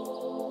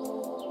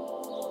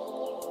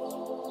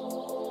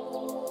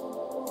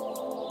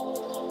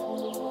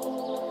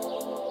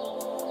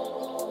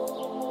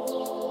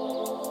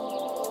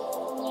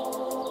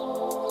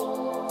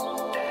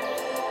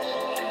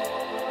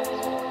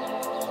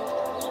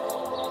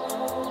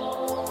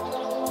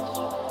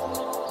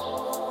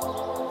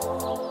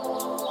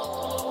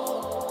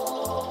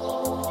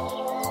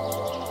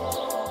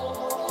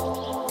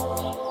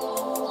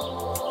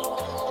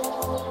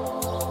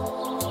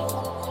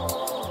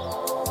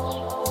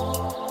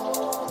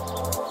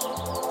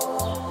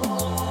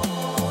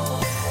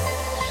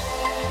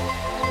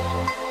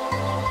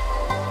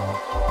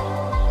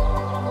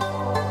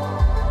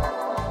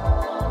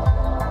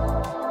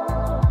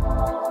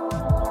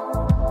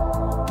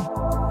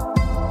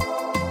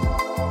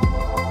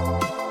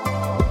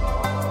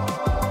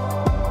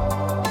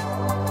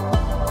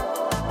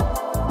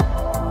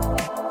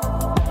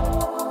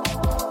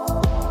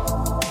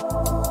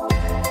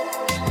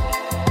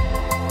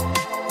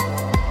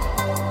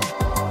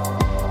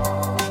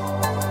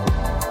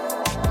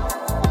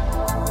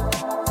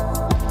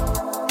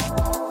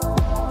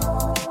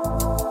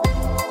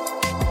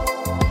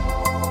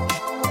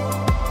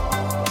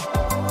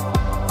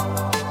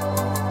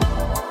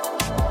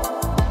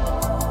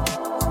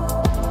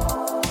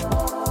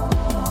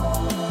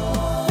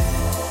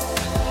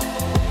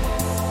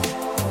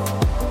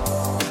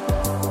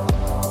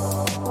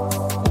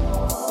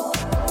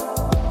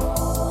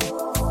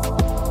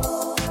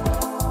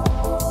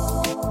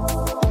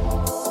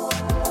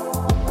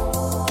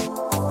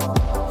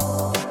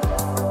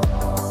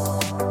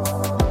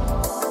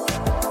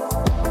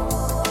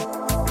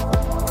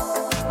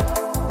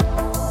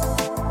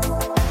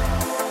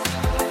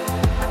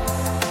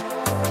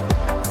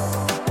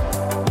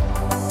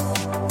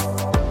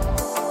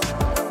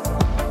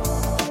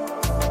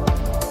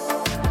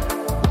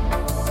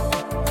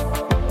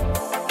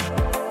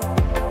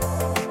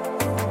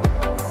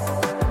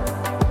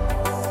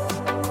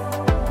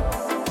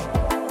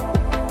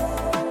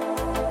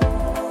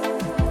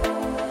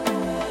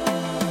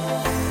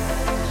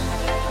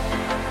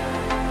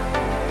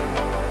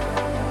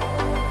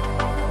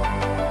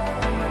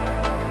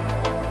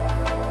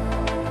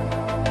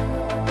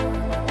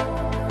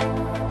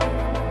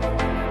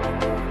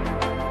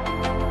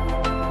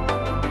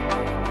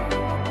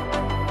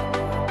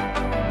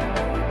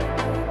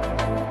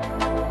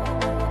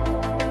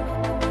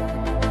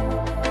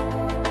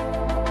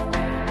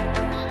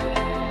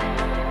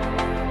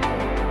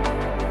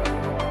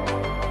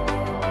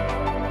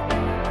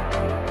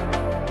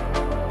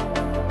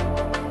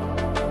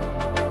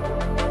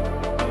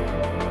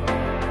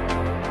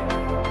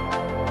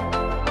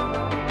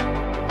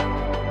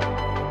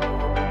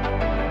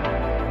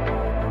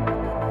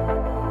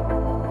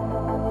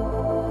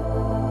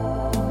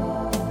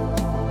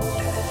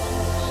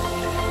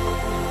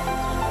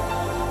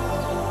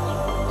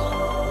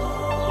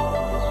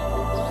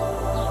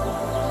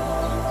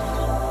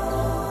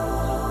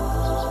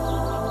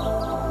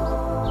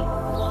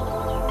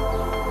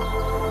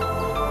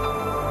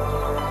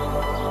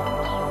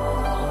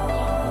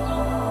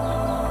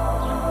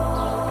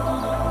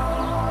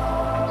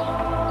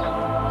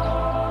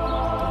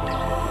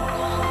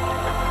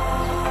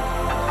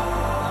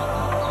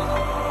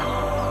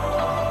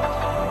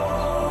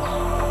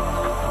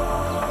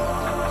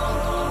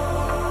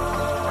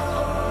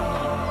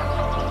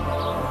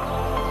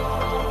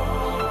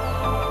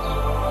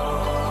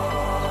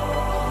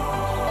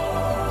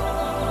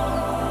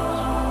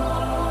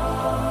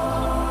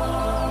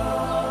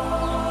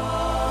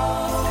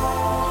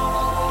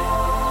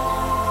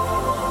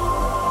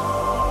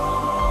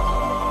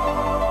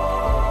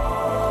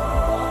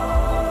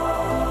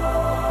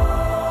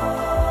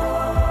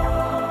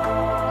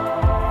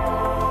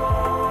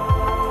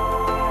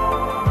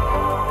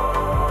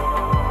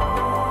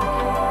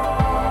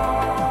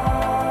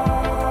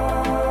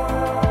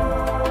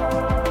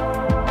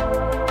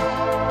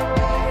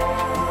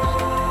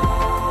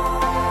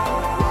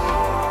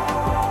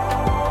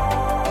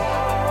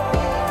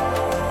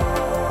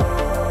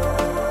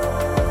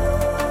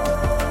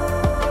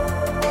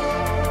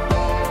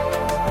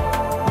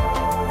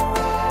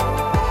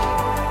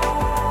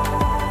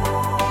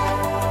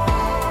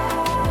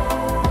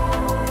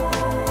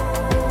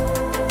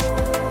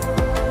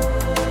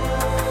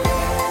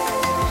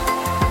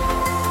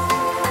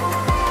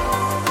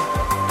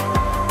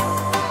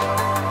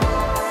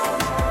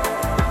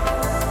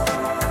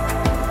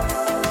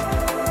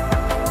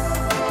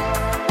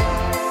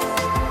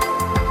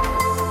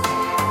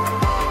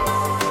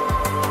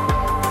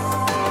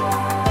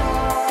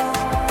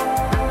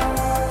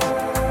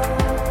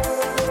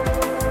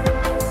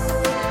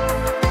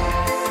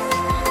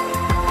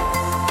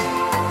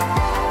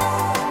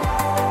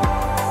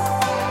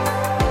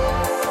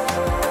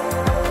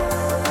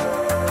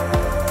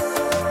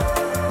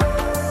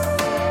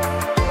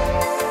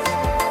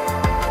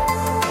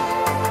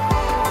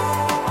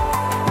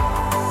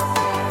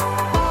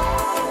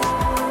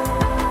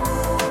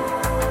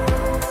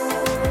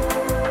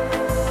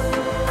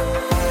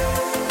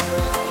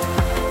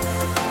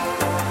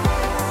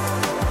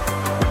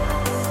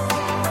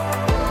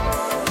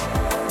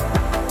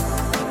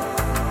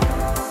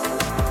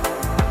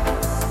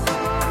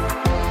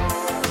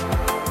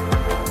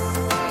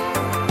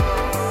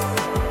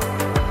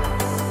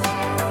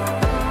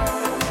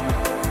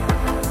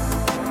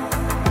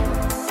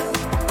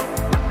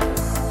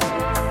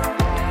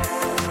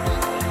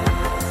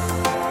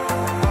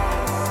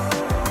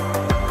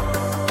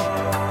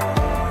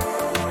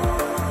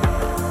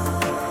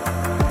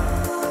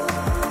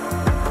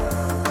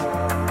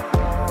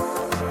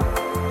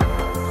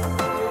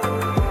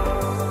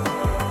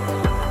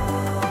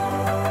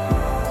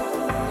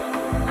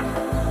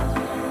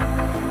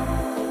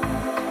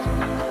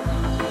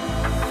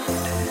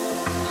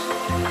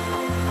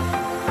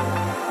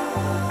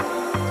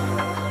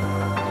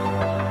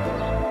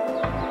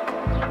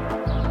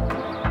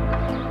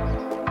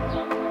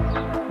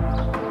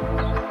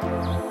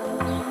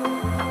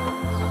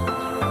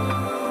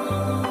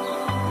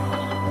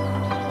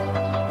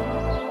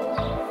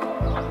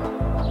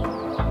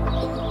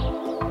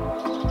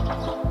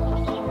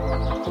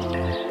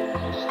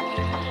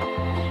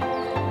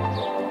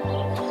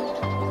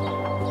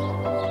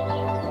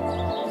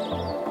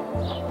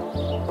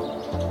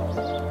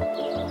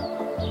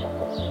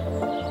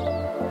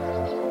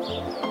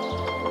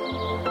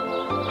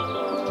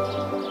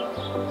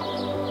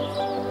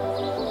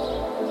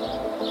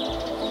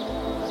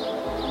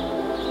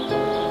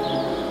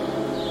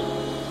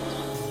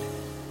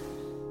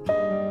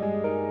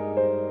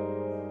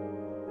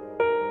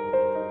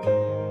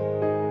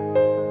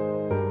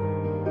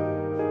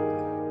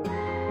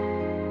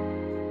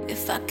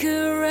I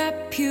could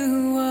wrap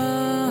you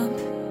up,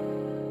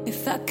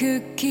 if I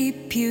could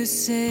keep you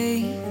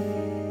safe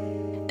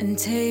and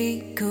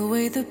take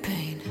away the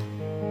pain.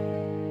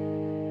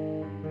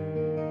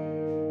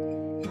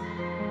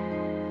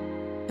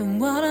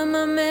 And what am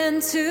I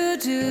meant to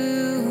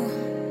do?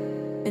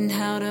 And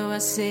how do I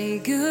say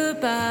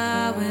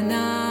goodbye when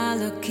I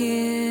look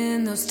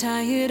in those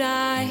tired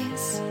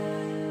eyes?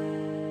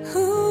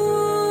 Ooh,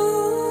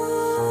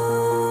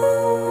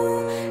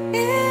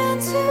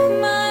 into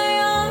my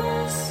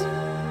arms.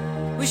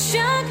 Wish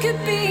I could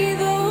be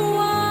the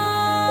one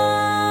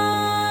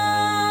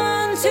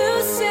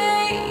to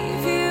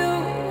save you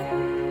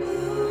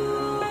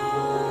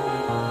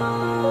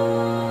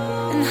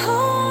and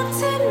hold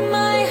in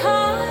my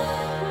heart.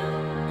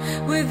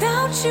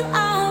 Without you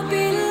I'll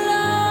be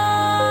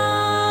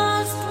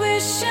lost.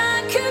 Wish I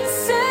could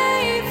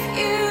save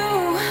you.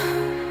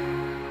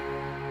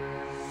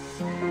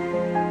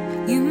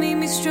 You made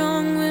me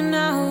strong when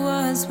I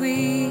was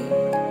weak,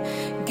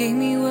 gave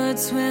me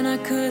words when I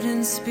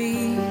couldn't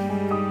speak.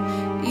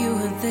 You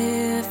were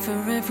there for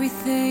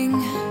everything.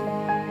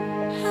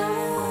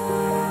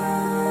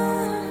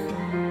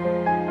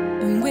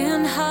 And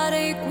when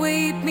heartache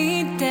weighed me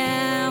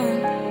down,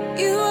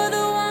 you were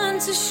the one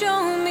to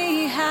show me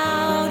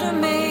how to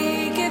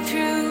make it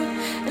through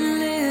and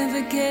live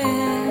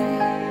again.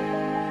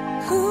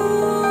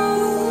 Ooh,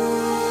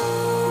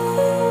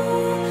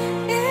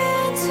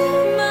 into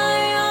my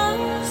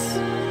arms.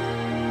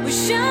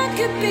 Wish I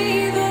could be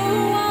the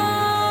one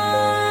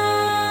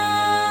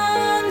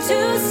to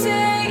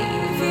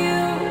save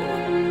you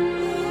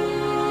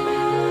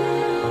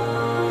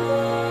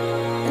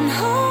and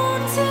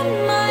hold in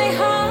my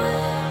heart.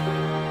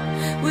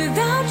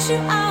 Without you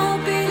I'll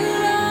be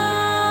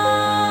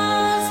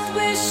lost.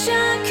 Wish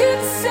I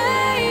could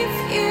save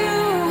you.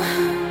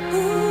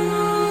 Ooh,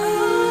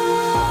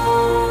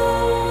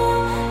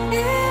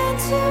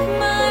 into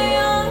my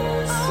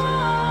arms.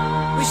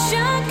 Wish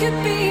I could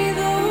be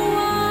the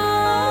one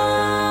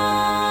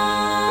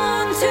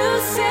to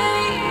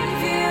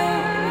save you.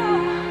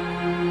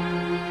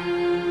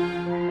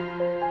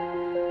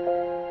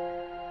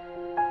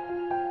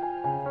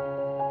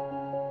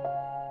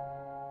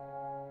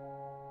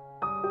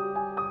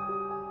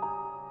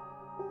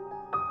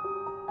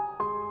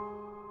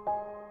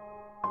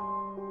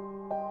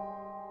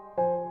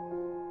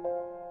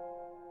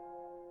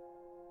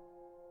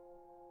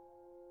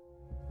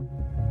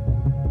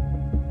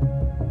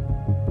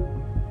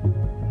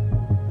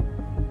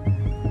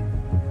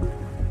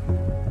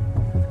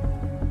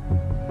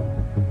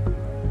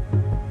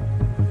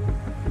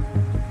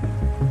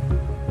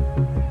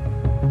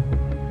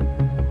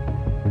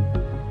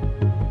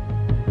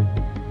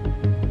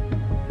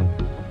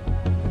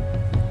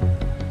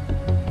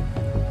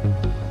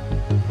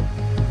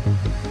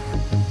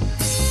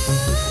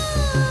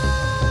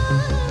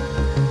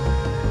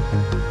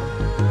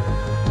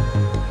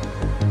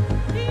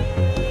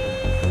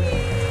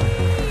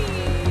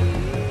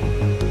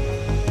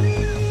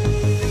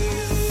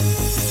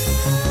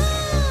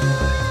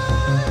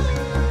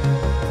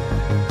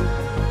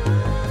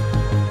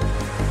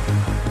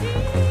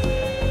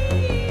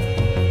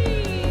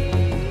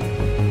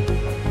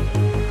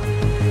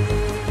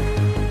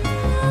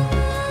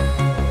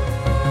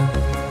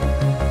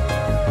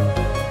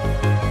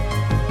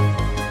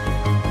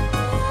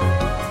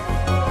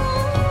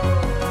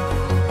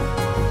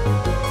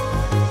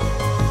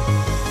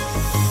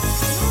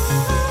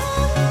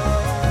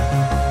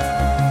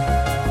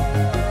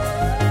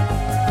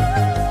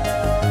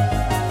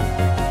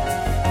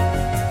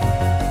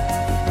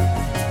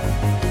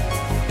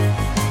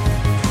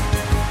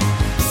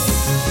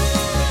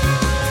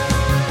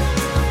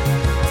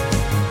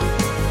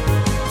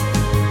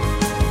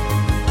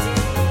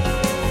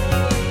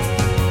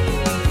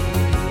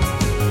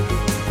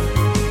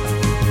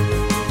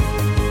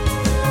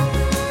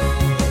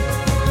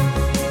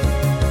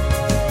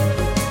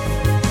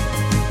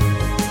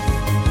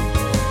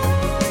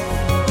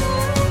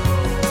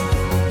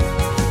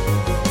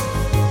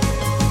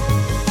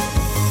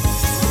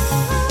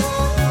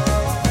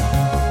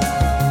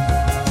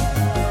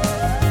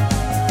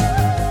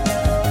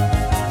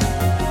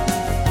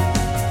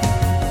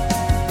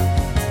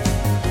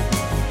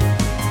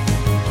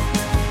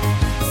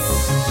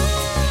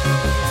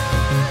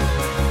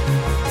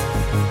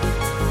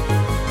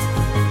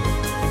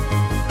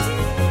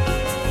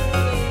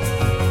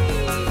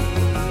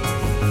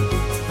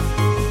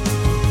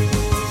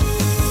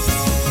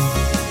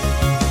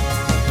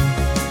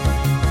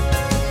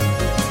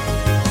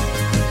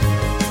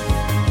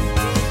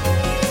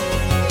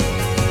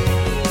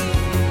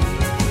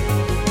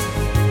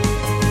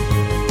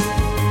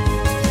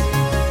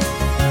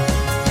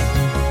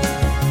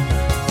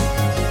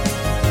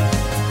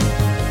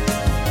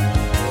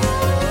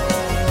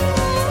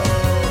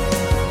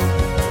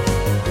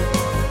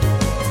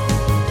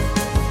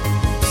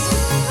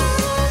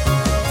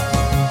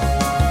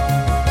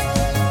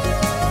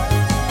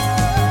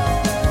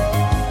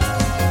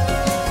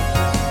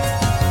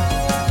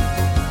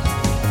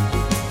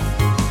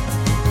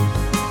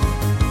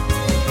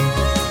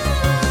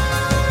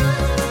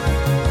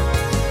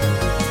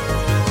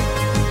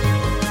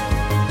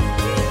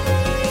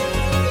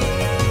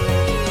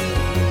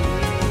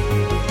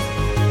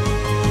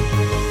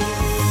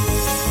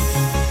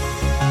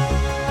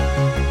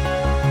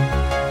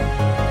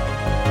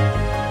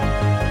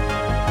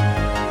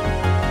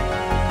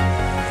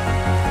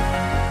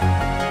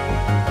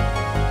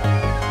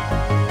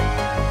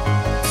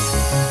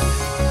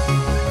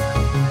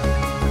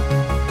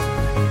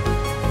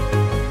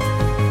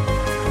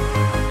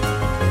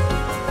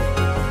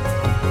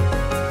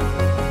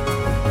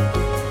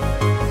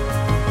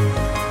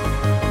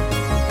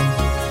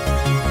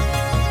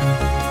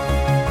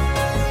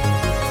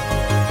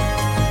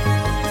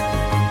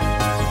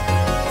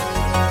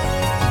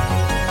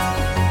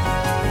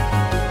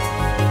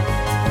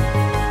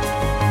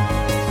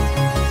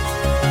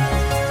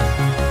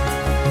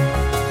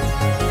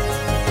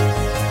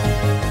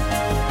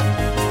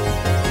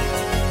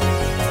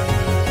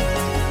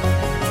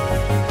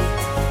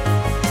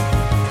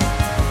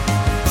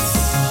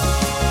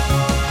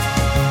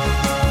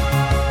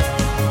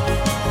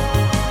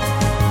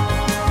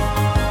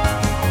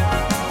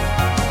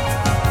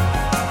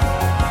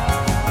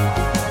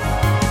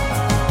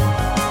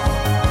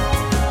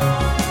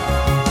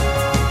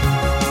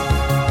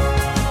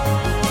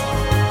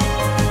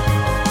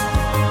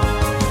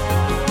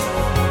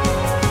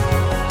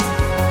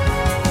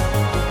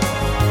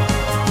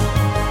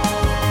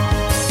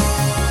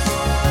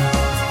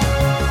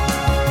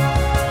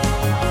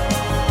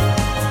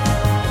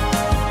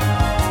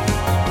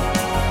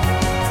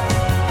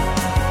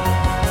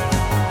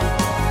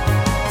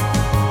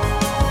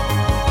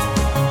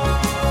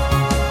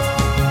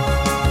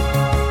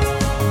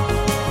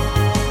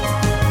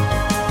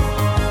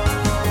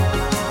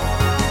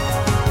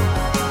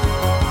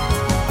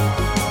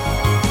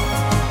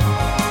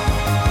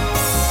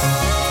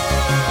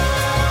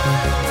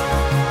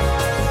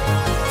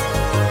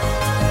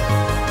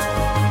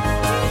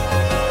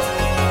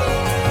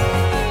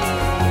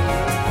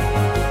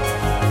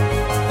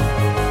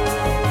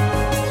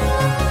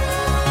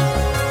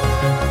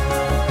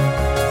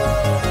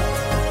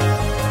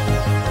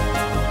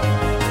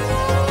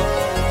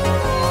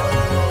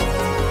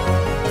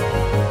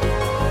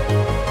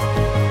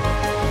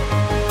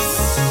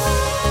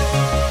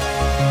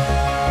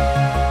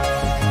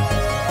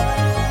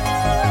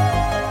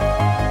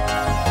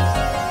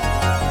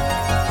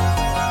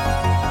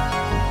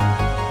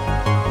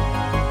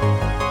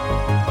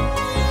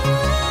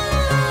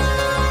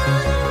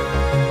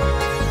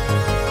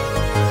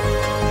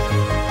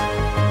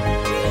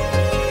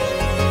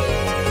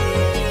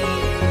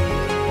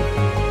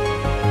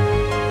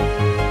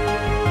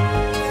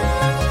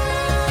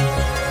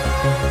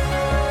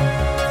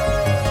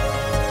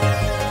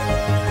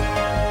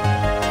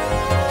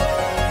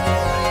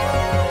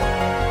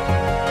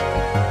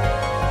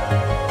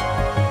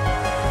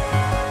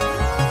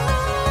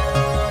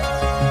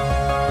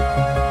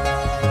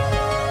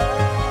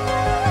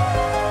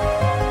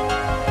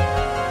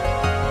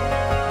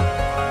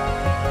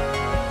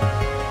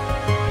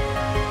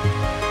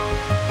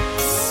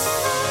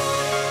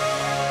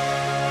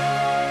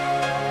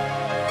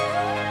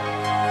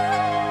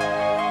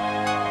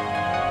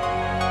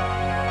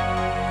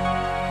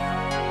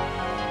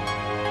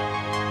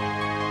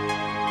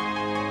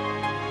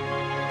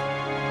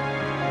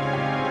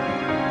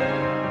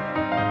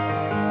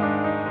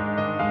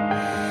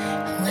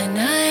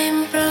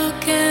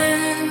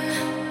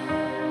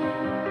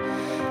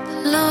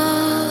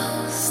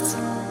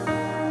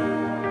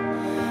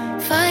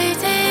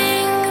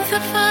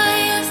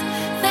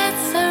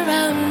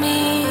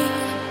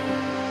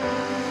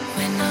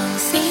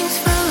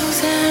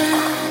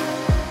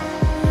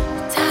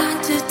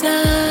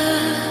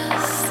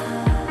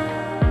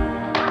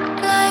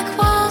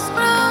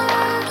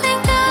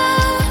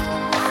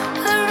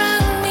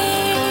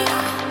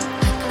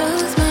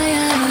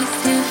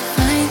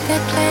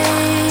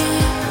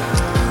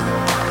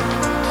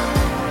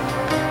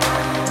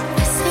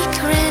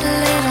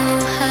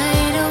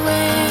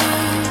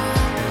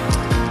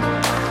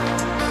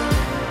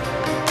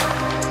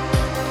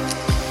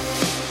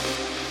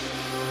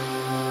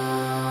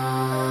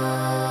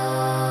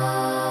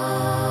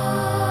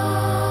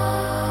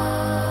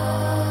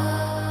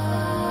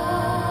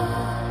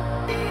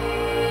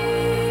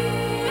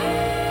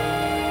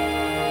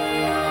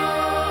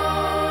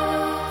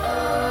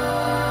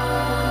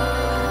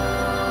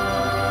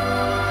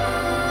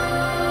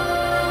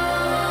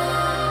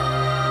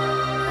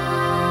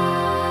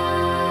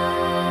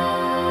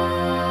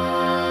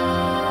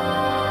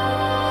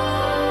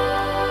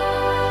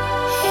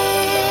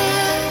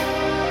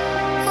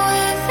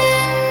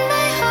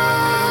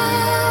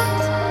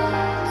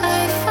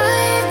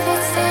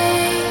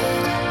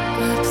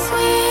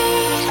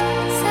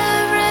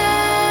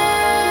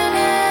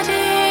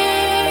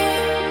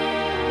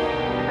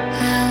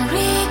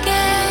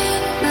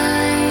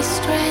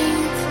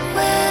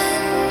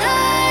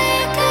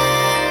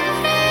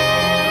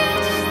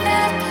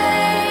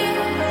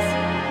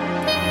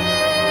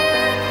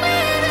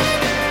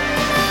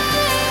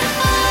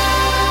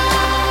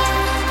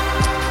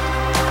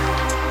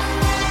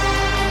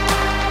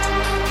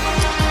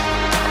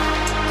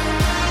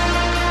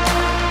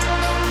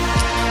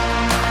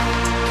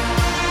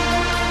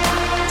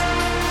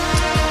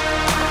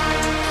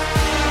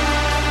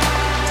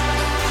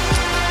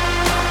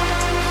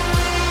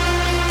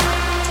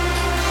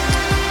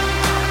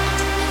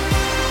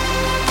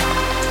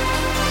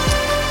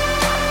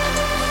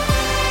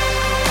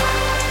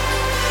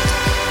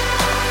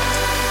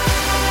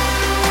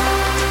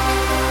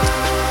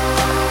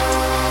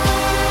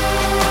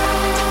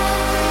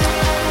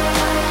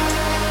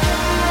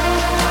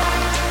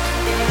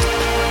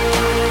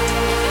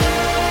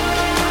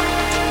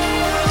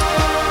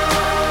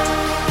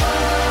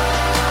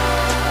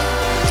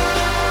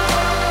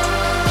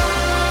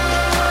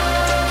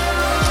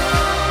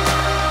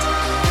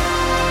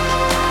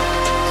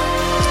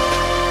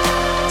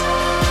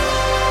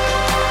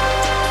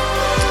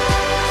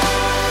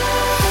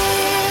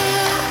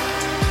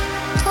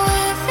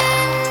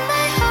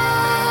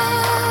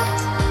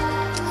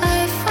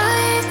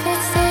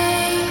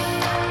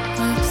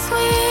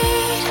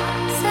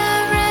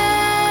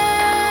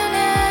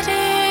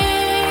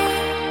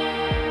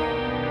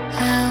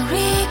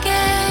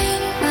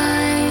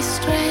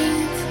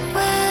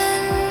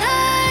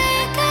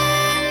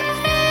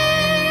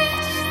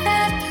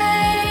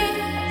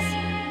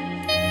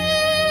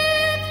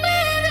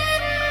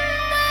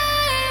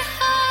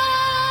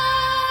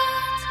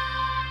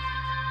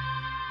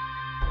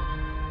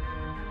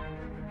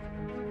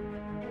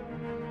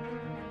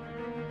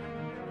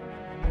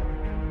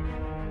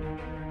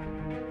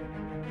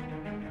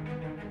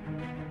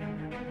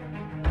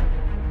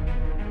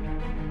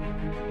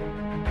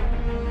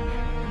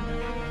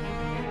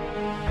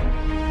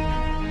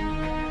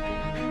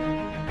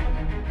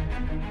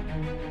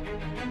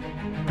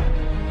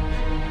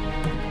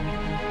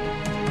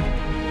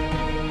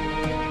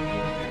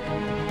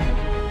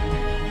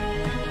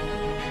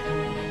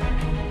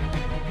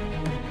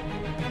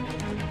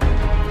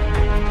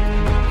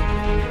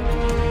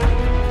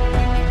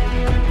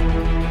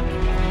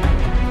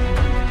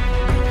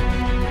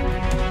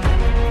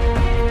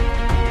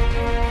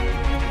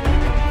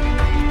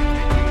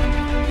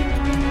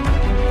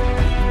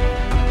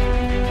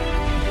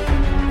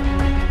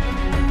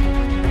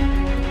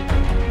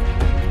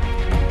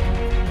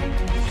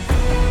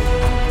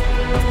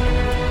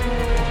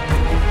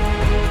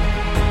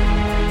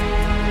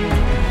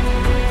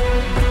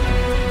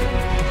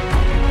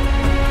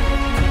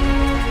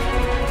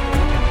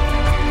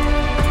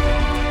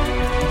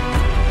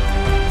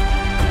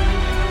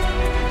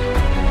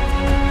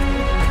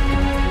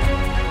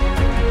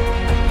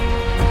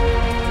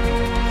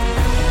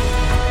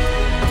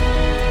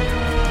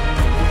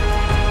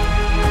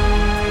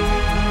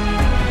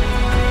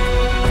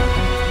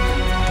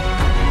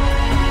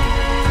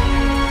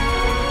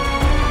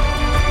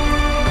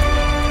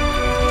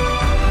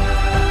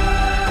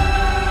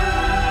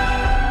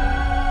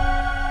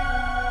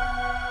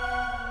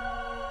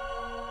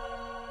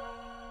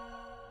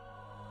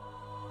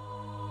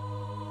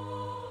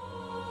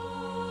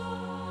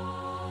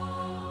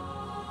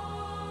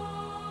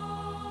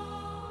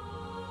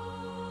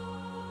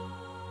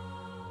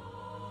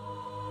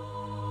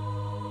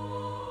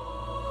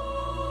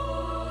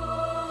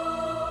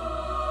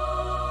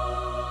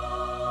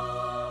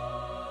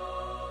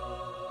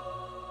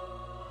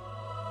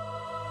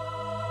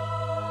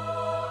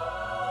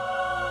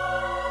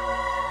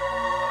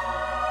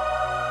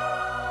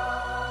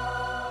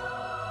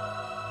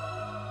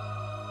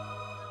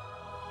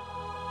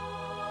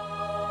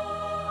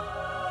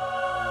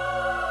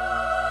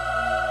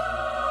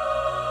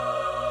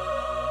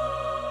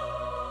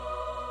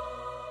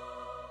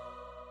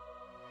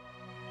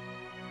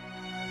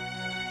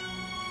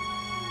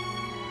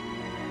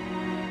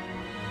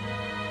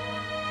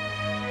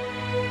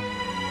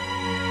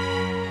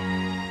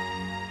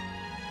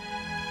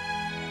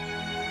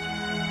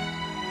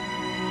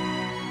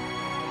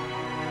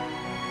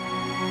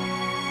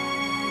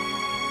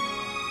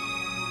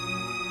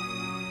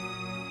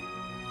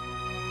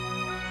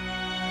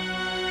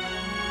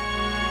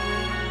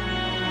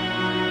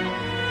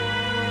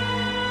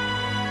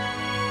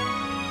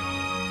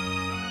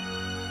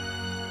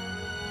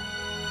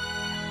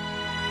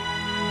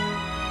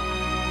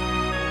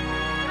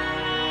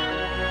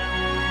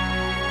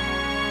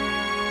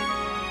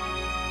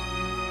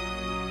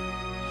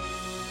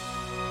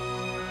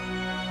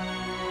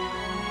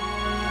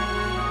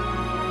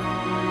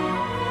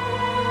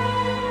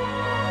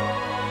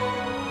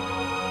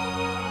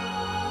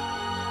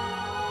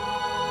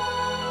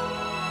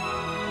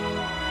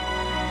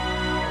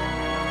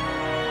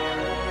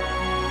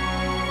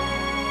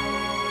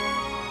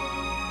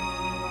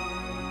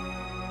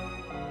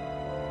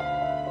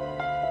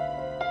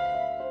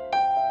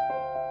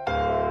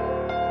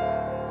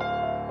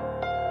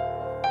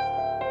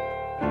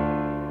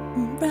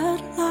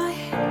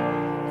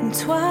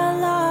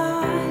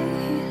 twilight.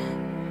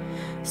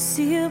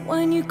 See it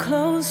when you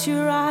close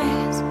your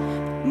eyes.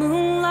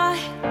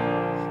 Moonlight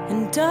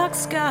and dark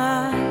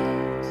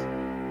skies.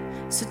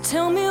 So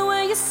tell me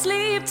where you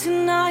sleep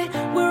tonight.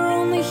 We're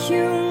only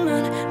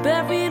human,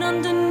 buried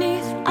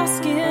underneath our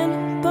skin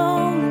and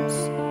bones.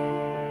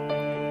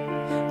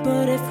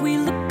 But if we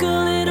look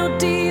a little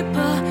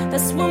deeper,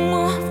 that's when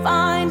we'll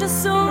find our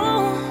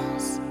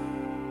souls.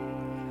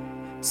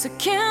 So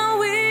can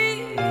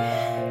we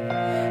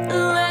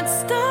let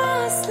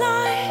stars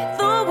light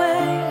the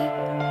way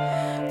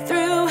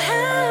through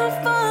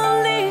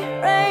heavenly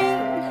rain?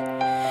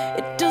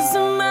 It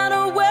doesn't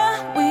matter where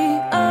we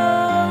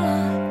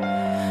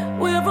are,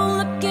 we're all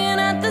looking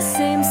at the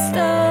same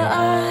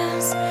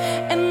stars.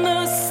 And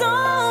the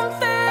sun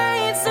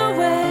fades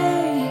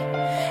away,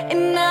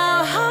 and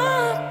our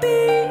heart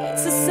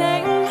beats the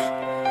same.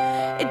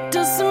 It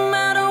doesn't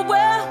matter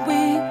where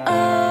we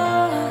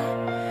are,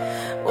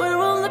 we're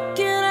all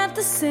looking at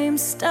the same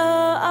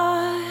stars.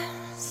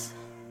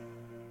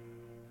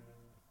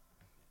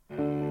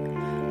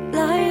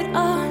 Light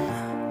up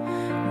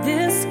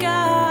this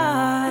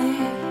sky,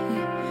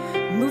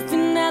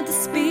 moving at the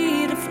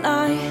speed of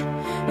light.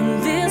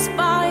 And this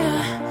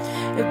fire,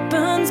 it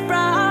burns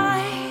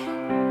bright.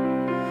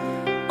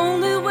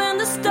 Only when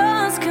the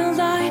stars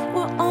collide,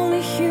 we're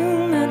only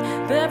human,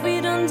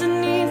 buried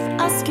underneath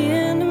our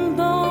skin and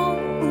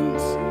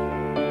bones.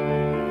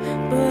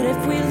 But if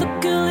we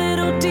look a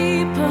little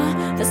deeper,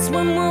 that's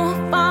when we'll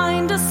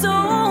find our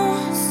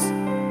souls.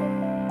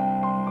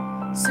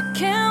 So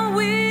can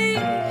we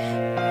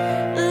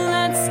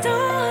let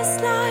stars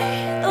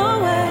light the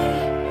way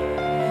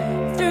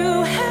through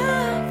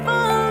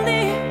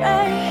heavenly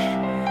rain?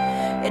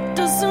 It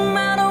doesn't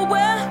matter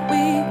where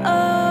we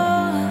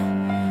are,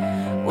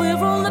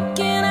 we're all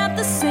looking at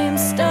the same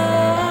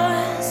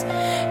stars.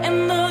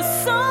 And the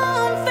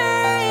sun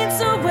fades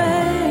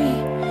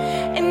away,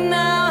 and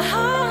our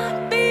heart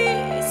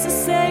beats the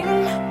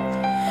same.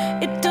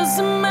 It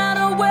doesn't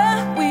matter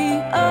where we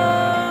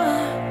are,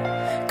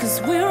 'cause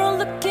we're all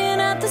looking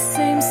at the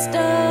same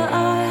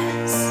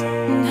stars.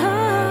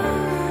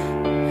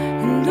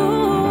 And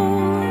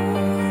all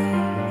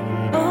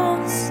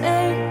the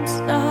same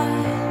stars.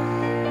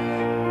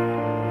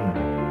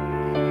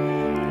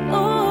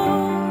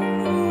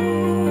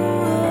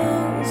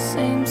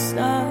 Same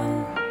star.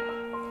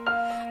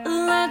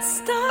 Let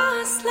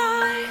stars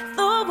light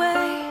the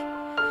way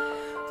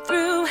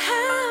through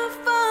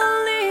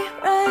heavenly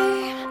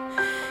rain.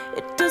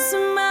 It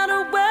doesn't matter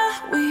where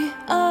we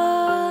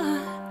are,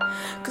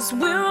 'cause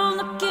we're all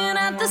looking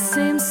at the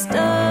same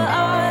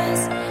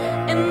stars.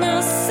 And the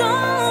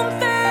sun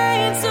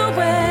fades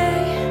away,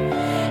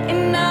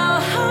 and our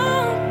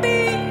heart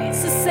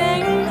beats the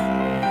same.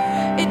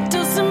 It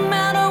doesn't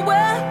matter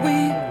where we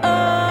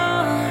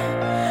are,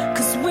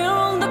 'cause we're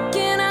all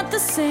looking at the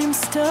same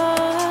stars.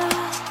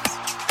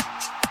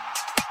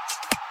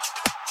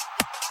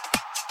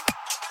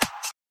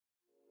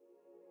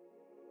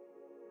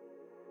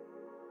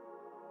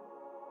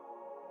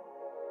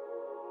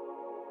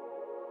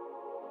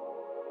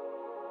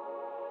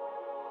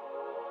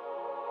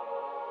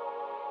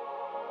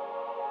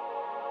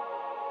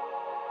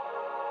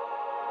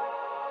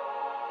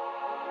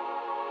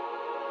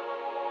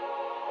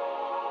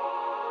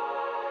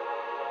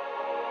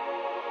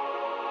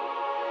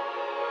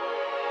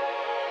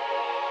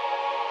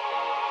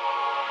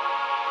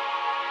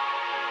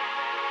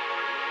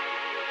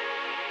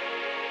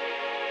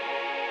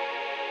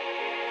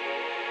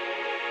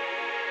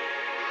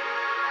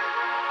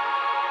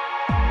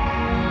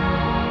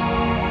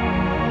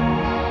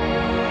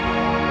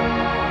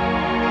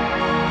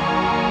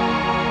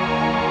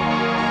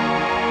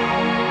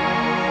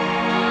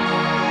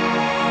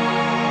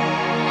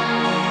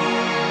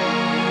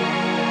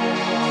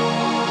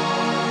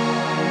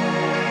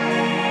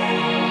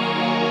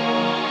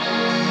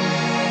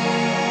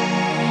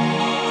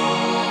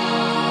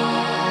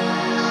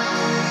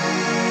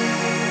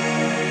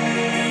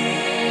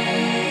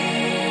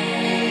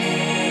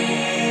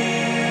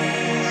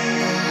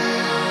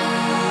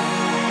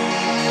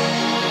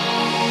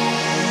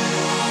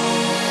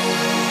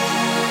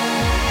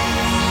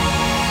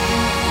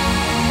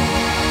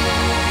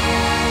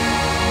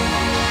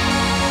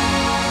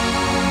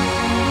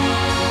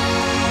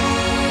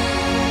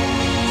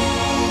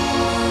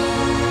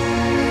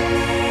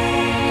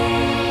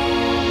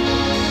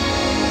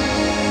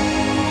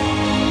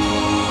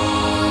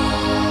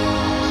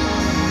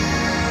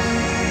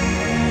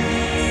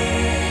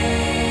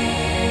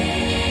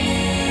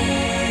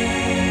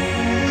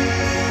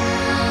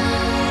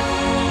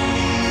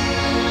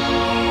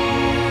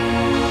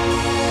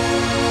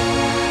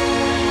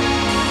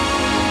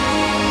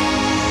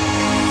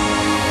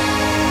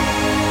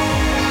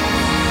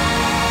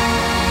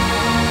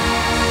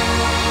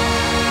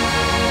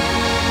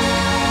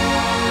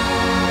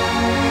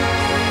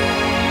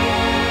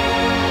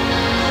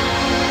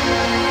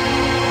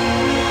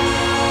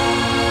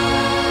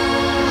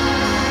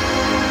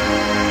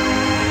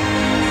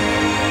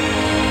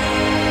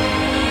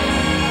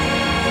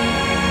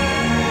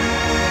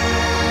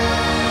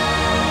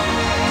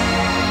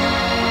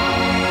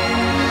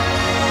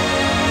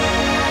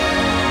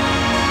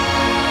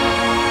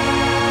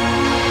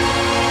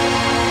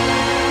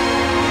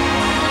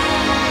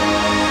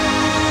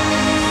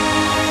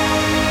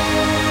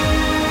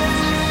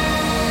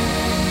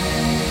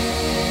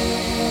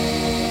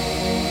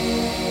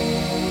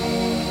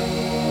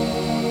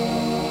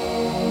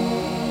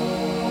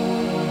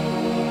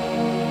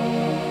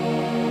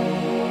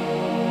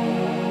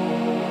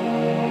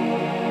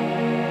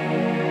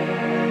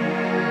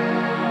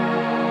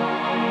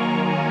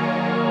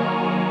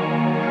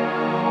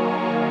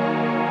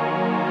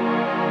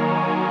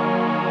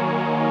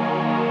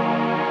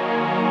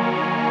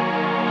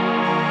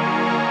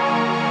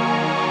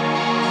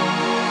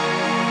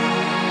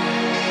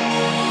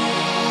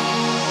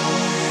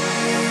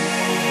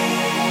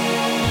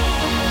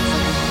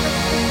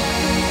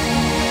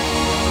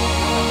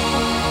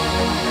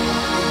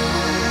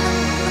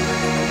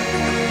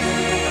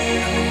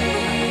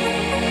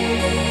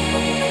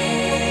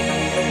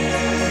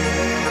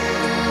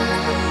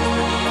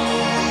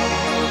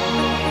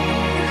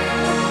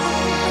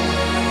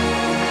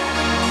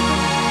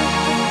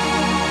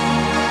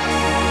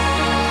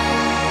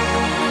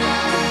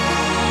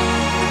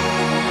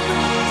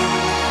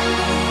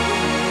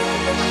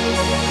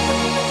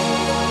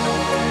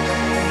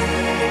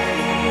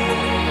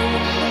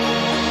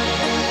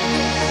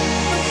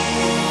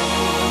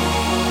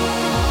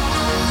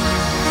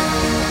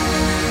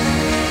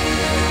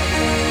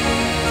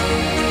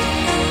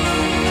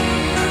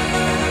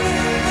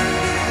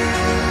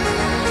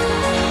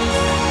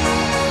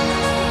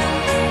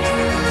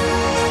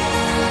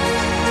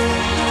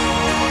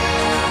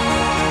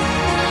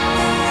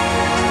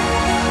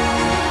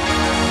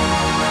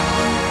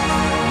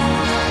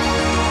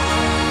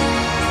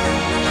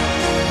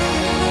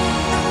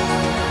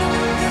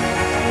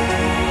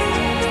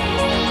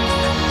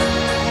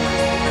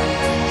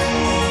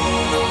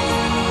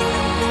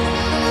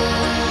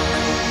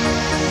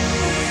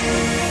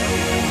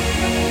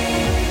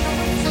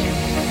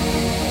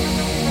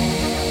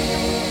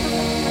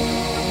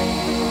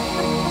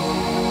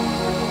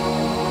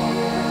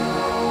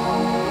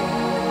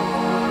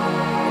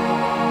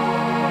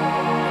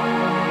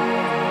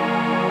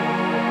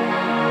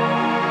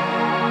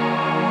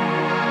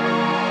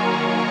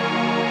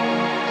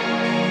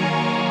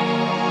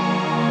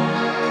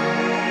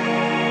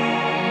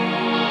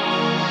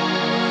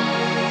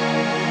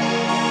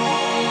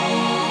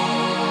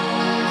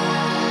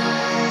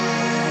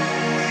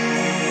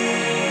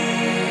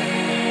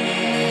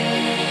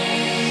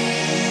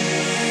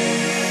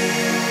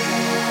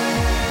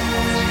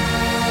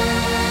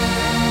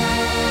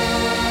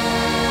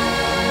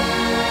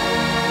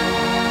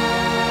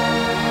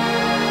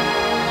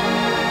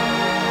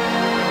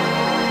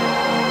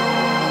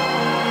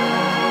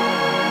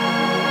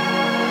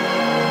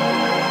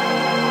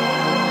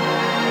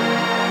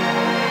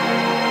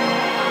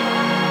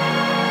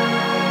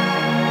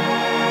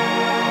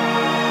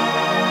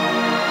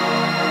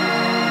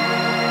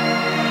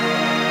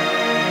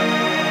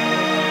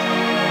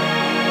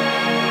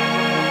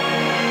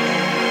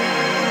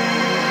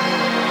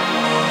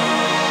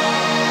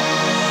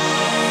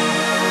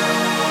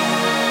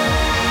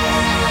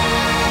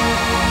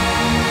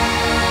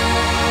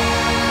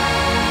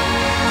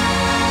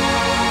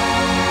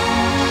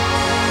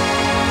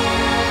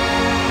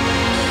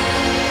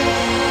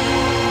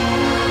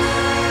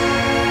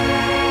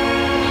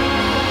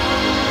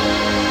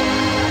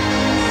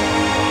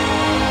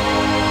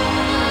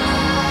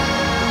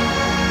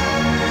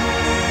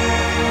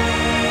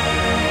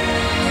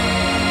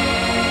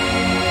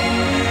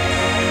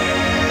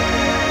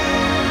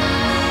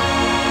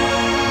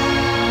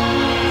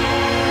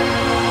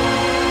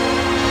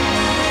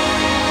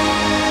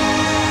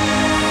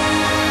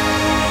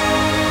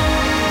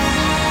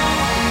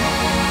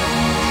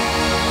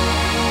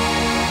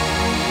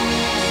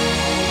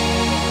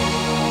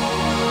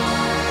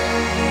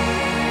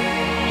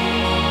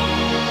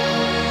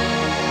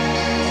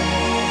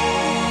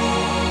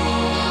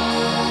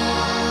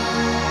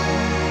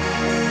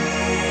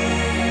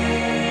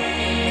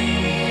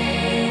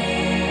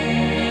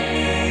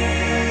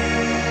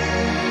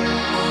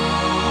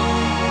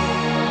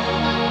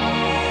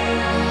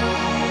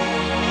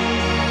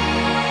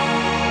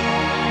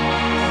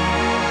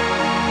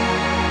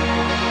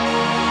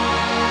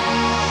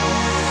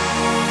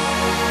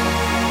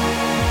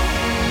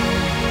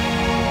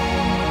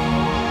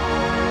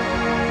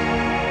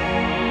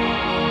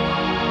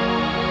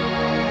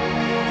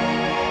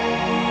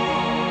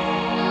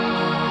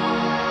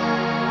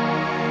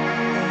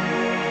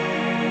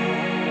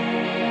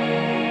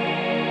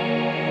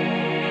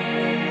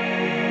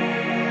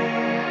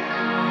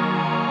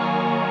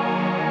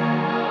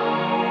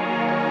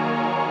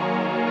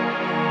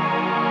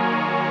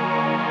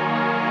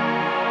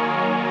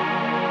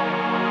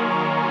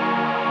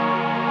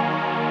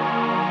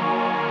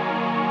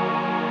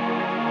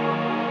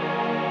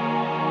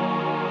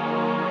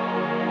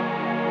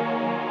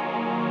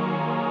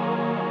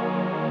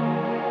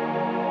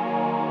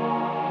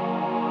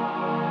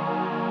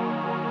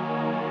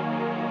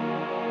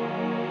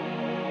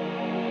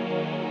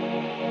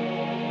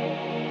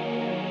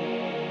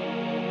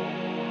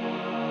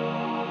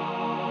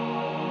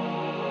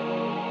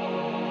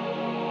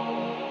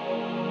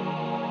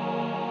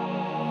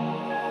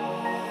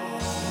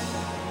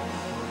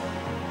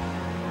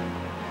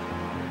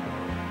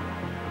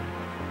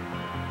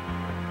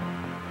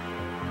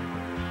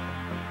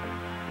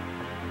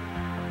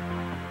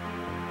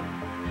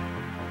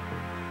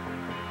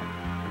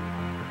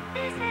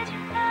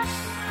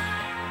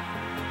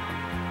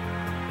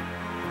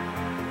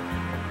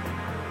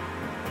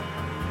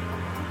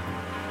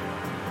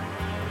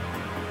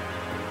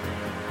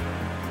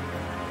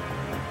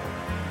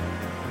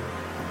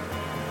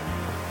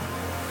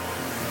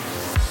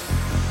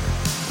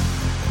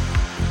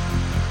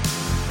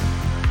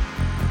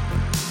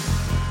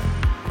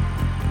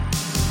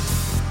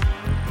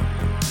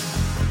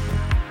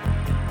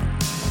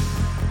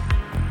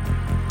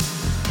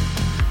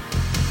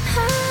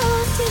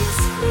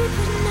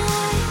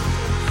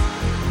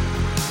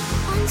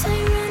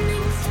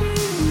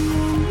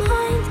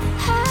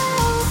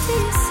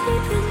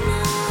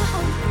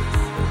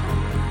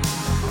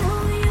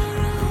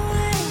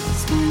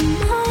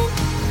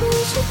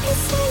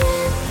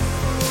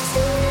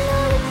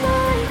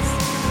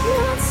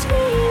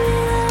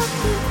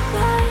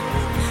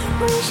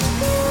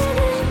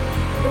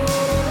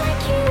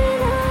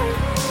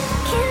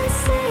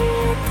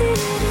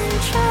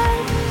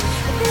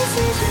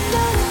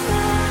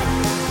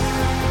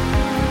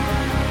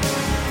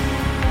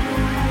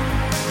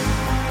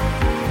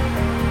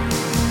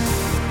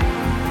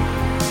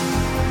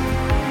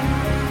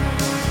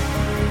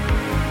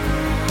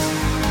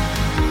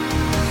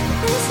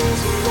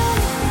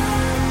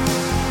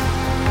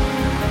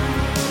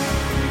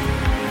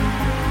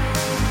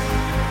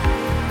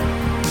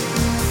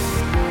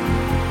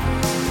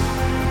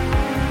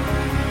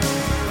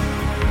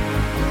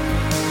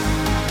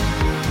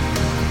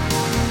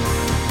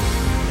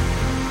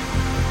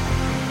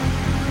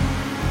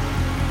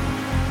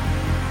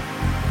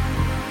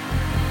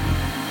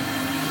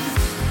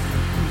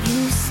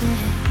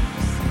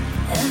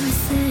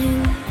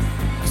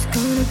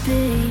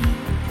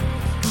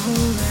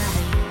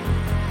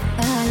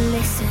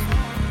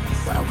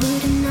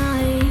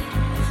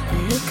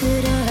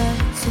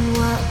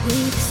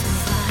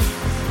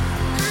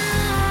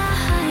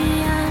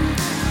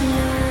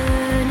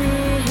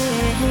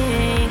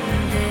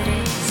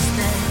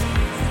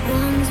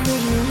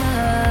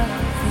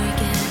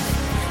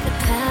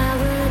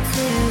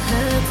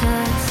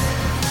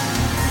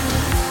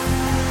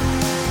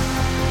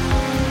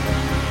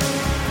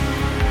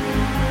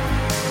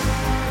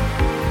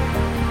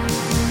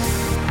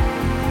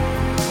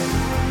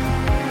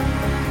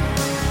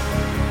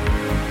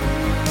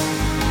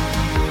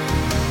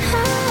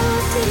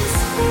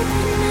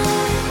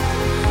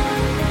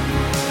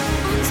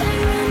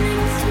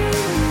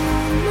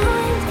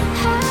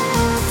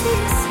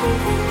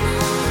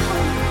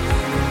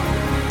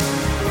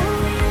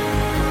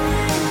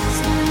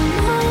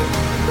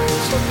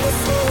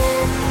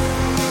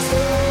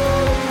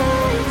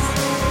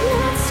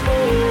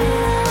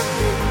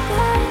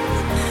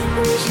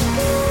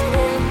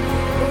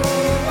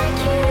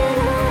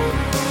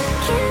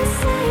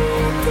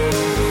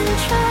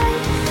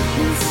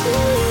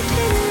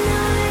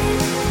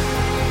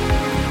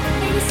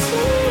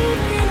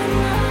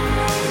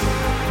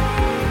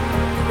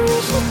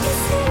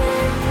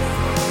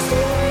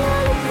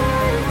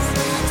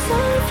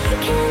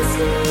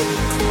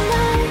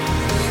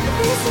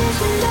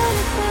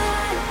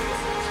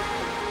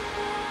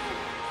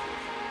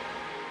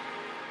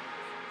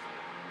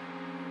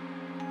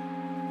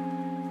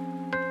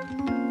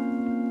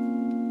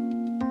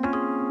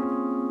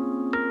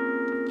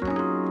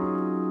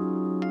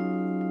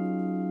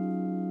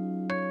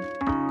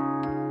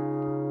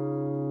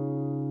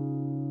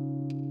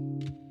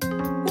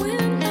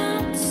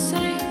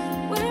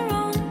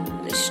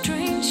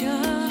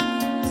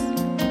 Strangers.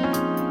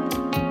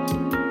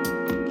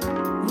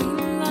 We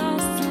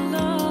lost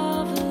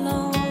love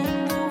along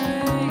the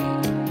way.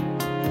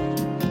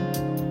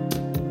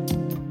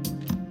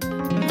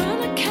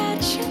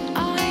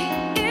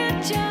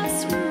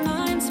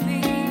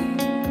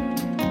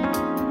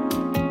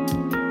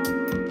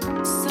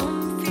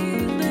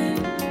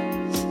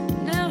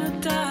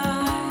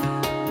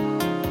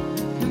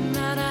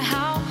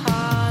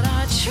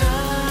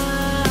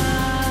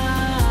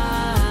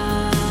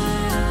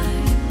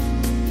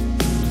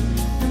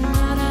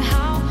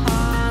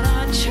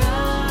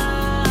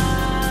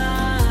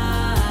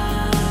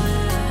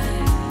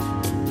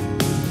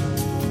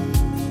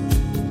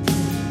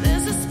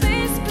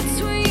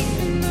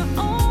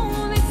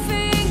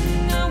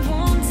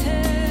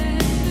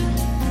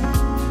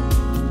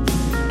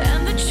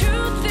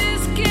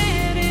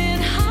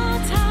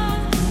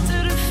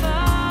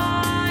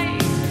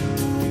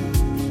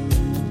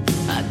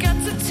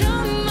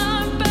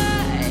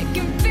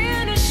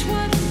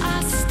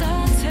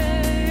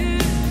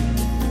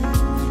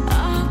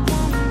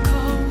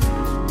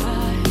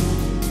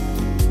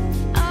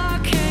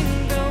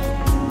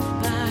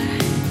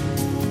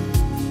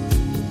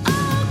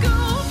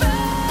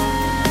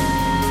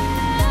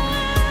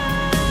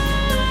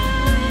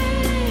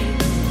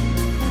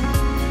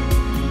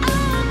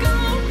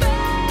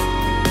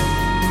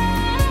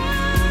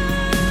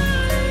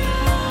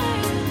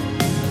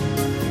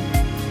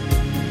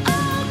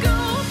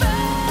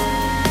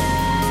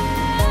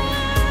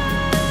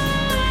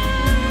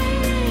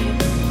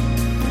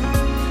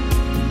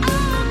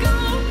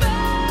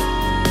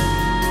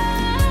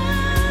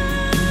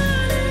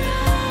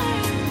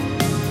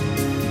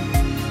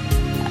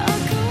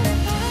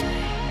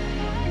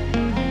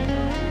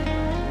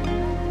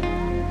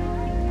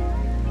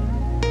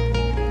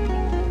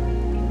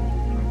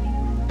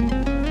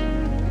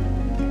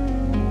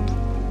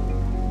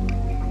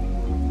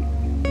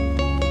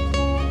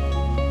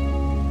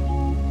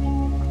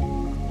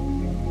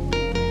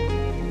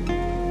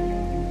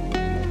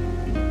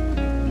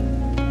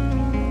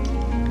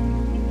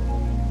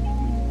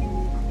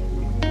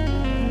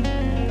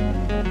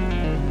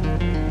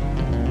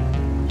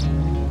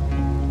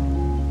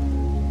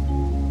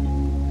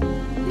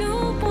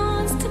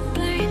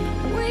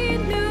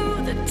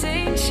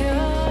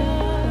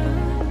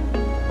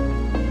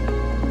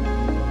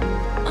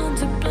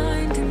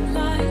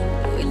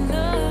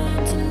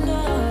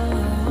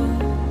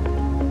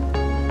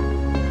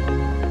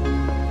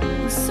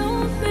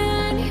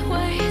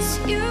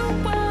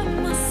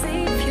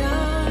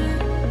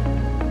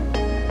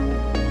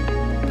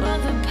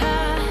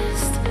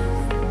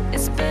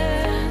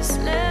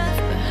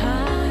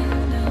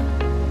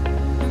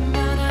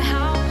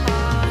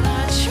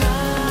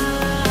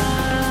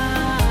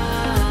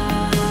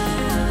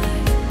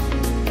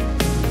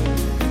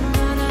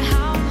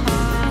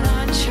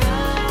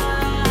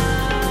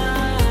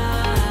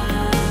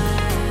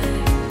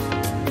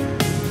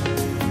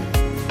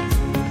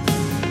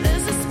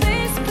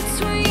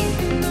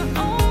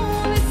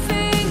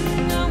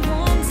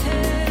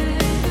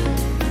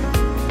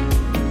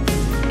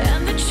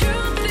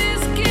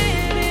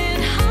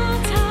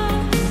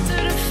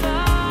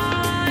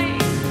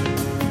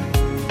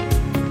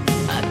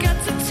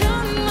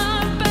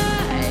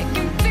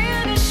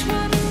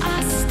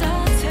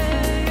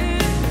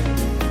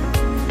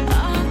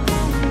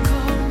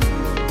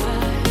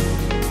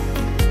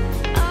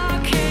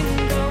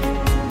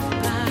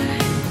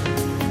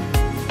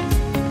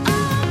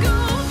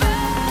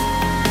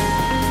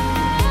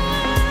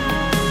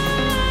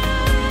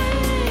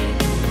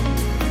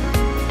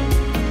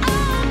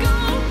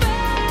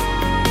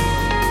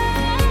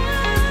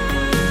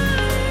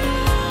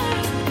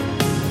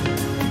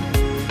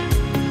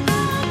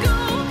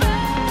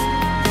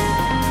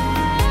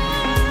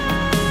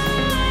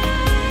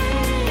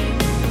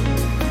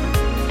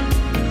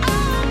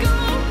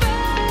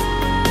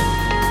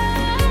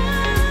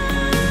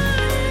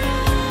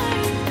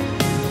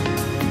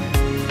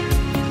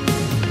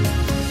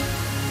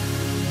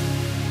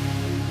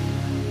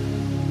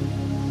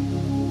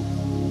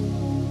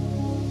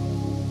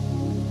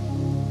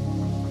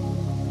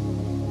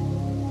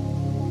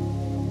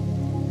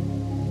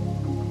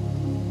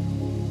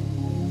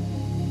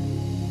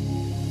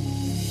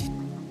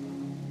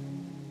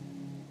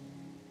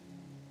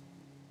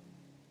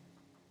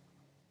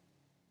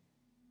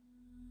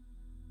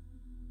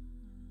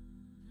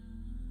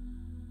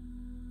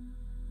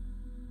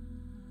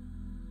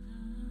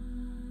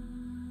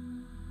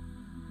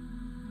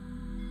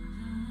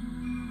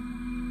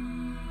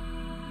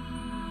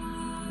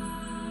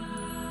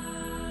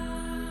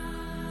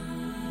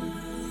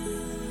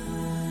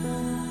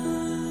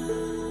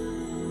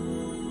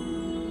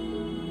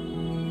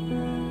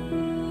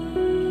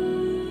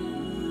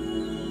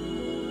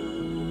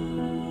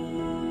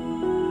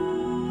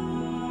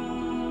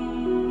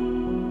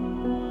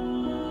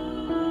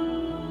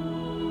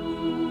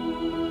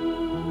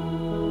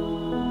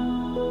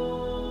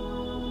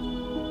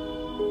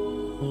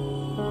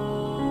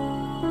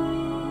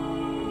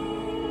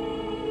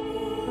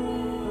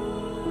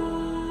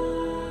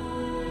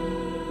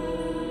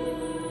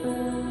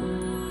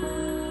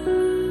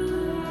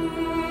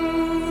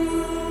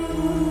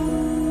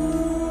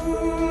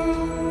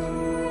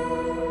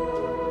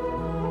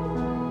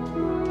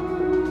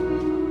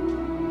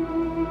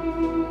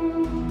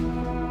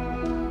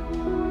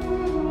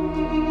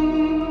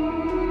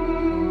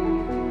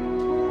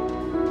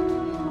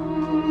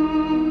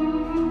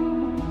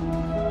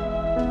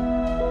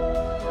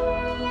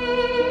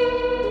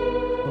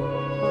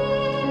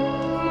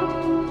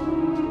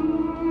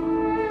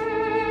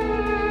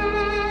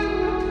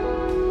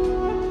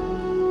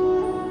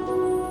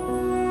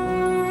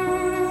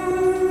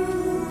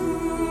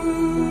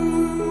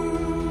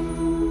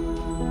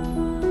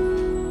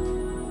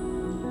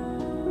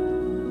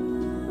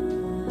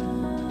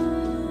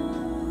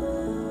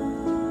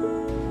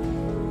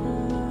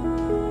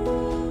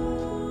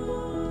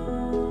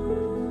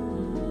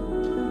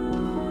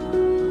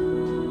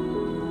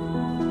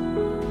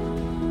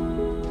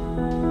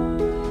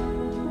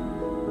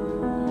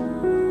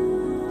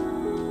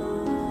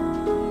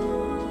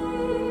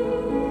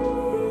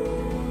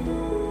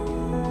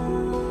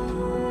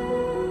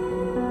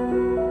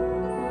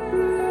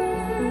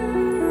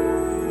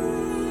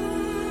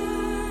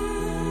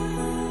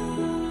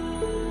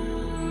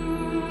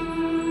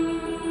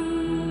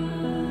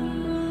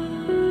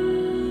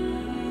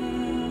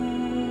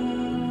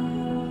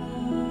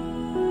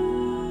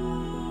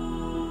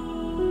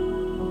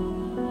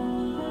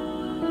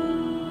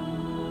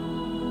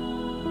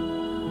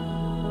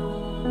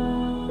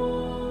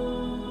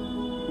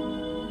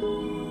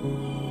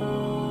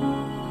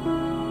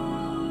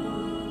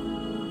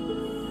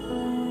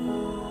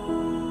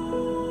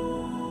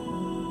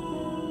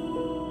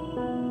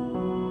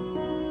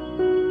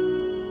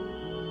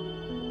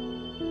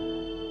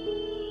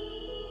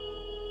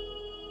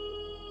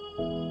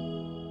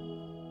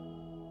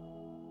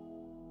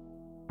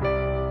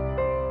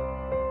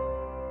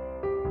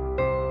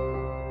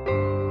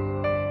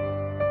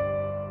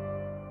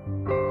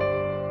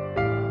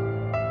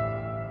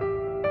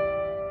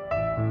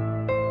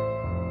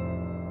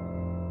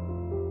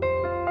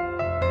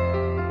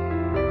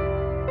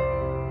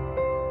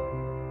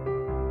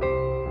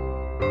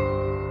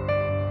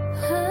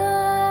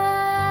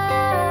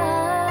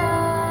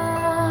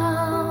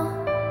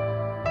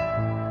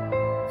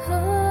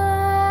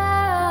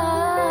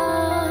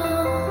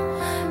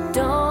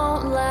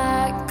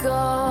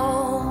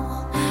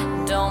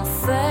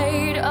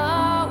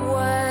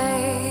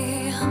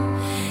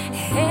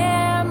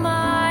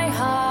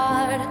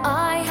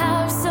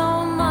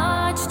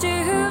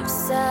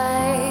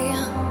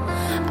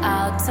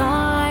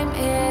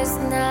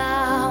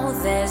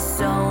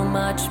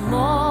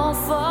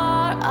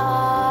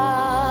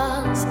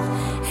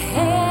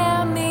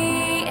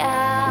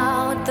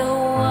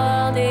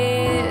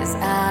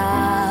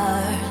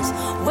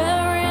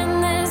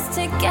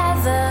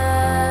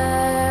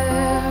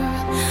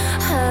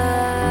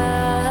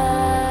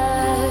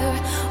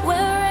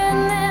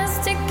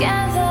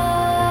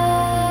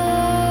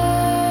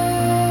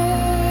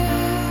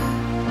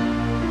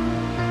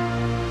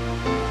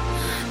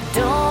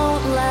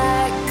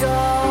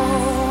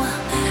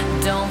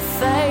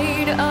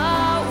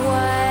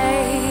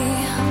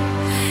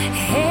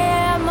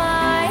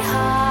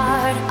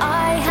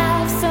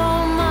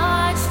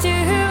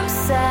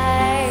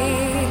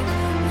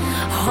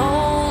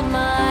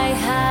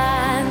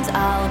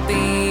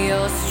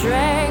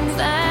 strength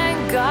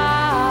and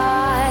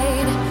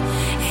guide.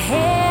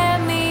 Hear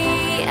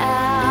me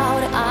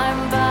out, I'm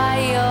by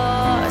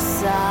your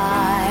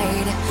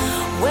side.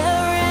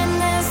 We're in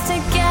this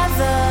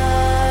together.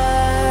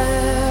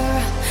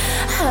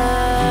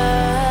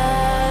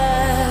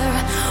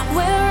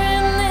 We're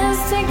in this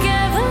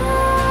together.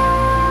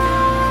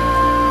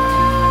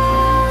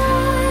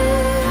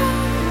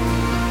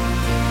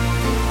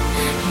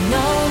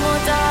 No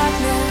more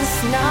darkness,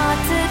 not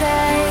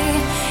today.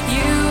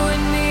 You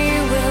and me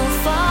will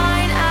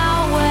find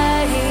our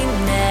way.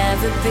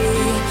 Never be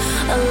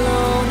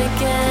alone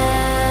again.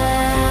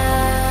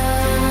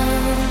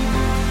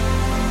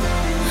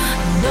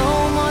 No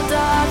more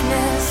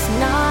darkness,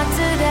 not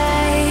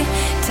today.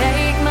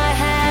 Take my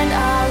hand,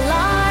 I'll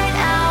light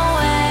our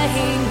way.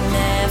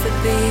 Never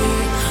be,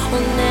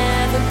 we'll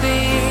never be,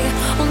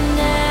 we'll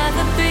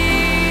never be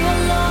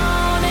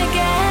alone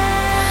again.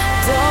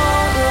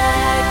 Don't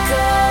let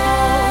go,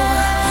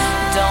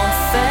 don't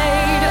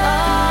fade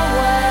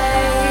away.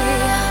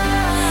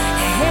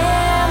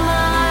 Hear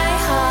my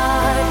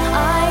heart,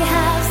 I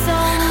have so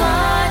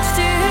much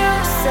to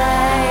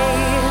say.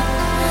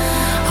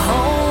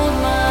 Hold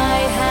my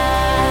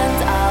hand,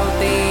 I'll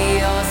be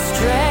your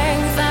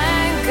strength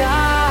and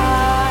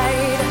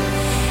guide.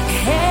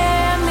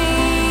 Hear me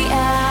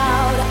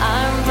out,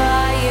 I'm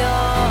by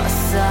your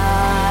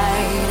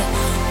side.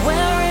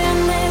 We're in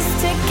this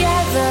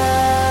together.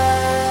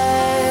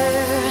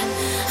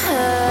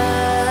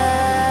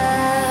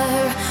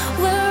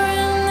 We're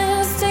in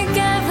this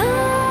together.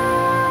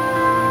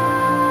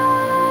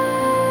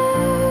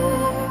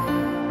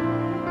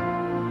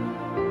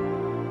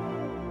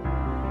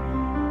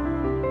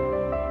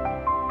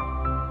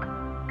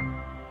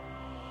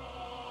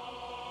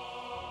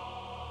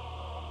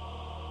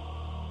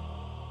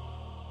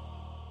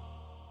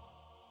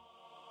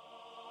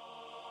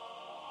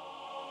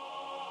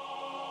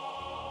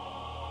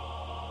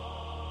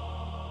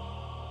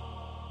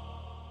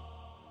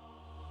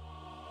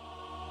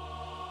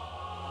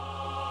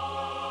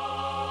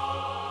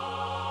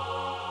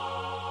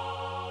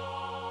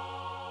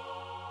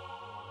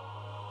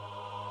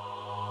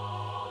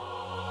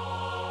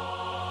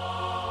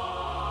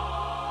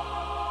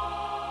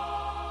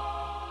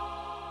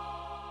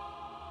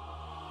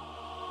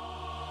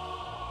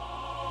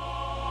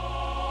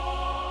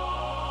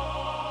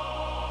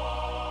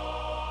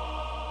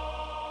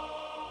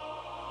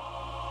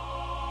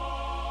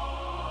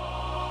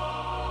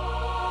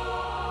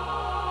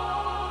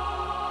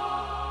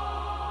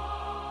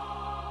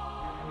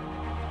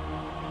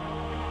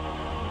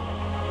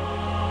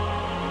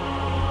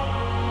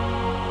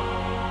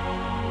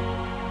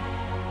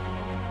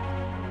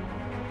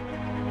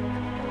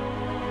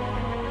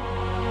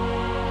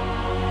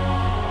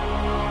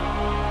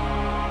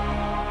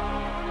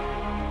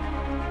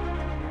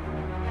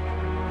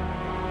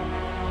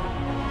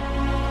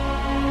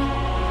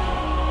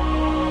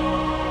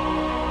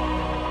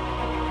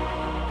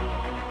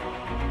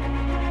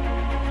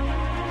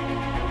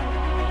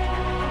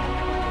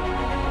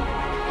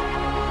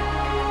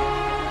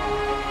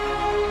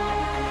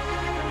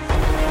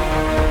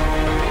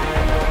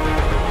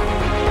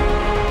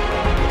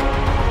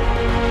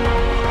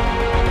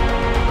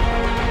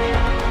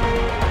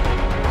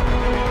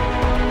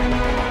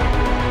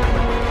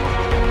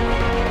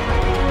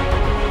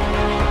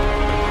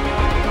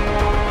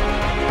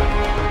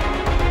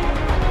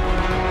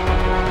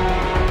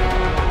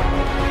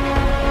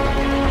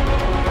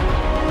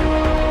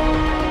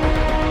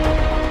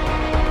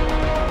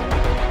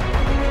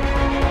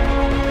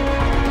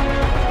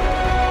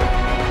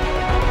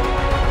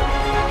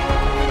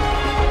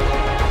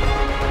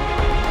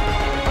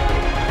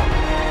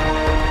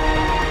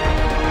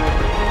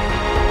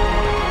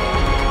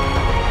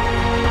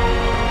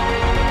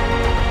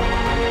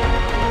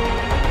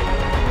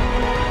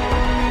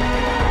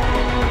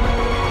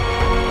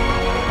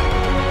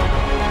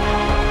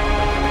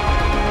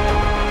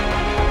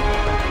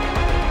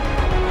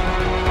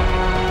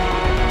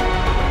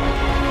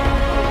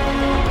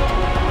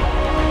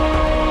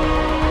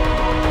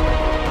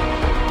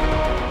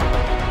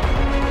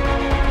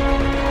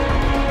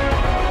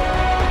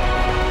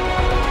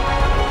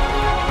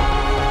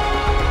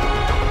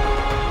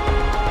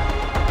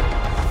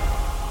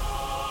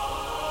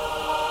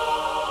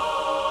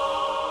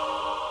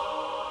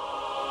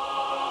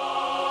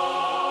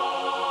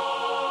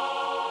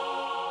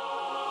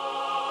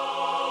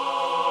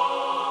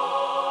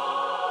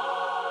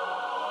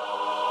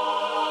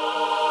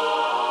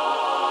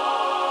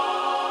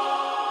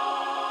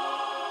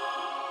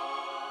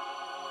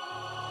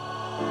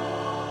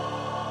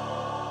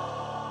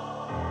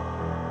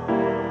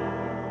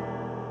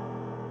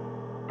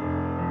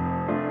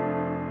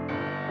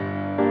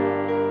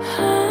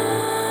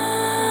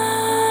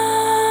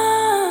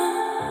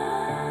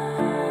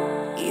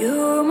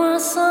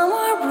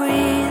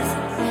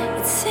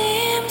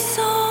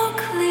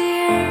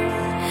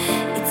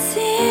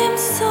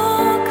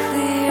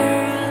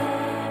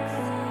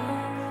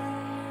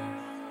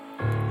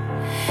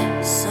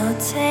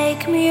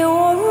 Take me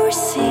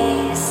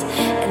overseas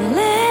and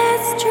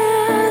let's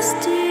just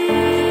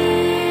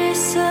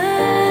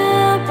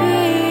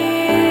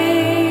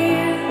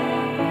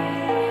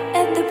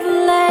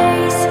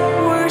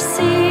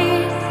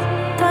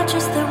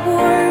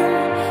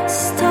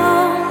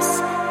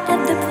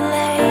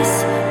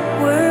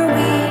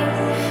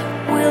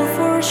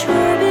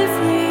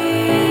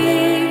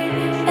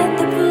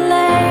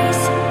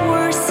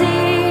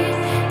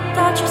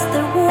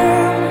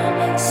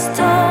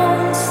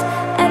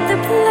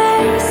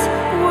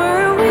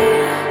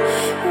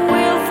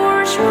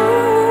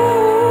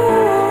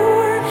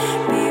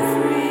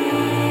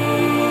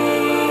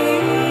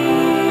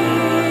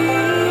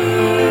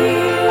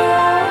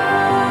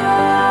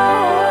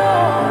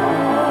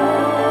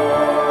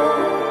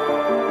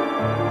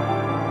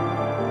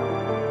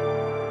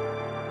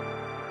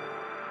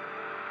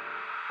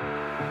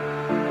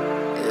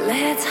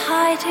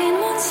in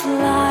one's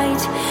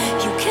light.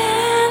 You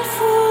can't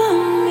fool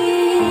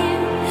me.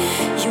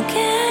 You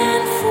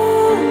can't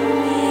fool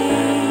me.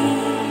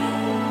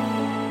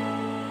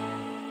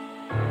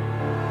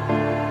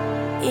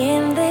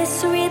 In this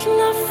sweet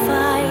love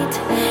fight,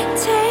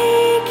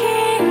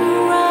 taking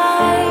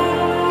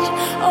right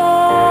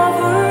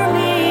over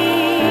me.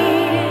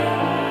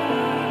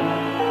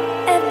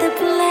 At the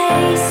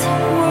place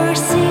where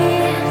sea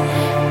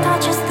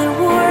touches the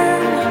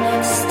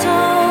warm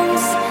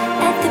stones.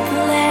 At the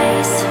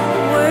place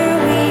where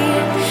we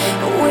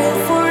will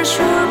for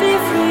sure be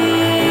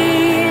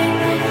free.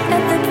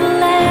 At the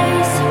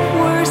place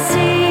where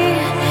sea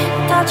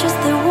touches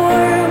the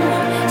warm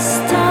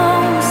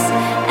stones.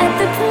 At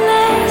the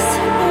place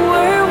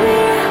where we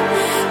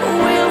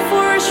will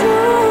for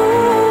sure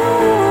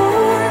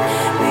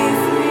be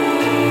free.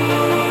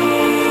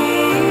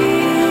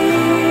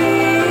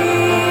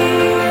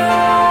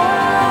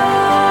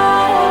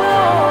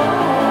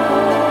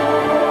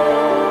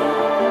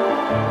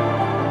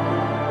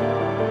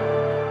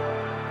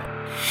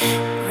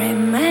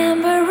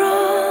 Remember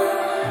all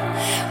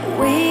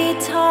we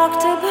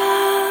talked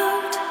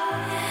about,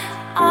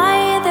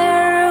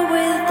 either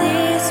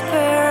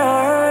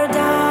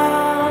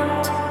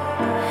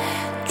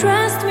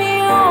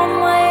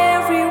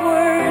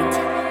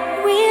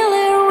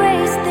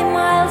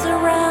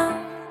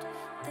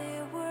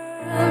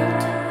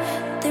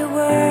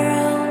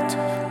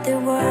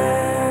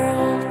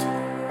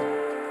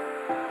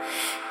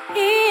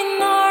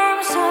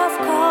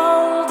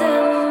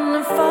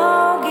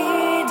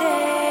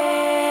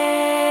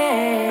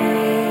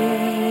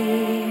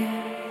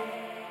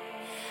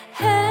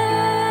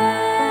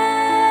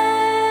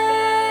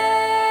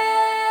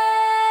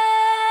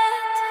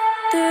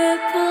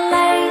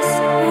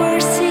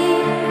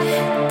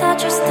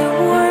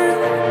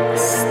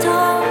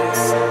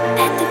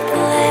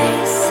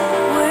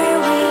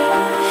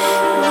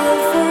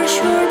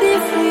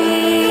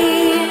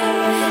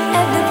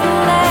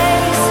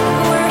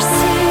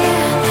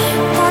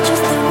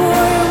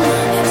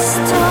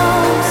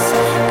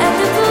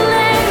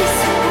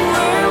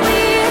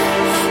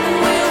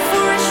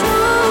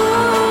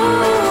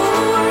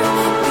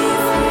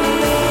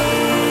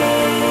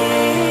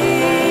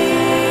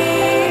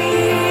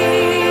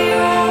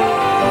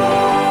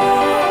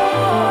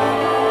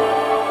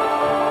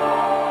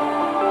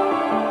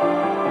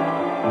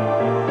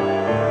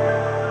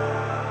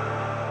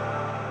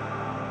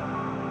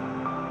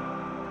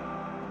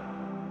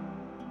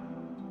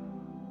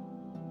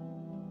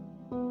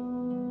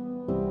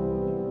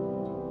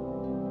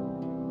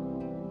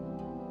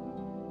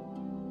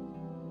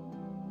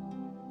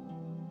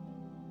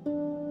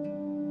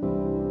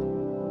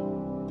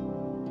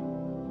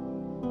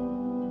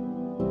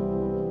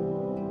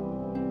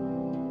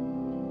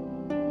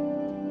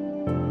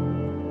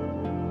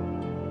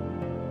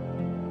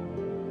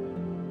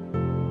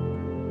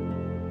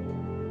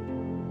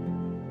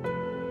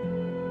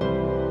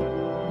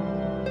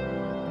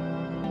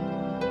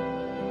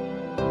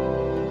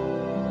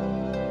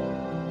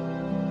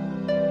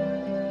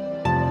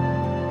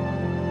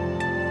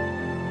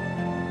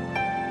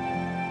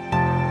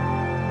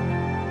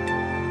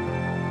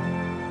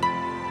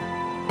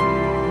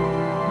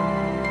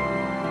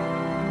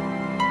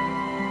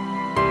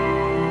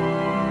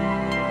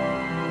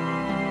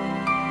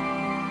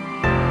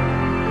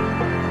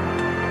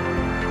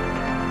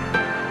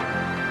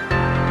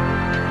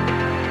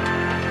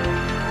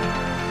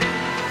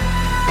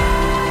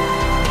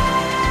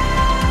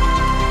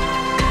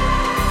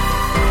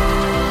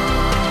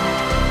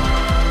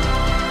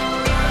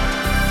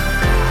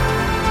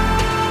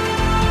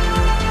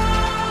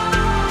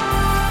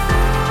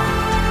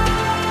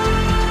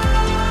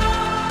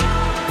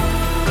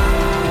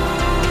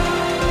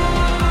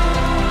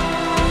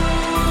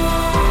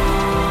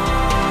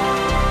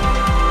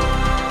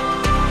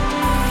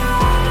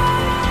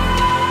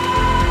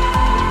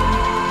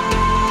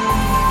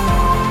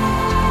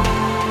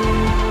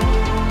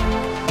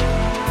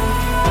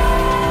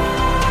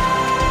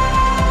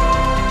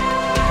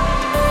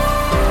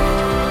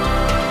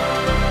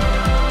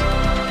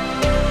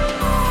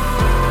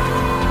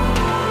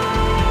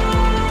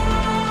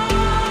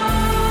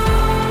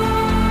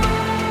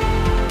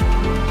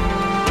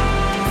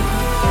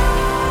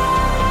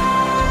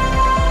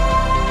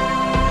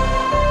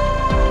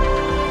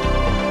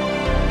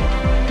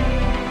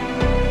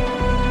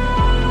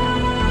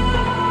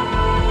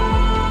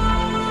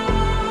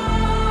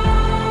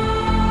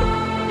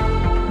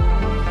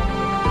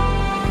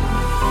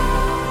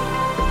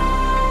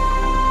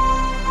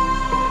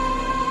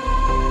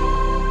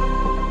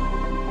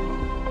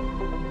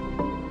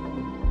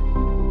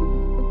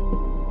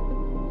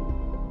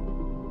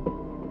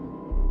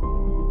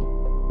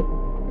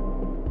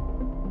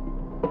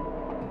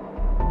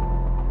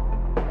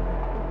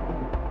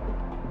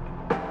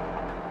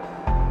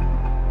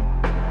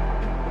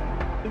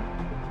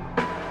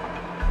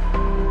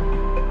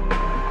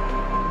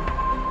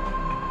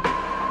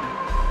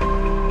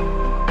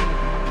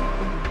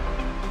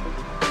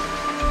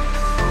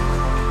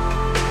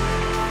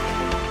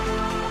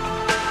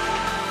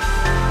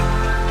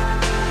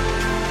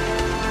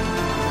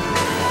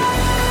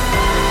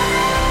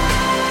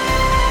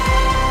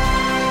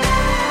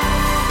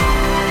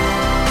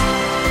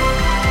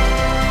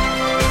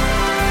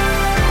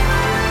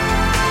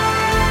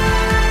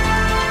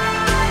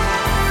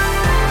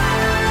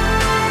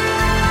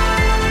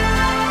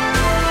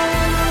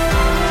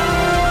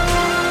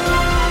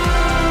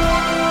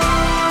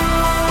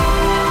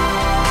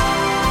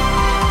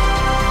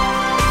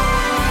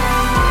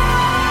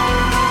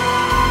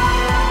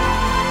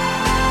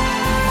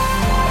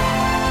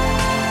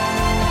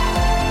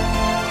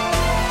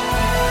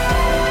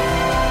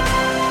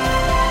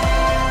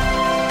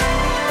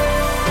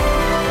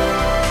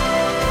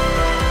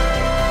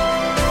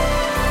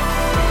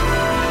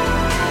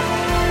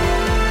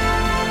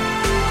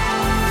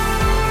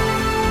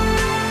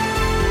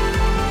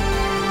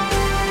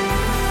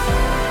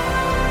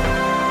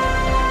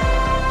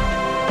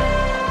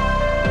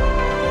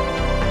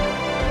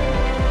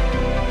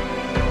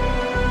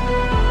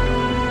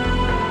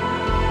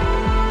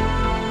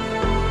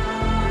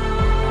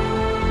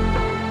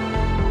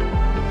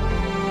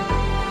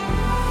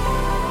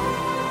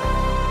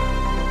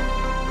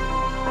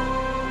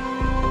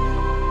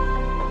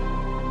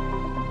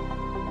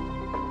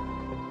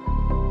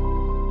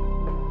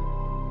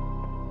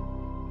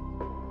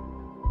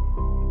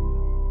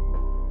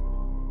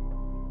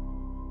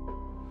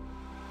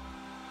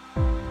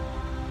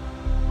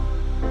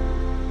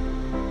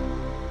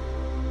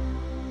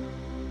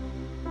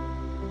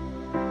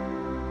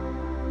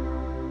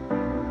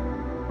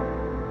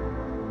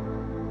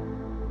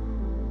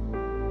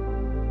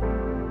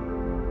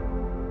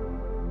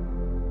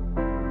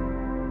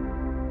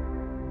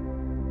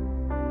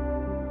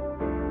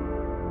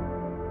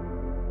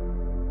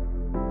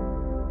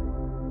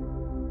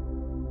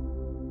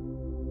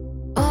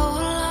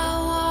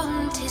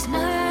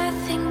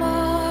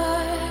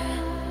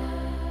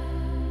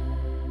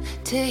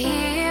to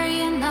hear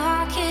you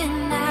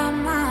knocking at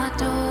my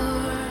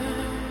door.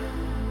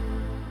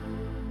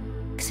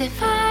 'Cause if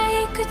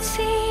I could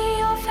see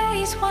your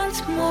face once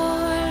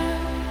more,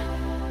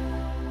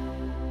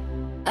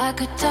 I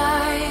could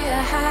die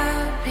a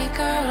happy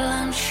girl,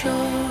 I'm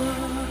sure.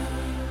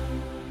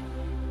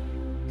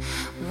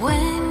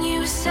 When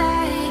you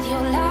said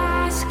your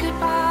last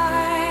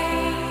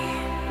goodbye,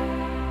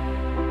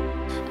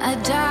 I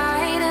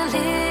died a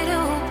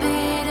little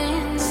bit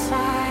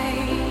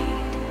inside,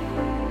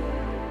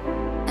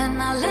 and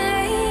I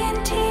lay in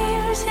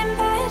tears in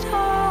bed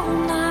all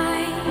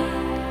night,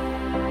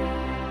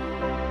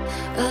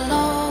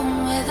 alone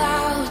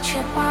without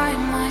you by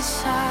my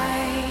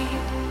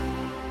side.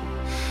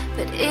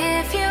 But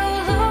if you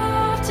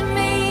loved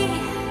me,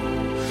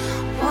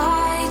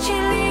 why'd you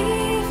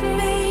leave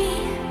me?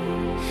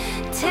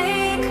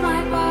 Take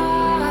my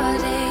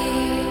body,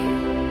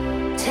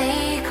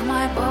 take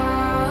my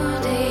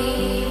body,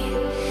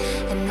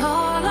 and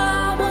all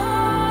I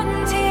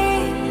want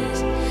is,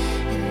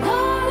 and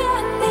all I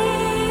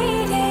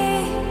need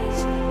is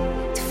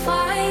to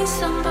find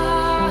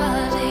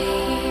somebody.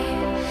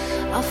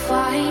 I'll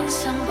find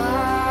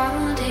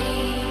somebody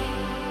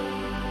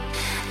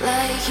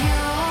like you.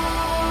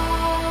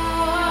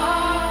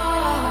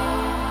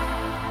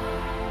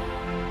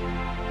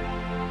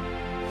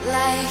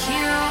 Like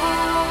you.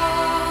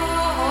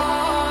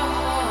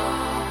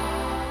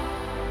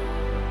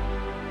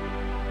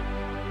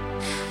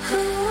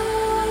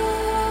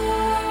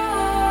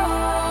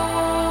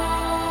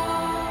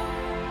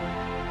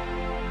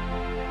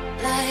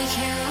 Like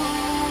you.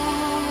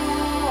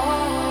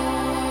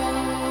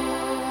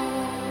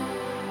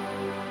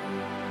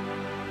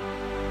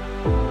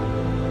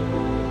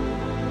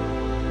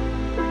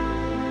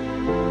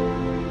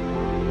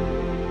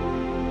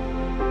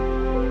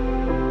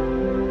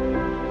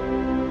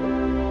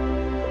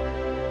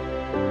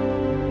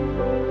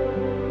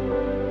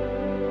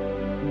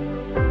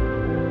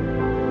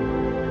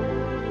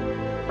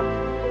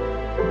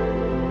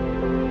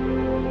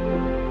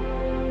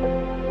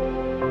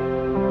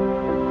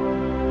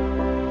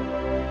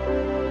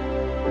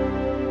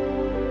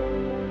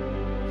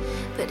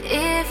 But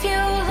if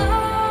you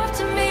loved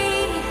me,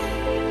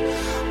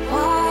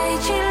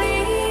 why'd you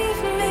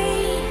leave me?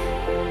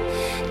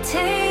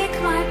 Take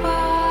my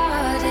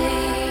body,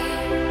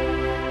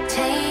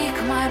 take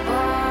my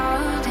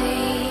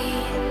body,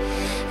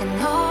 and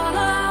all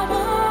I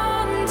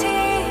want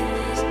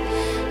is,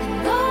 and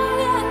all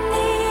I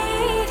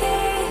need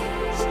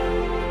is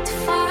to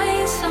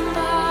find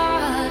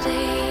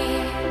somebody.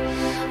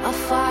 I'll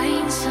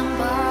find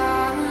somebody.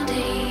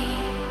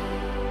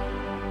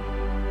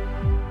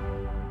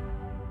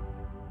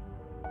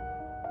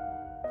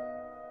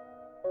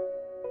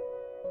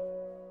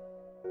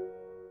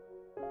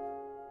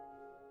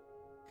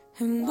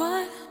 And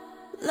what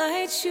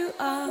lights you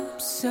up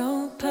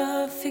so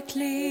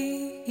perfectly?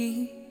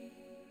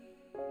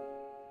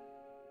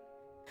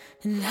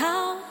 And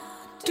how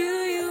do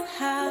you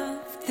have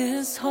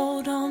this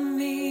hold on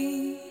me?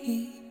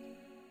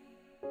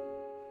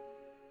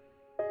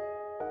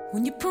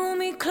 When you pull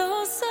me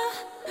closer,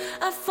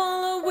 I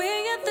fall away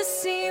at the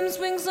seams,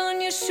 wings on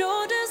your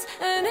shoulders,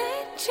 and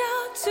reach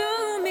out to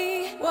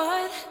me.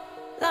 What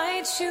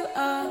lights you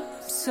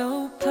up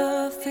so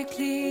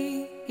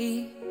perfectly?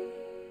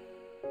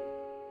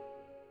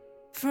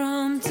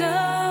 From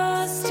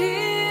dusk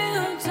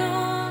till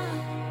dawn,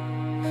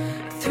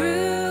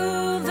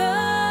 through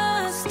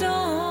the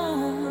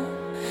storm,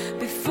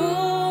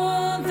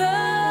 before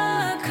the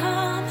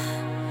calm,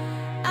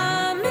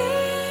 I'm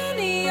in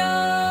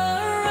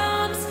your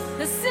arms.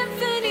 The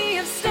symphony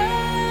of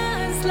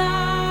stars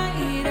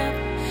light up,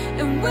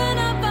 and when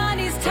our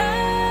bodies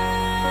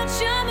touch,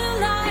 I'm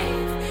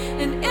alive.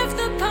 And if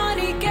the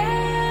party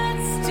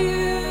gets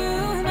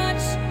too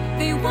much,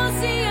 they won't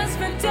see us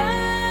for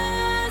dust.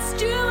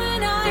 You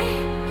and I,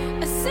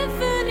 a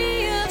symphony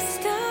of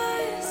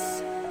stars,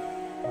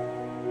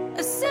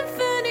 a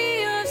symphony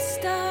of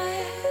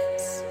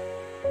stars,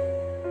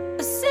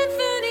 a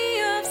symphony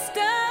of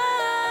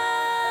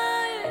stars,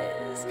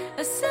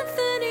 a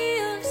symphony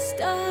of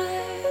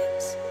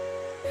stars.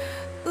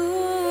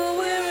 Ooh,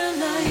 we're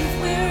alive,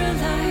 we're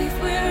alive,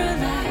 we're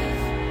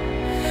alive,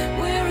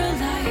 we're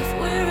alive,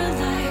 we're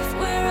alive,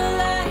 we're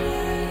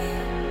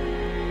alive.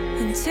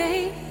 And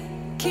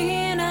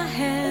taking our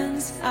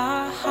hands,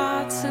 our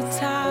hearts are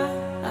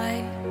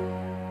tied,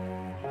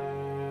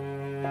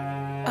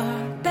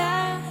 our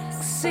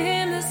backs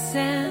in the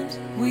sand,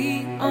 we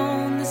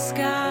own the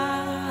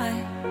sky.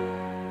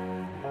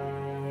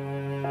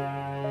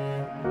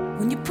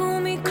 When you pull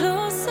me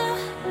closer,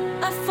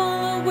 I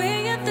fall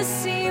away at the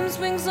seams,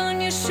 wings on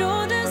your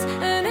shoulders,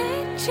 and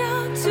reach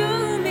out to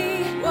me.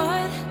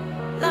 What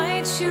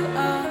lights you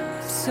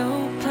up so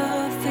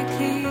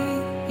perfectly?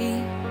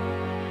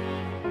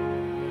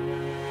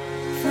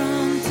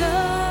 From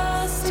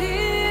dusk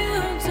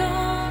till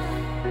dawn,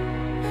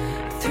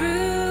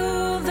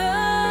 through the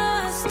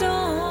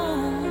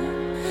storm,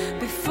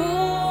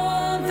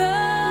 before the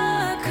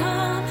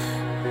calm,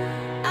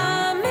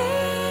 I'm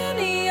in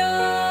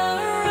your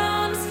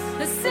arms.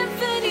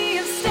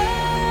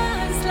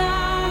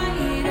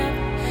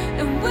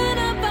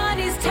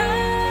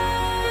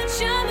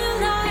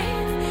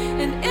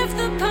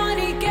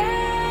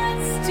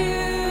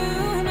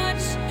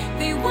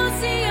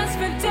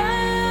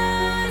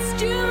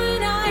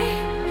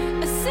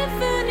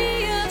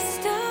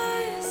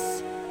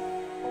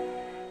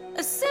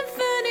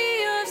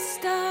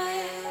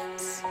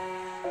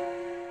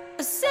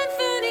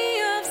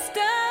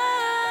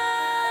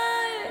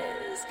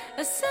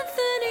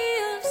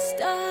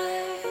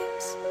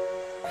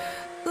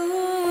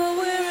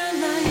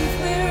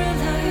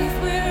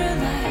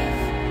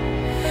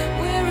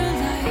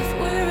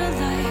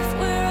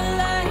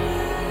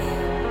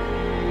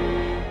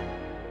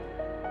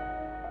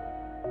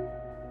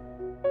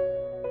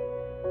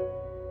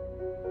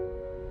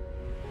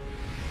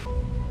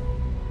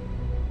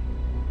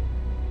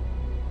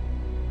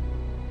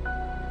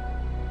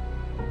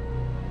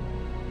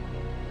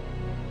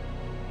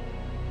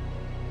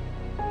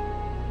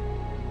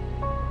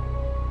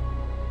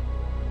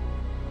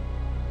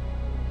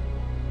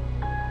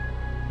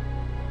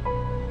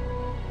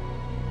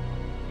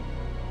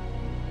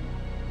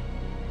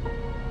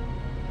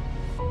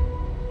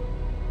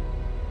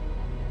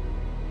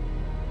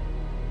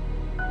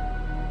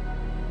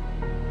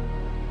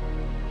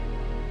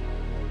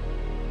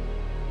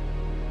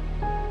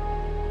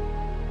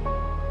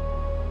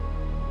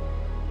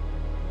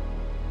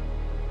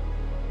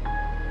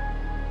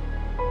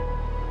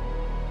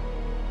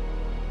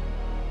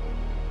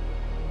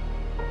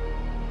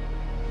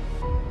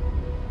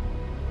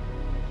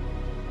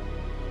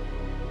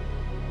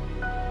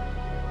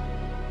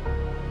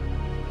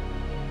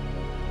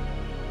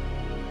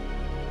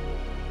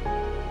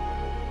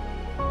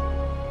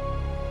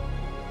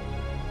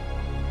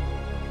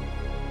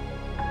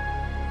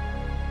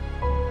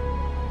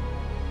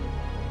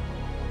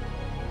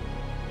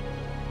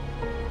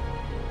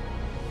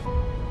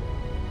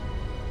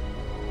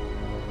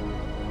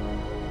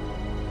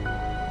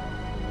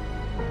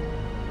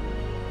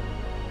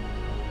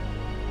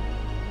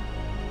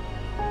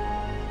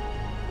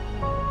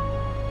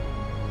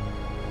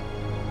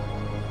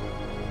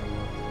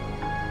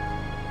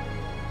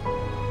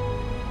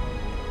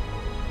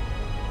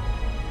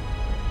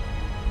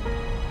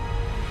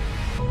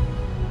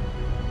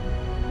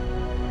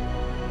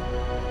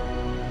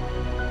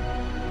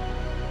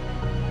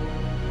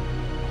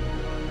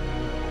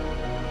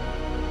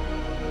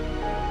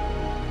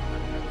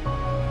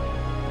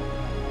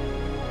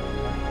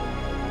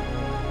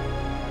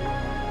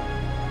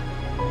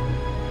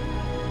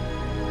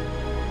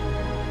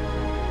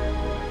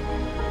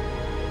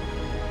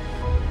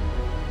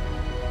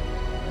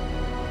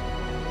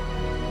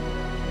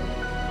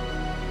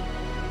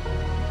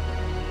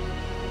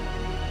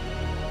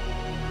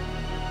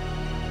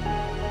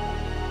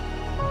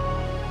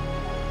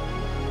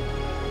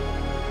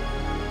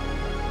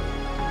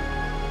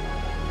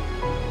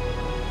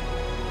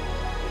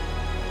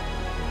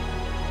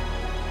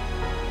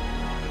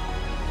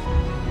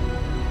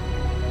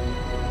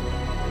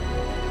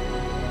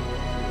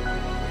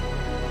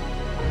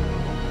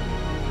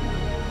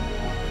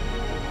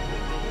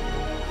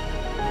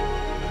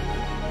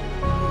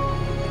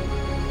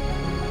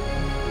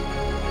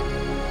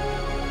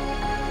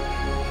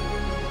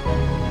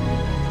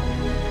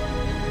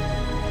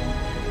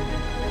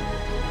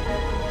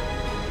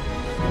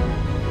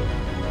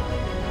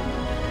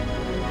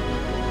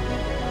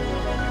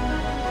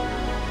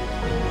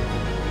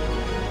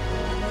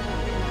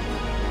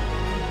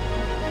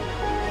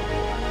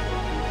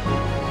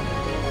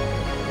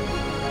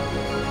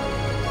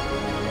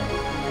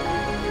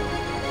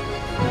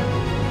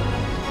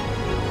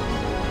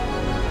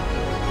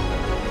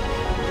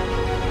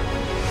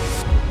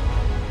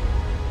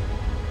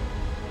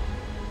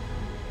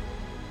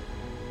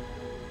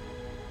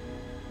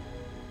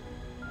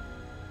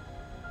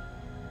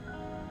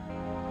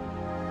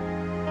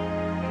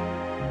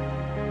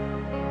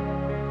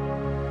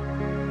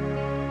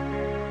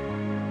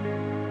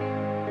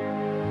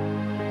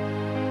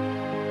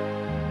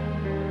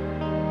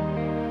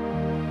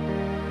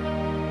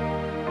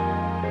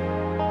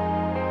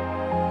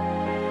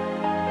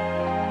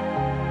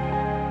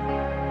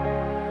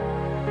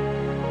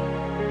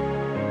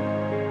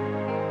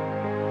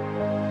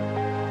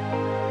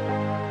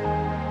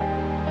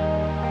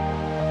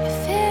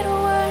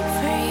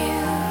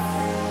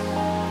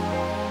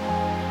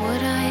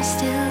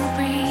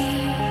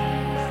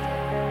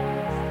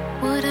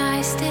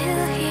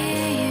 still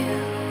hear you?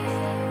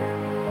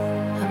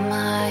 Am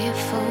I a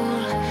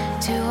fool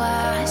to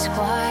ask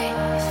why?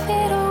 If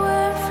it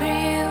weren't for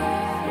you,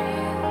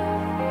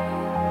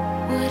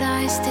 would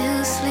I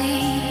still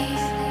sleep?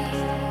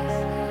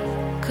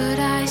 Could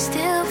I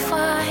still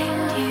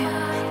find you?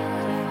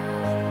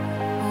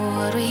 Or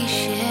would we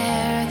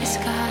share the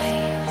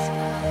skies?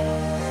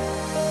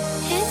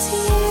 It's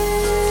you.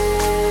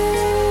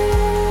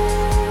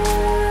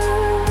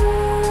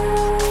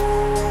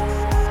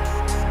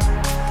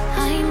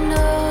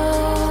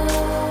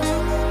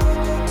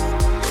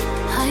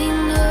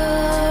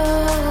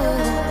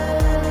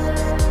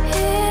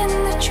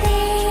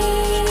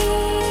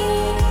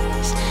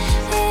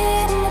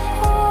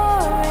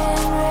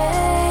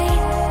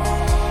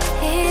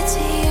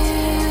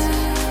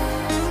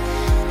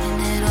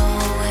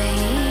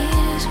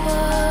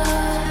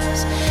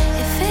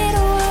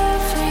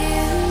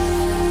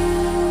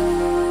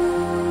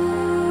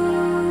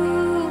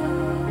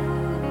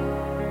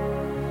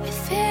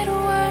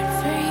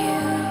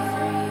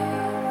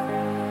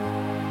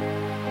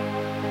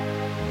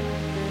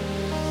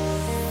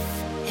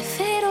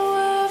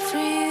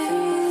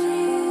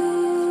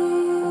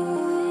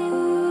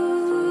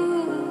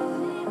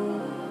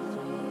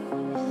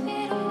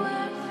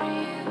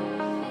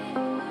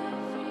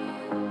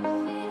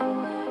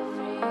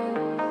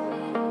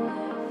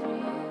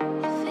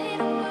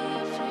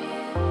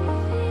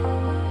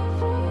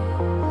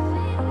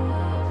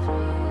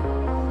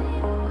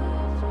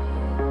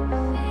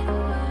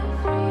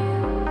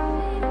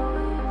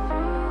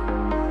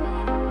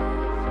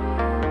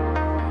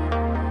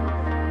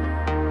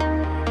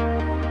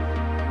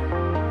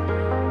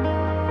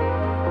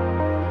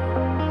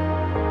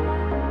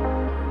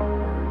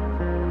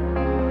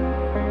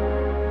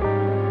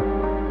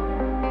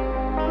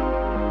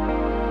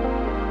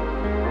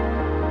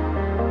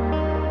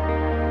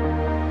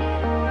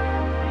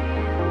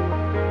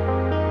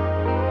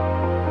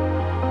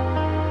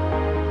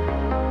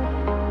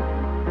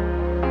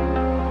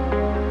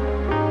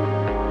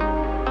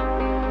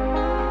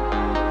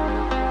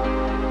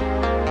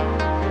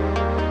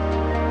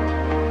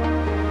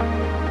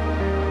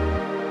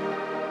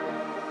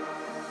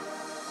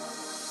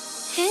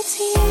 It's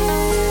you.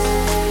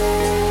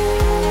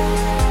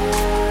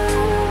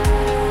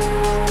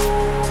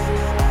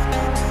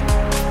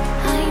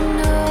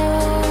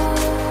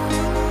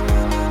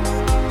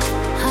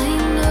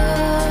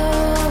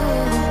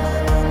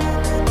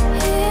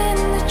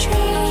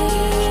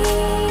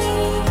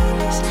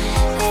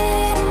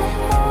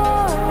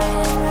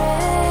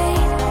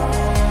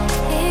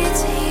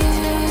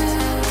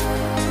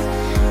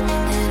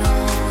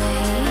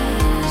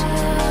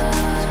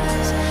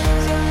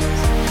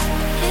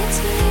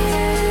 It's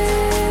you.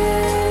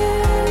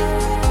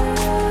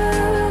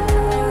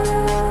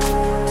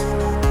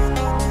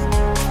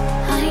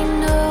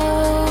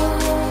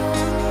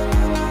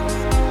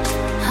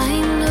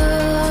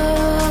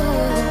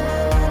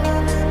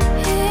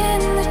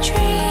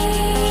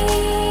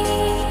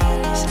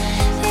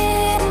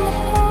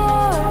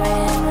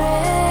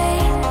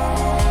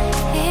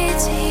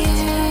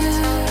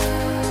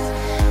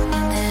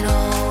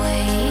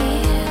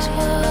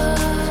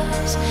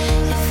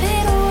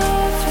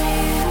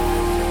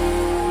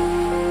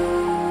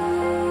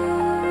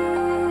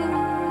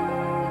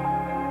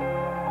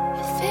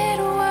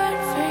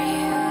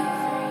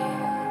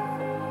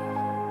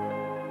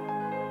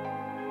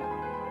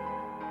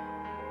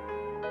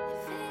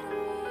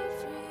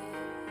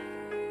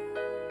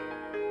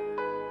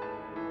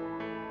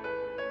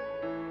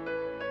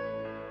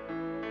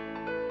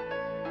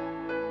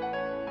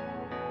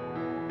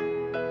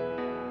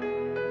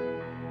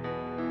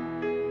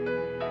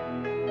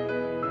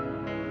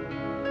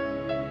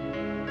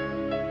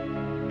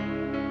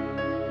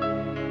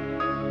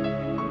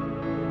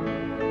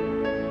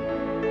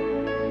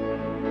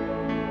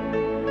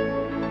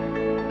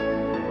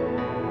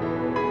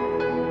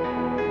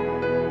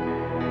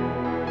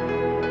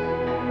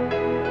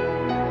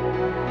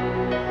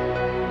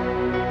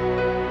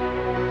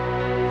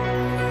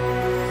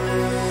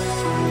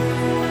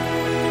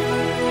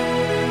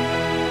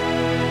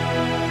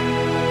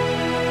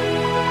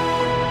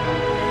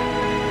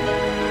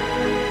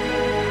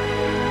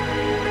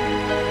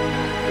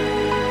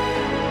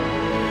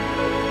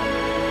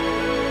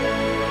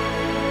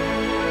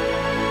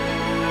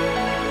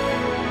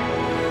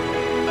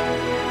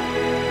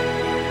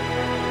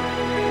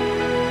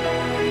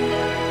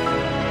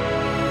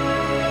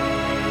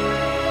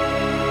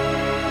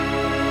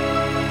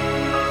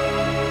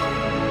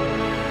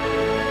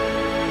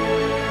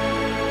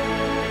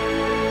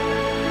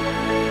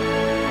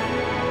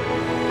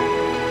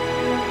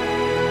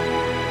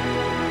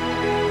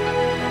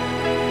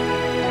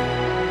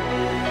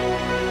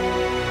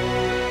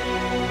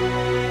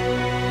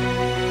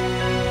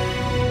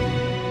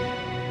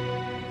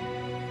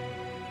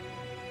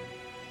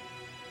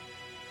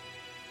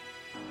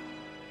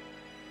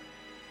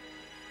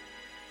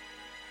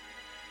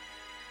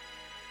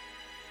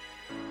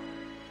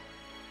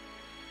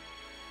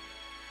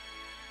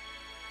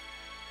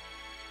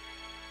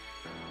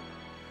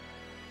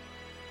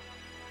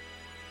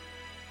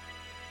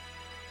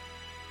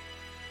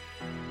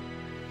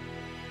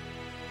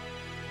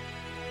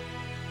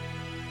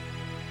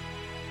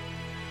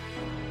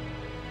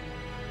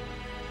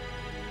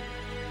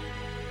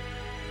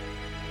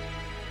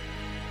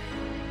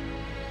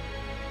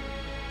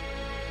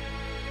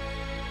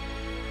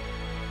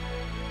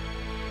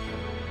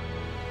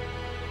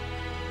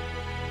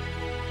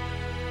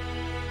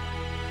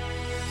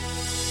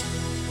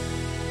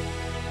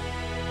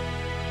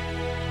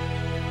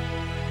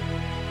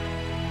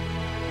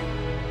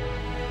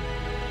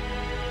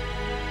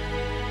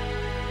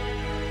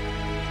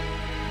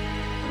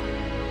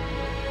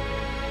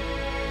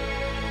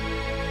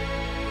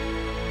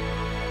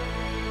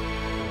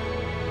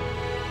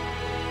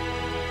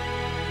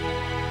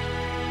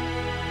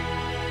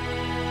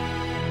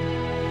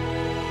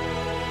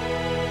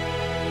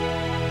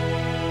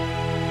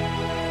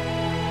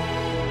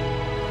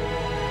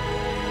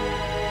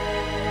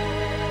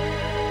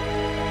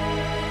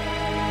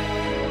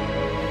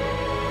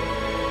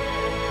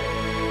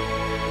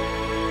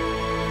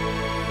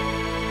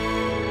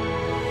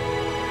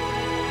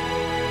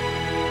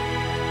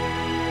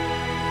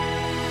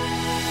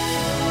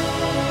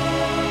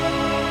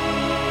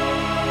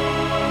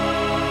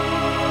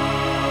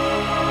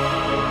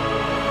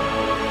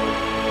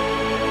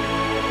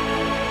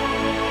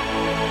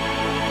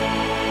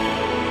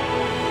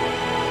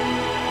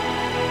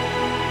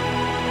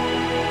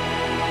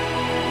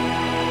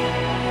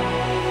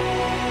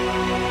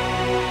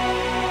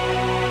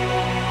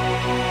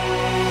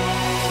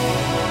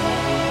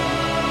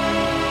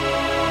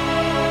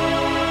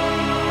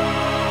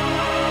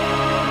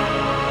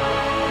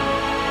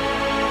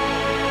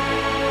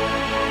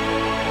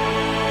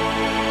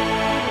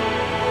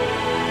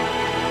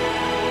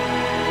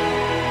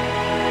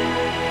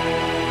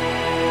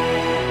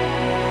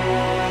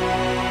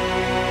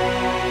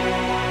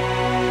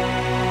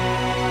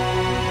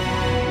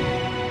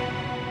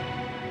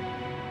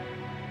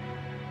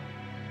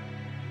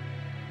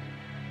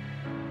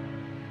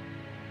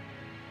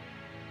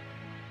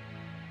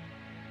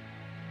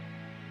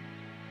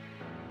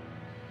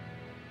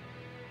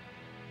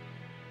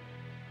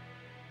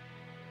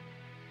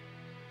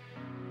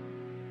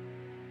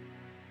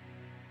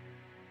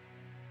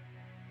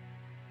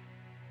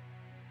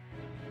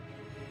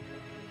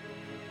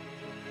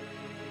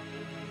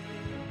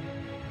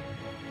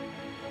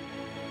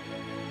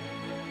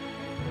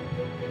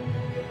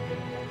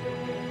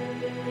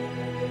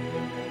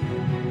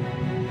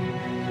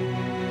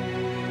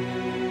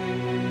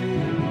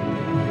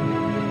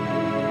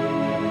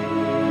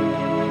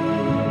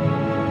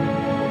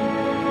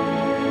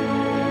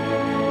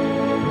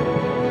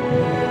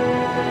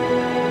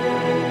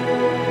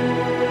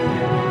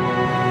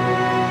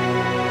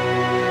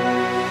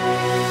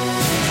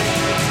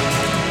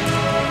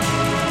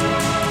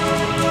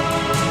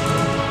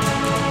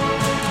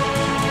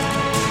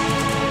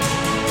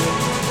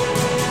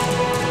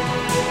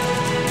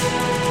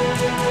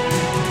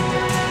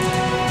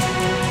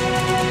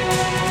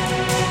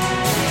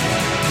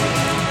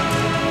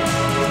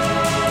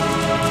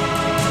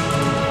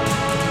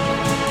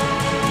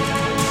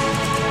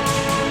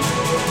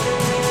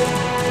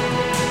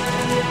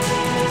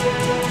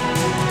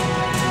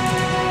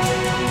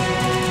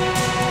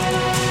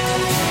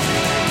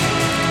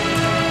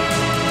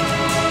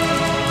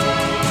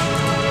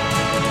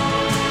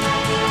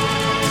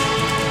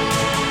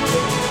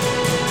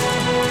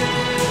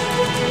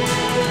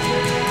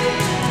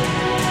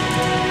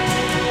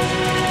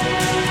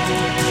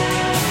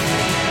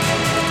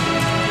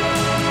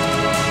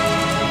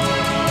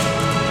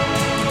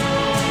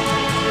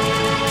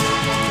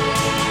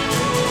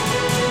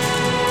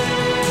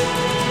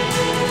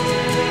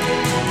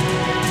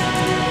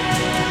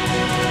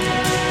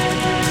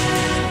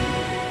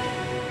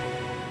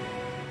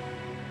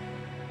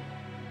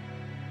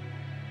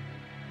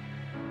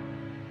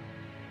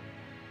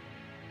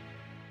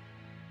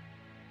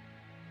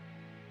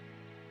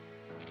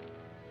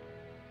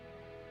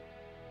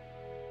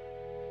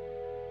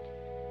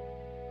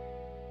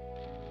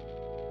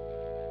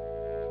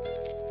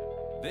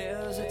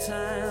 There's a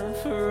time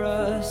for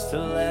us to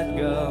let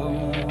go.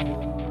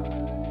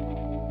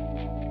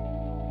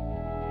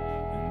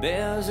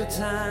 There's a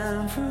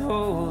time for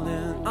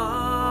holding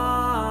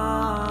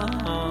on.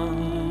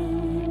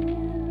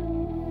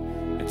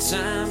 A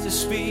time to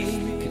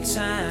speak, a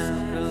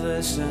time to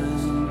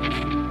listen.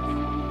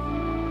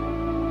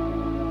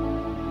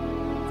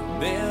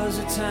 There's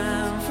a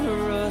time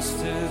for us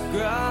to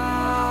grow.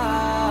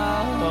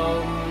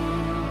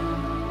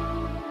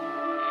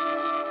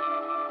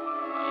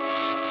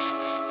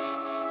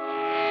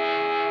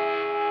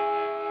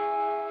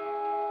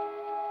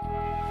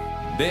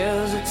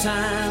 There's a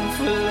time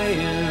for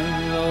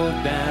laying low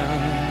down.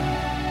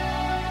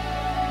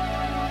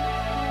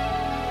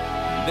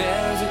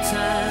 There's a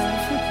time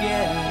for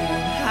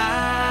getting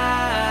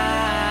high.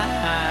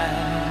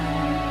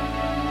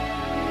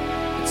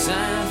 A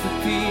time for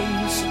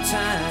peace, a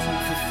time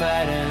for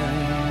fighting.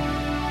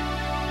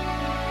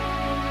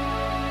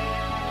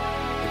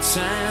 A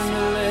time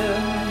to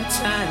live, a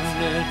time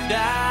to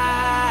die.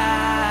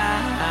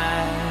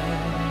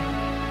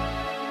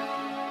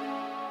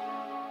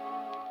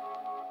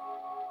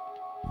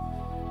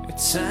 A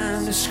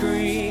time to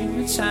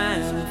scream, a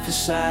time for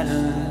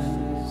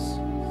silence.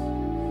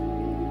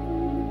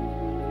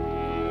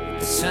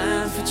 A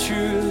time for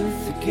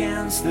truth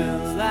against the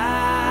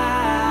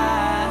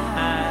lie.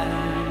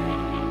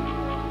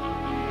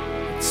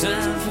 A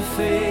time for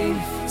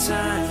faith, a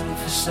time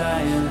for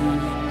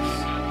science.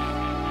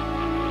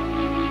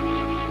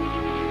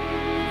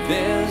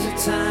 There's a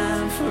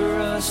time for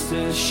us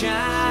to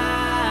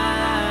shine.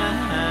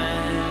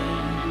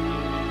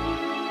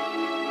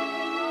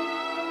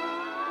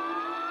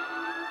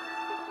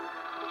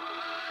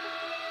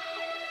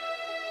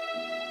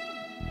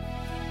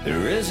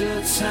 There is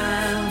a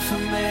time for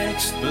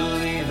mixed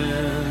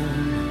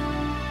believing.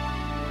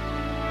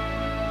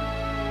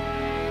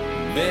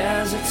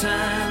 There's a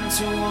time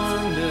to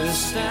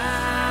understand.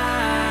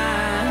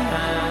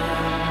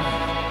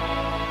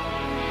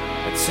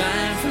 A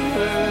time for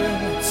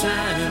hurt, a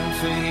time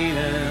for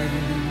healing.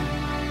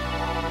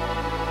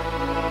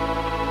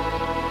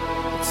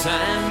 A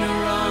time to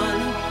run,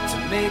 to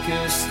make a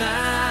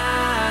stand.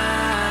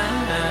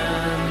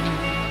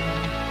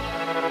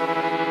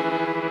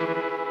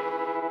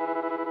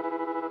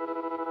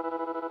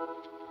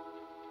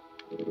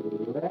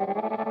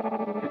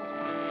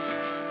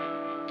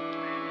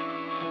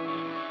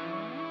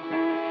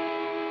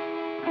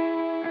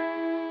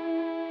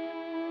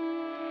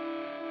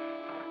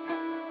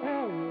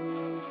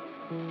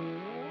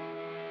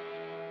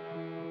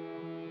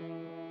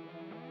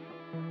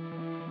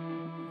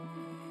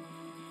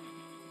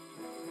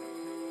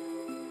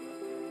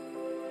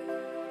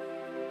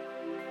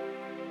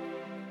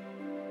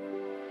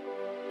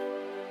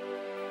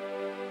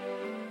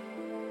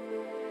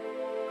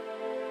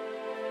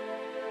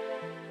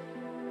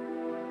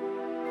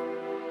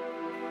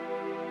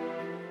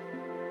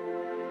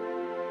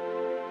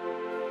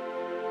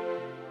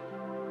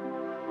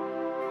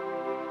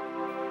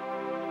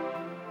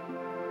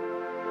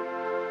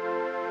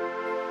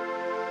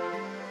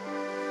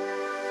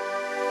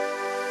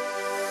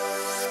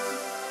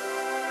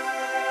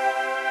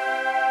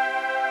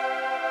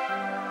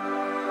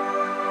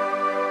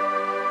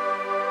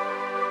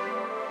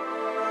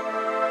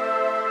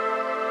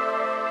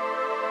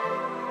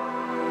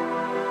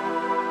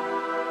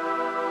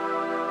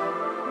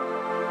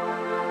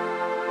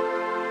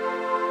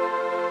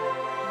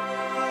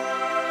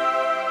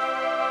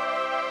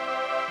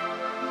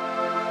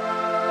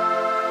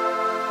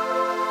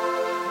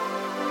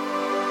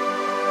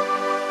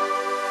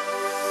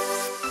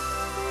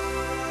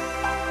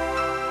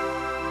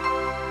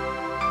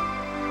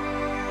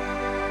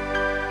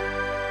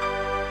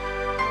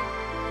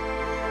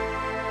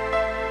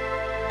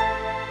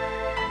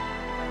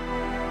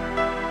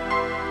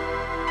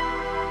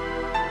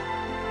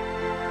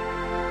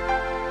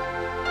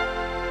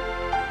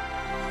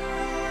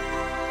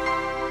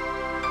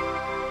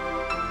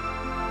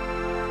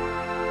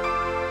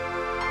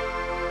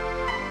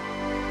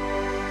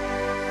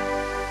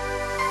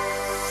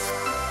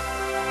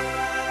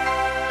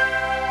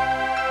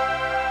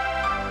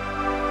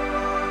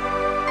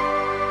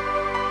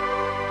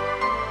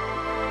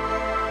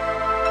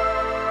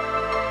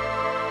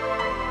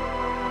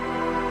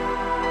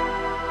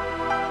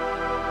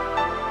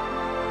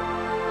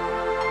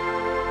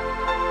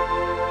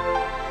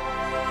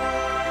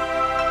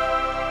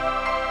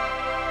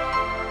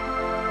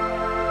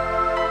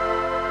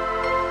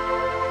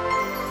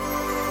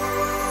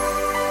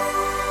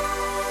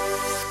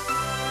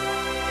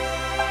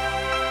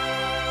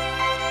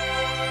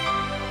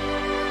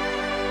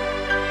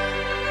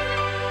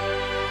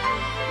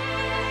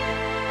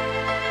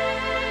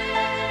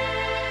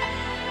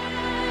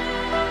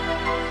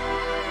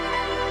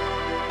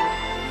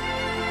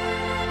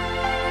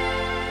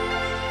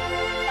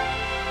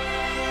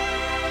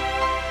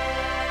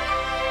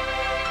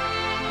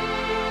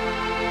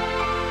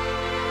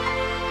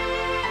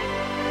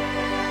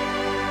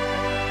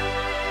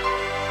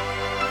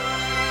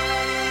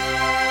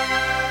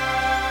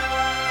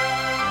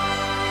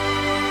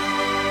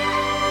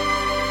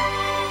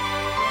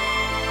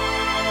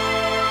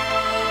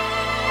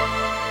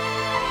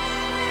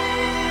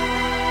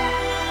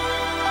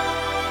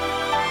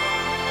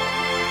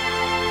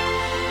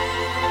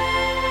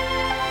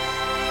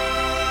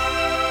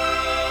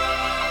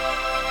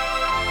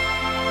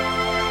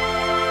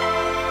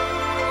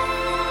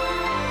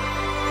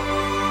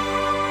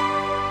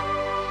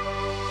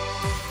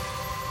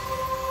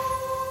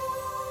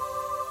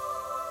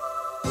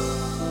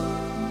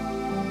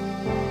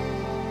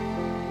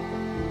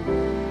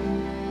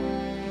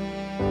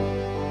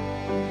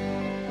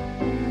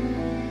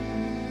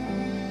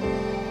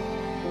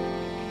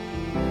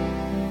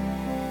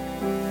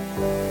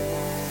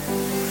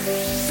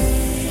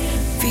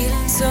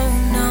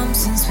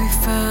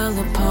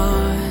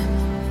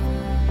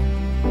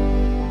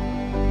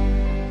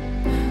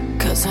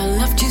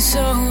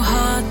 so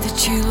hard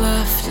that you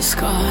left a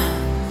scar.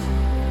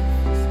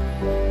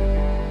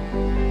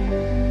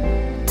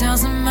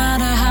 Doesn't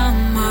matter how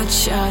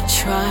much I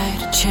try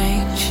to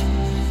change.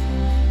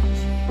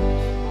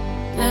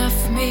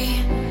 Left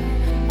me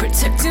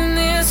protecting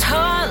this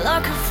heart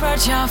like a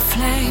fragile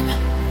flame.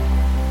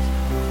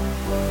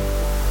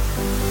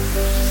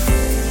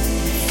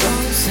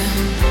 Frozen,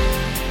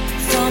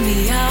 thaw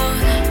me out.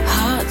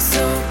 Heart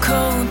so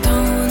cold,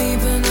 don't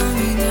even know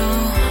me now.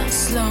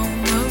 Slow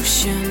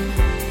motion,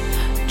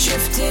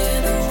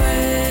 drifting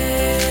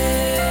away.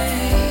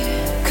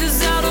 'Cause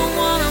I don't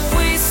wanna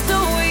waste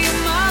away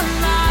my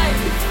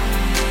life,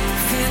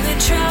 feeling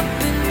trapped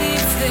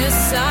beneath this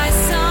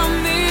ice on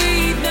me.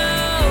 No,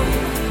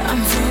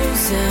 I'm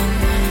frozen,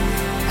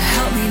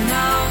 help me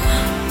now.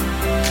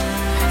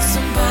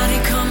 Somebody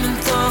come and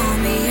thaw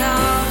me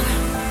out,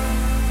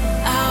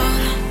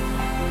 out,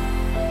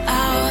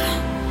 out.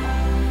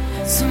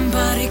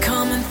 Somebody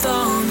come and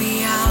thaw me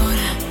out.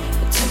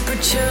 The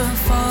temperature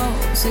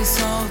falls, it's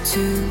all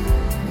too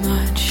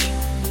much.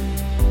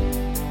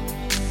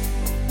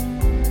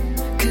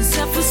 'Cause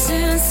ever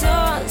since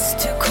I was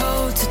too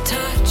cold to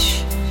touch,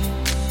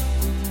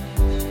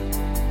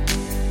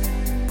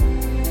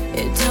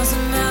 it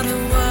doesn't matter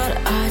what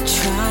I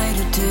try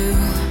to do.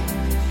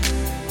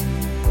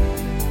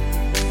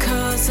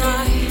 'Cause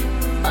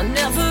I'll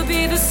never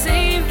be the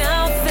same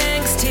now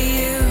thanks to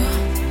you.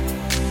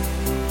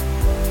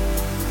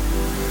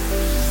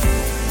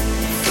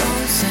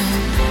 Frozen,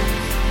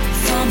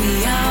 thaw me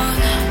out.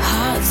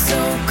 Heart so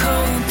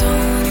cold,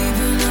 don't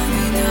even know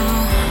me now.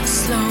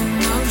 Slow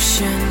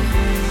motion,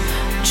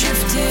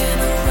 drifting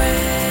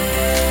away.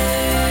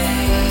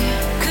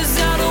 'Cause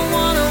I don't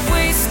wanna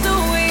waste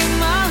away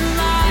my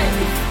life,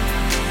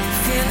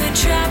 feeling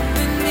trapped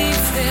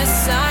beneath this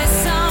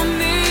ice on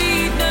me.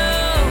 No,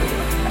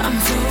 I'm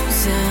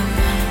frozen,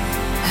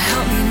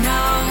 help me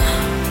now.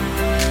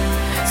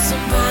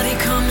 Somebody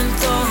come and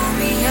thaw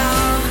me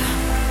out,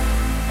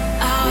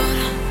 out,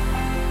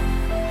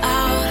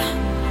 out.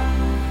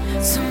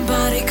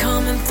 Somebody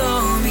come and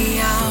thaw me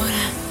out.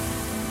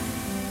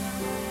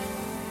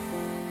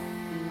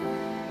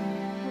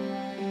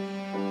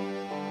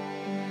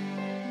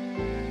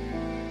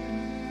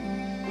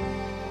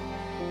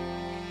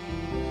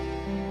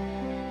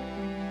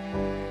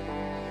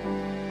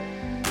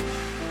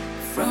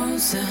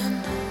 Frozen,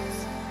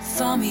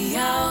 thaw me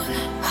out.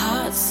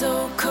 Heart so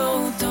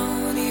cold,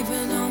 don't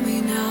even know me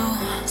now.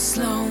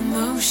 Slow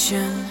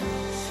motion,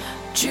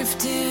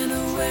 drifting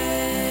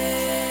away.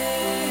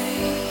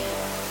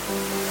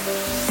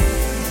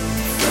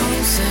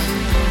 Frozen,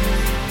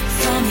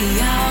 thaw me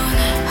out.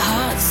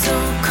 Heart so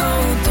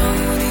cold,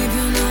 don't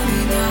even know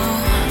me now.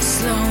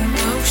 Slow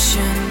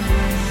motion,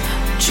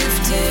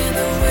 drifting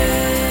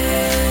away.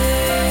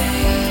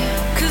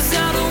 'Cause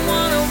I don't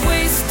wanna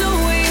waste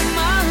away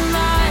my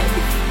life,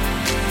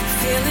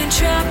 feeling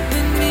trapped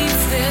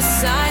beneath this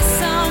ice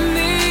on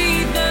me.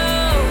 No,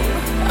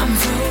 I'm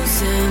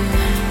frozen,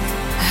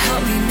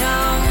 help me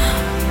now.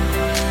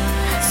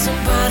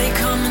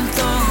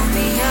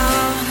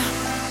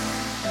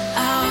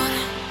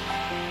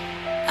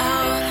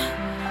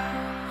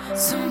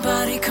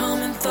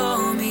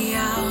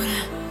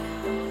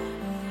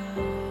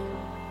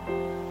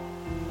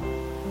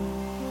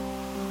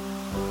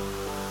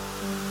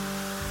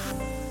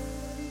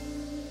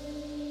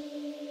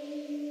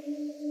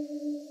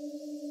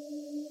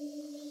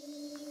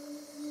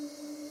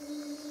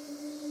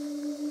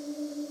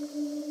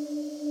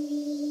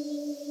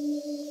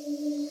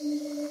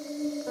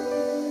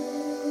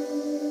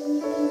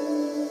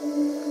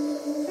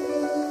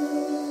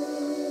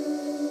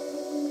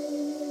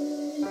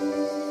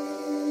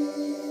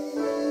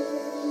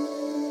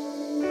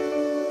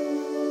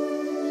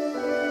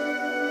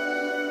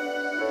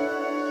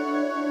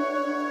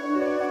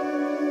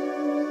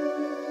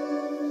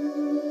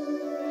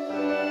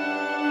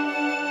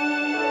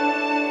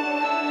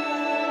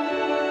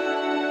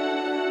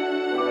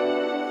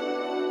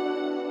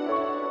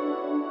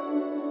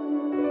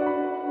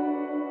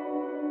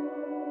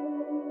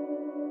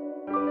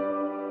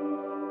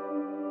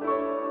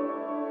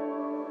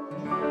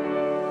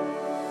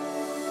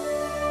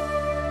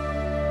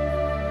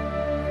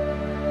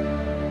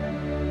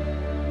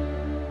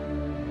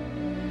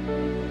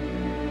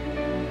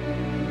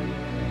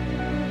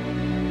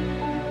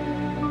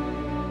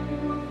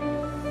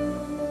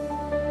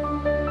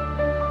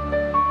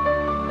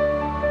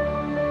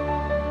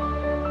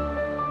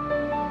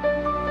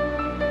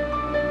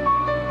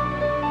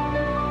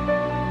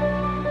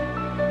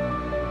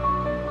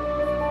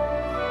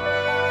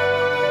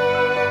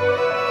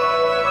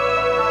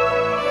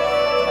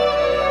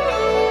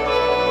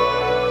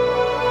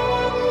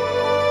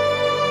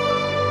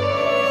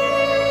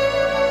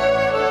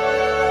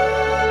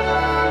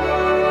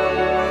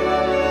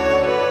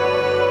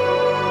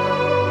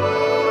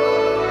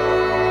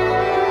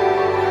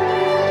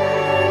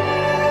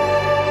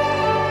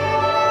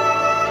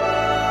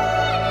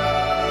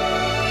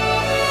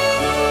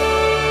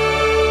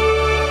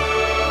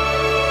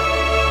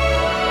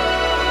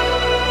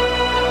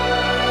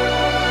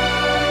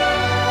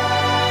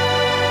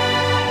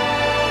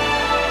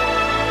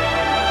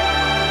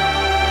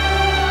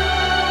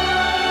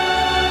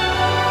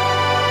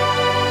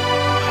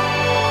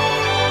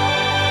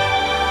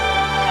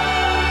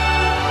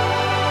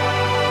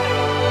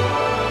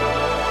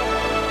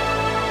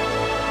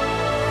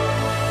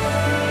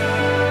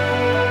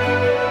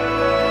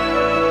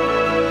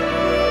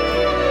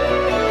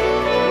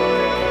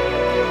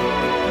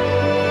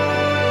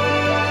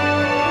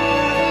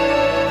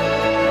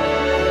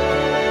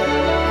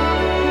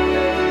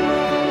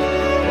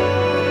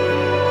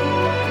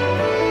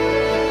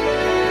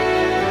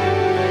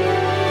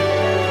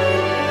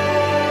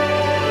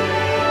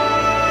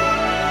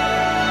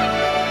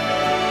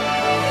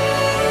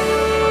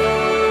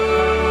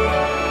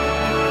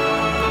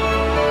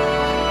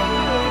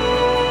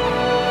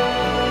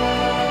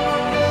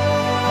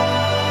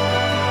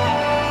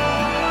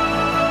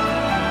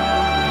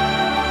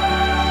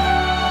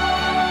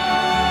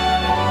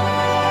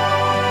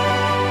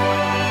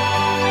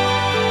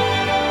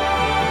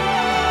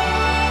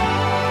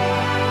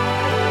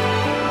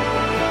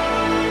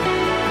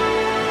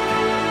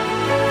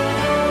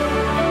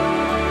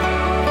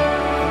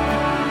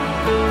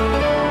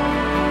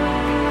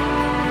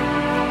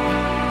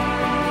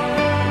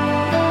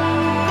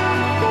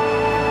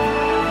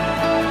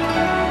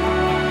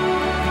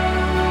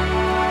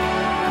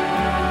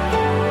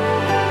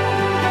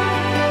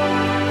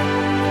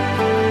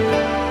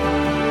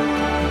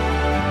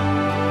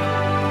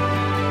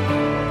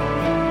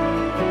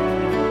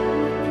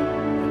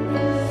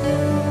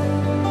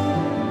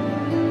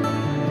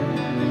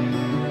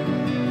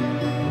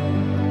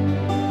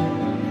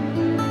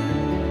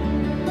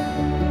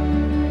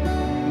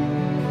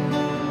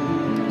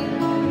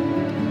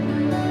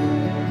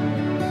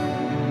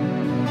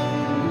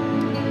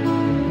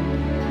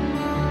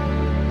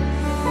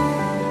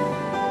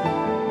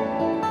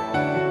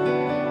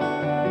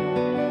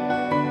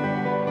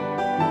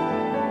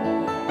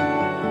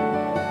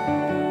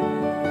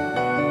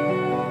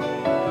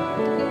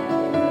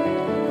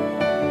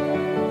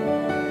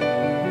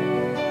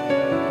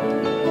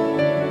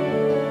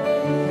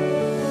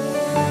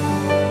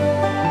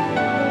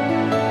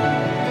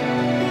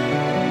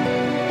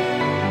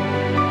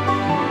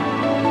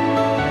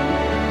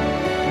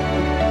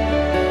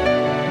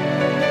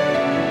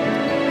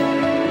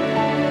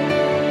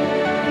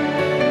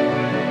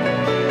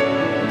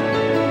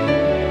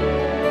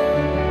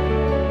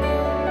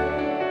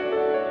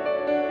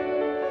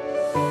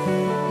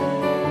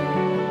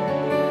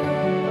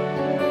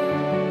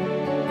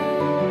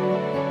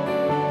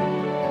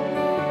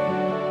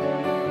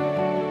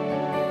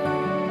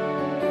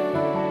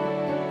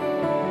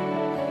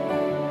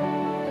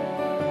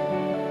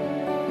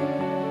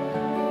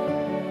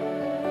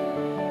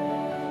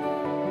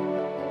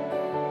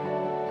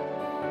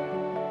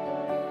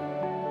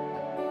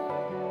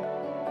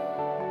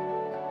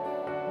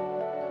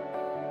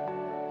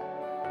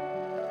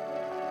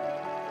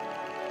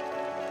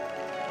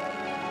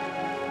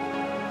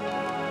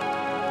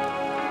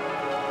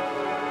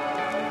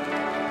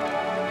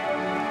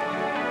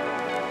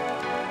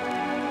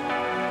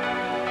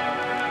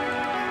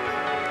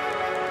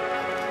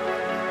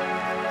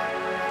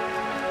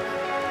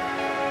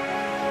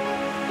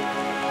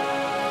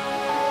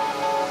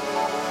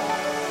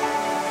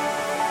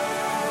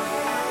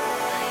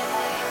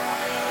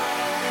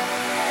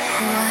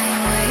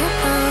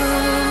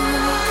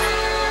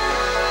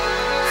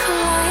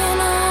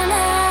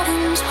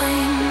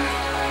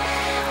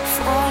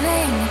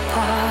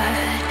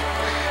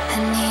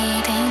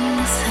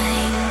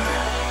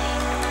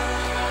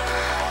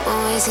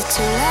 it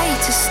too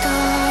late to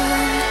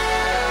start?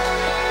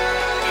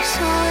 It's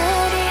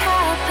already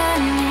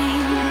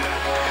happening.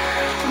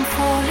 I'm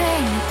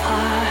falling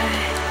apart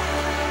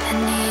and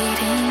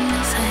needing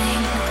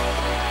nothing.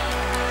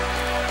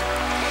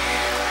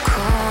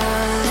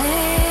 Calling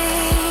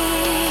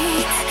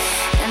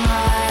and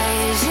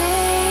rising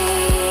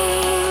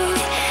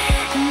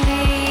and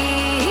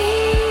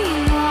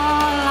being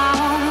all I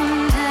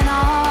want and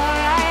all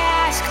I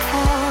ask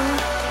for.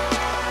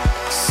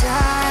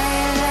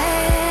 Silent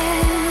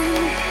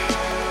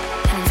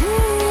and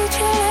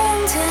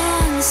vigilant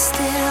and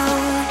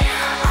still,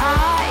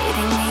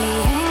 hiding me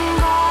and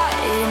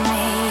guarding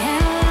me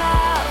and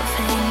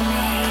loving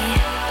me.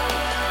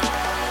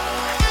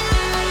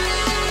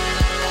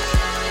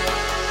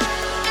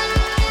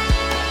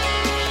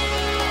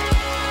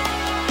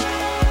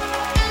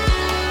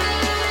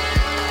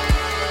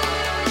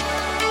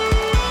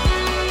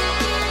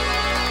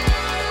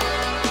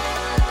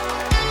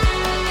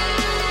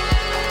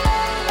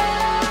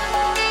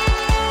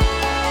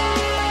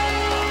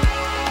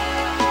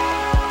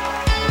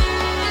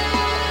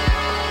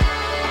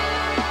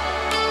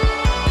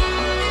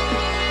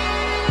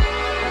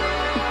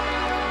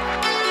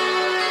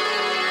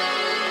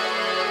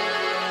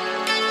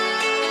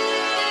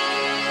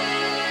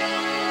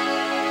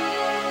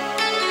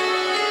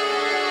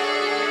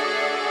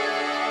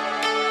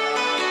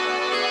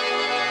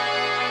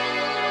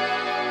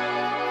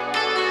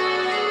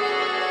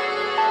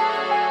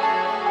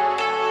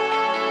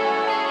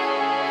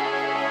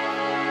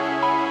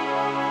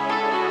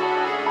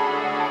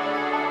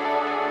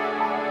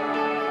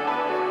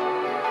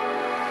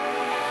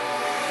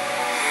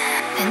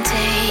 And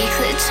take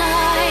the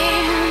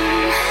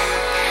time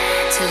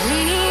to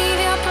leave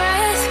your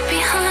breath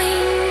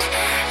behind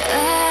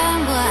and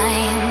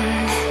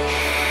blind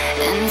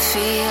and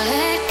feel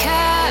it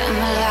come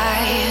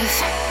alive,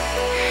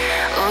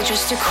 or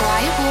just a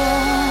quiet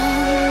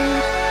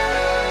warm.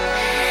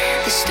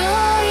 The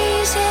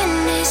stories in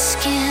this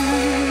skin,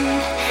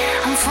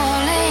 I'm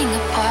falling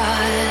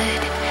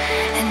apart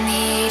and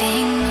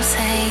needing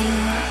nothing.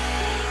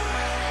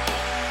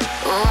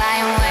 Oh,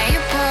 I'm way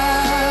above.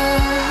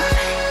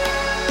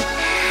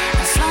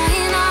 I'm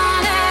flying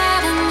on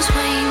heaven's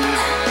wing.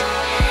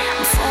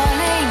 I'm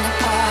falling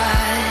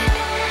apart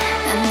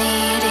and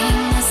needing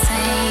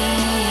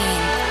nothing.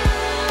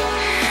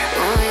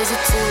 Oh, is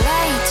it too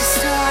late to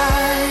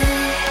start?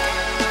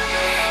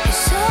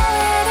 It's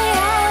already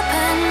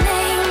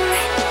happening.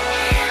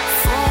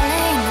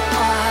 Falling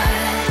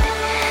apart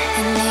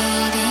and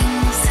needing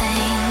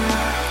nothing.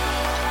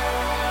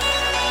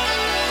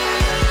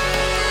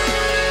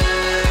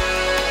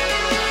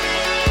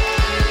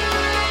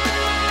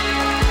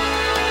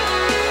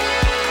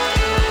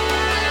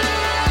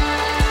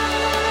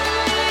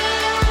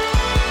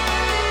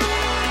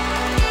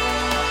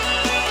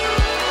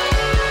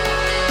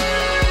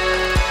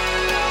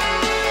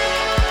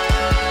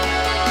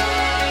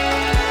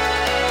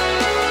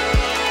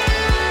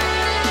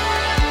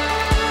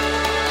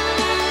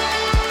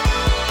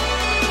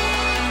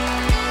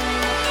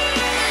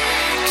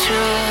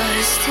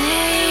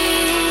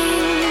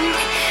 Trusting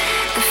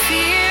the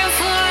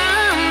fearful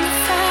and the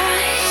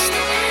fast.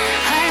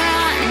 I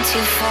run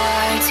too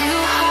far, too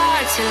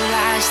hard to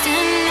last,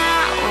 and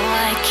now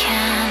I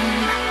can.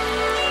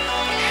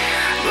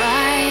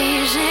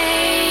 Rising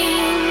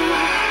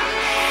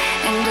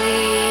and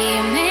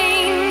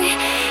gleaming,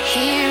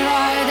 here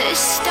are the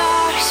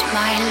stars,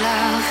 my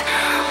love.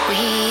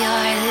 We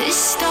are the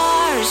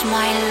stars,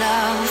 my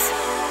love.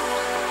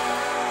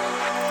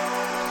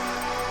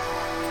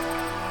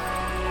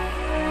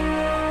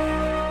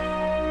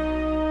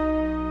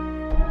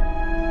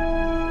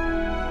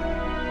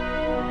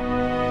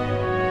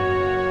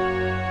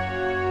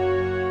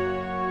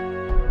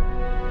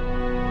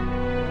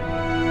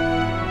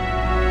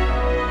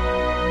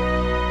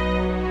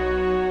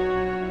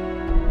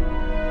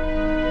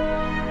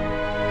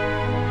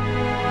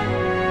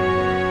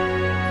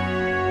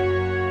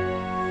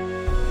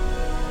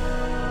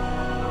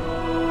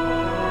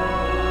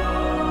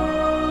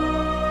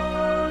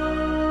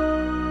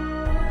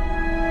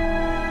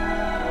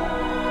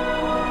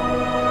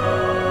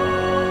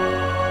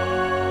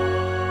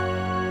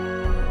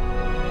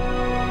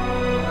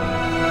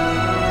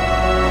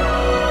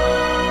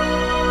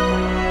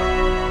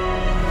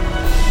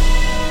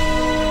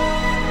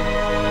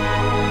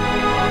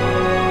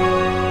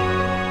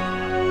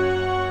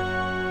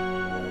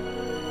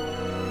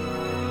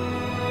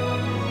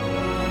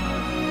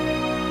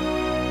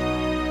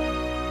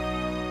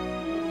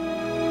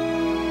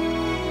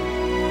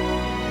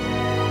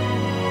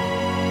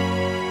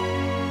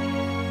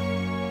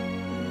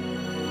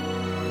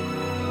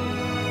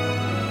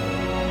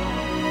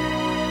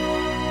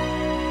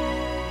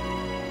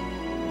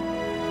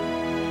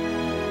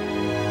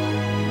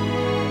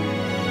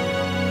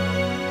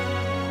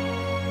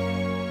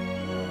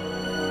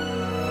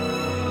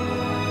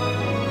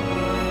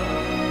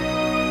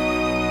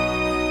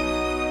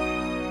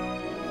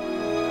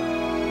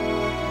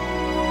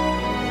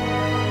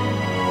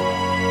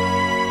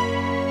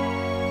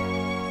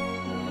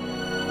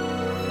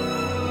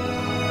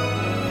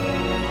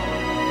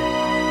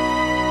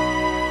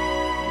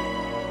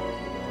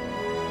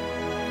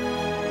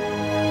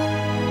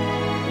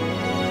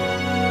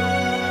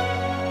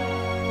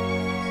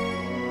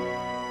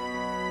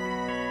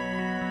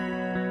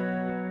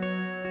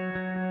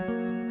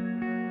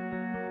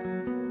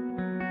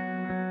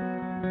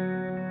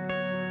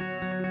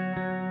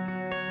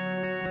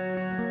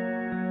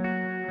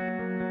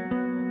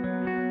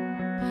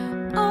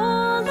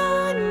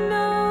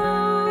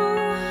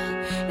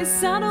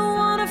 'cause I don't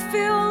wanna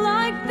feel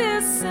like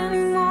this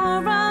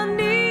anymore. I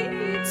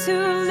need to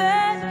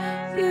let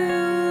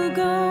you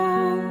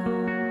go.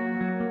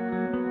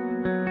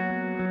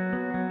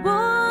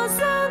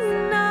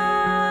 Wasn't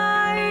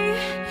I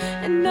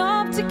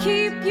enough to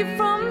keep you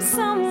from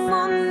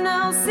someone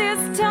else?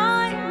 It's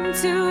time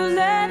to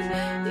let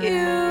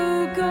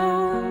you go.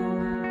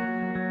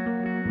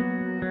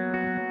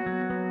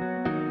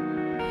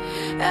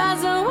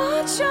 As I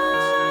watch your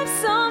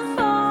life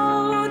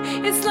unfold,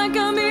 it's like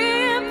I'm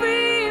in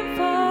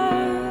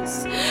reverse.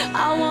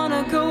 I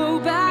wanna go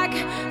back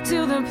to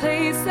the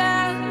place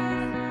that,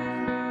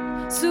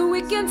 so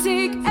we can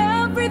take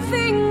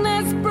everything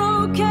that's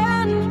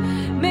broken,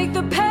 make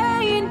the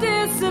pain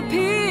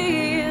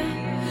disappear.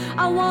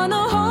 I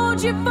wanna hold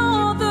you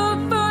for the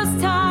first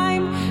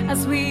time as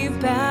we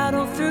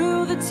battle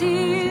through the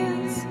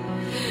tears.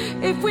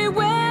 If we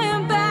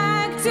went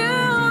back to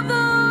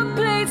the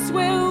place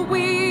where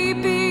we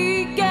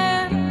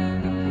began,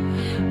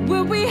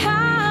 will we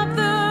have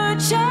the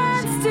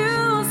chance to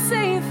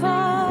save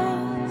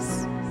us?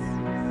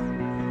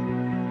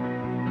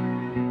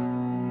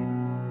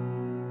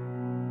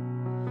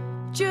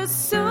 Just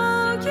so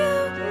you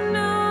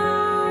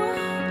know,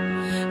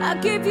 I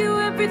give you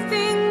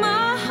everything,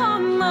 my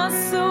heart, my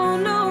soul.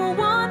 No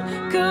one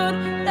could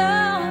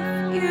love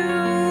you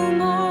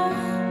more.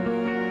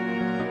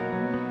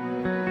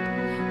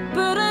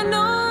 But I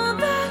know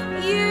that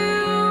you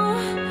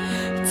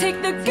take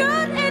the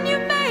good and you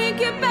make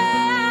it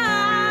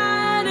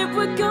bad. If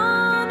we're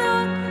gonna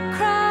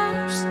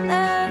crash,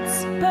 let's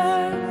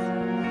burn.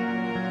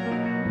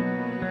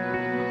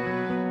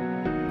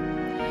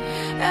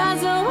 As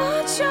I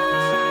watch your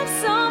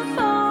life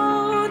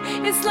unfold,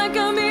 it's like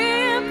I'm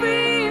in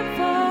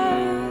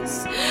reverse.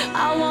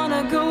 I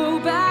wanna go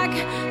back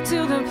to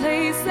the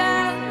place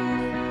that,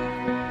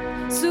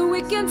 so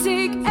we can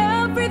take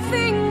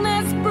everything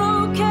that's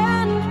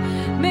broken,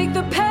 make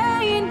the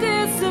pain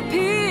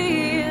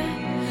disappear.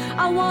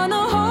 I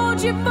wanna hold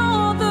you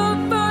for the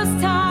first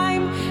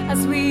time as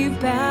we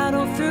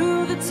battle through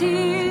the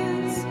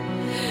tears.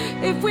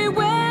 If we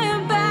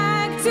went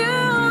back to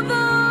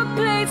the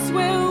place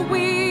where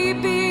we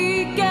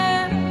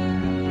began,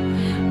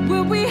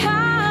 will we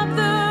have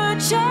the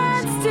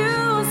chance to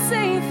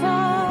save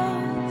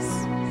us?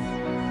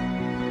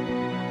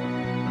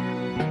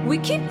 We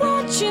keep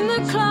watching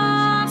the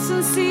clocks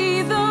and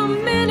see the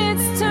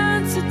minutes turn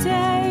to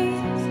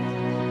days,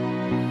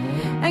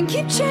 and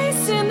keep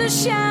chasing the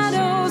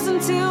shadows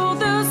until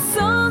the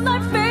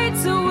sunlight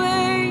fades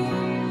away.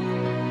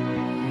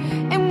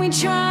 And we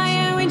try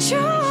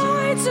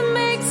to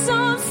make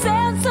some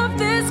sense of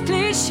this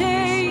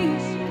cliche,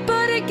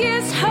 but it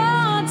gets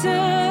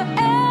harder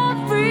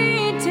every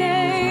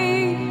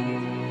day.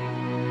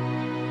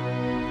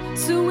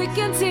 So we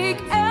can take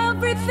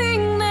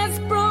everything that's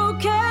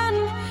broken,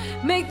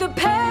 make the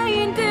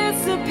pain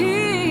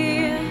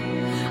disappear.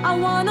 I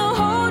wanna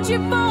hold you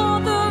for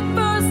the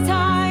first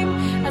time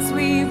as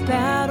we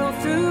battle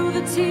through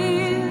the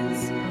tears.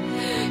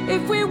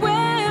 If we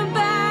went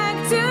back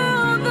to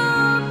the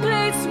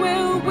place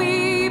where we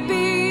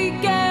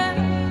began,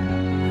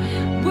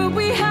 will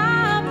we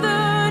have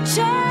the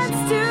chance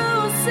to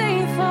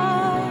save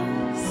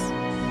us?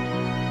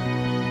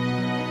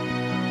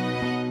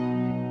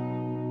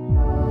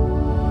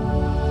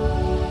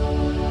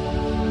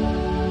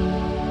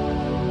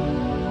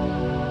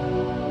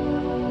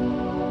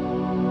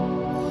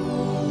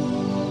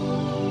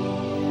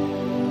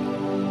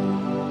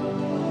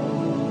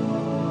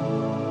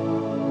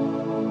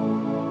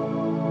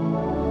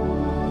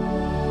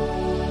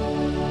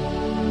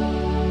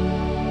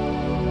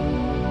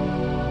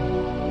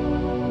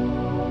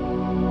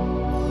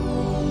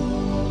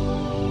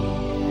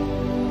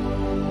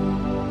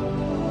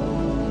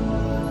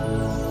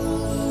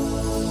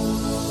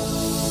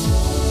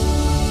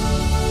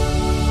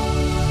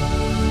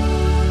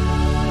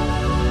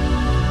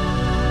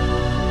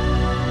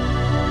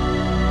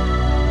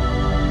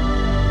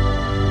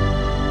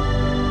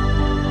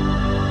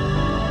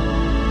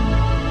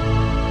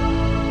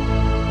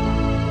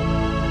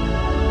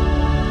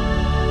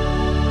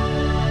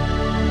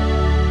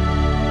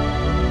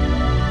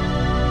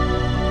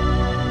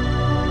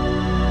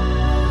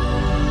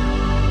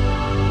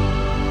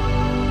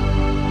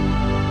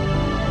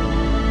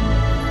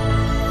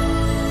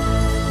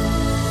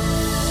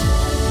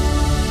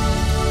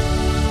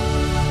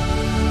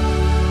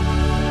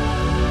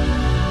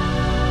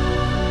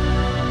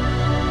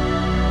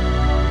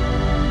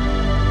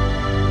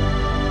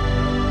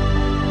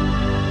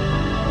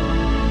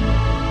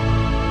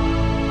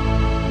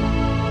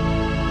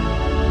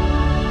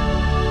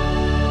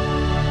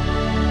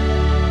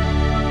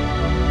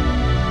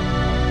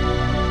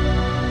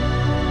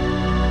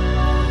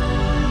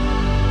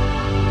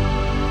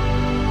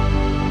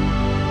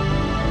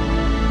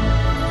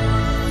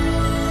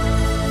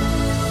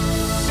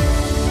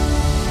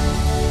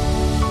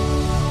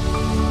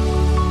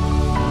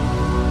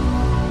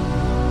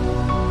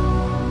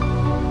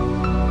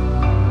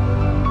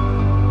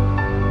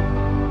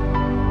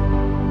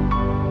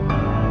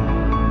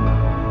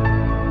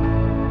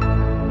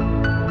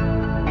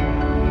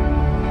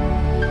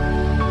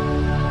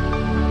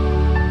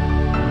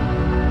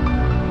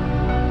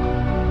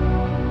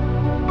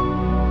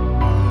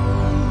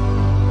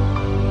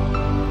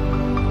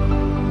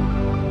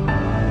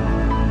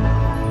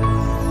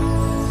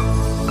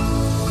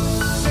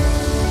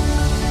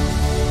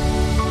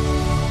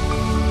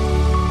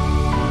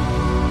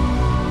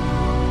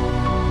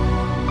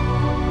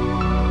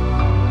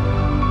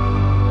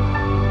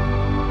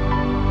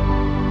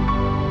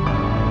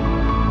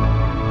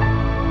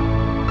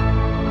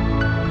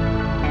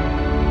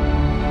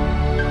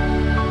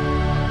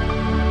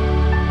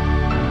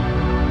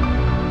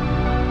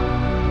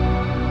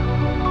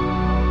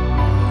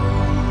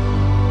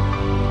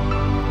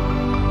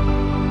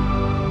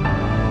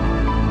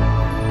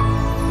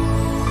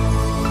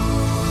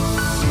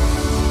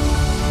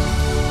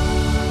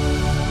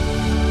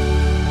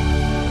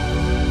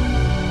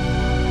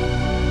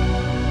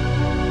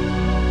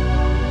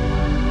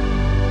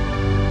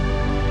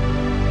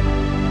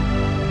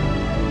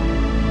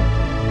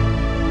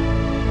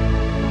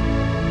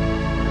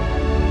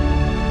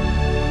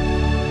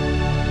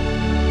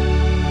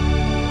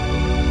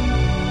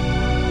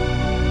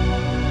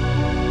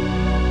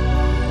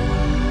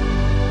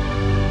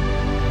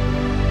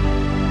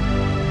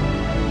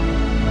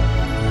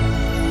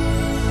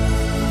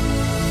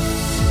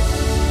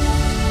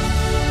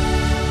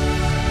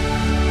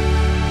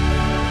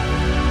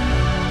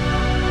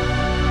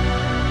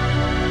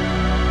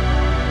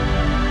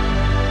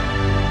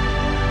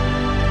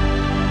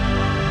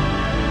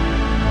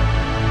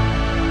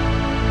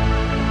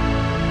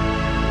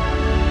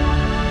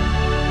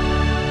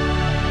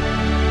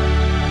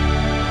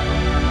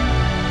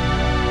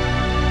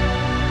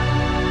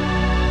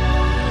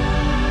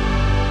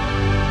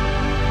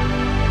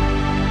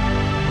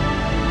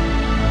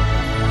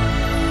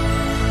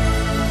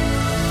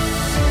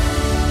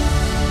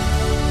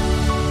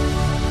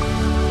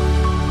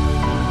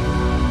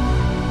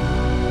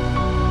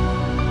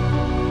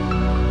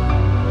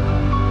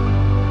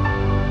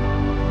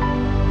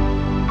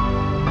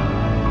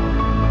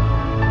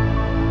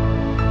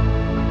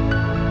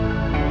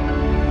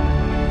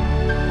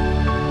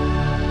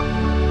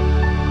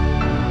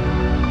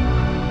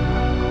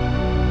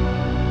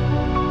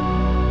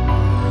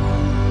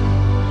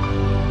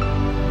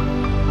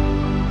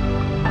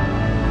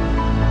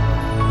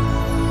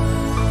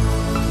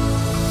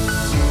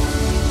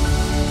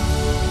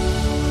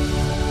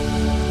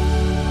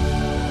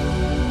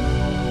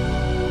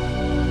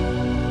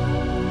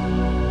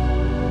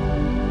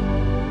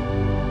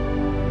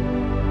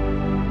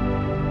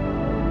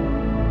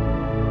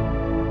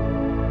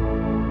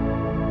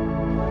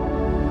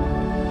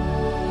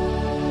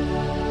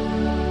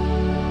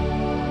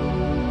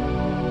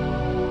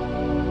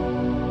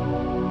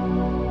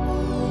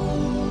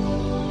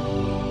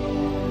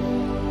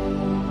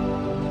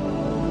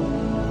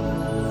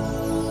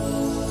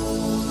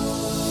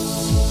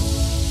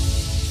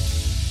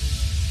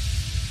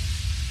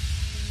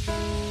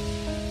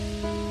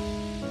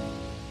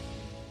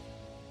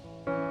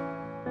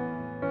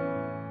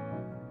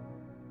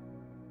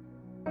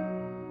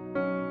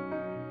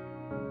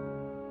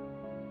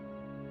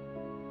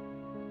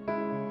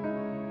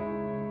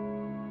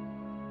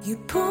 You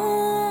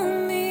pull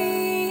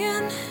me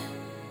in,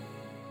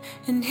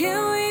 and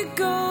here we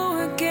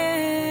go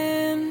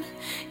again.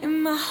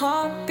 And my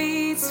heart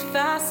beats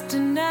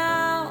faster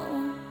now.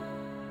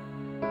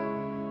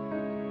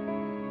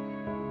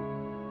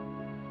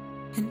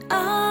 And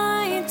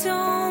I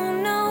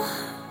don't know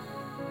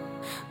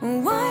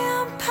why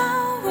I'm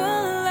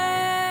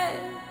powerless,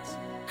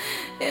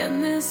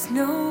 and there's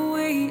no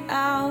way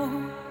out.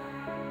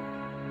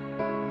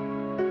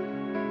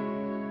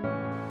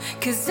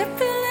 'Cause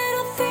every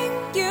little thing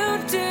you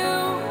do,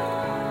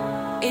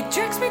 it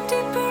drags me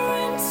deeper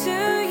into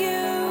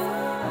you.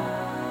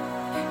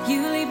 You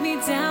lead me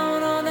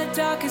down on the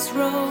darkest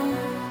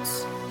roads,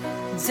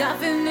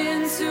 diving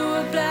into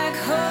a black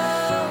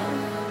hole,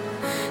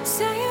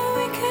 saying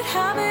we could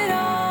have it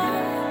all.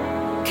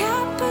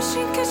 Kept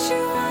pushing 'cause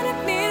you wanted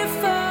me to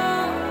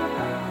fall,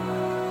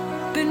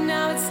 but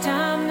now it's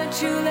time that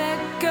you let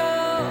go,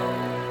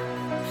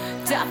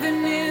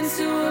 diving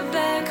into a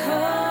black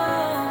hole.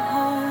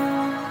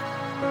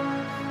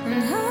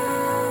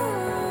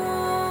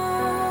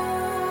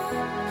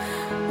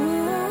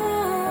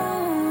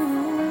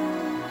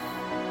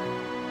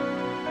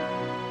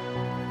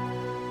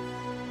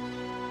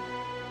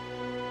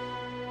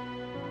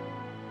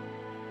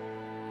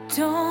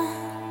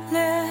 Don't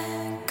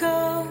let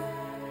go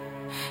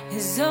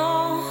is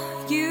all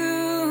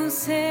you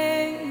say.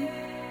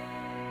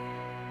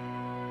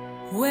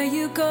 Where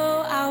you go,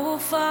 I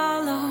will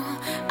follow.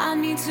 I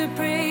need to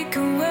break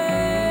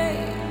away.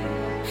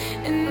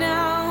 And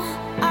now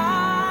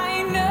I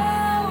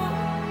know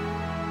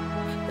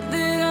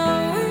that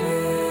all we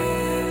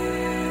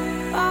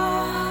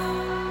are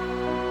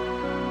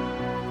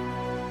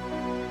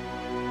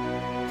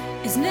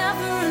is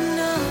never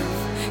enough.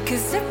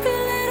 'Cause every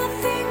little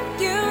thing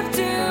you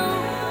do,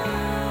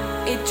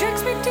 it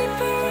drags me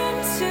deeper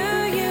into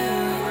you.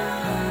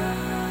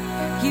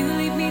 You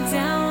lead me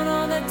down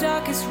on the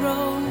darkest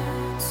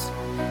roads,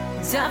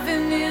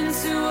 diving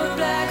into a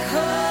black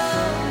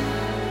hole,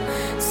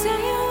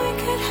 saying we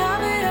could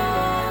have it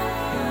all.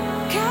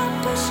 Kept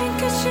pushing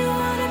 'cause you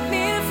wanted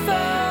me to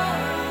fall,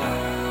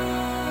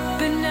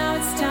 but now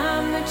it's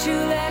time that you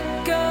let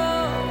go,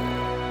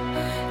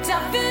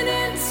 diving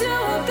into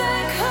a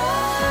black hole.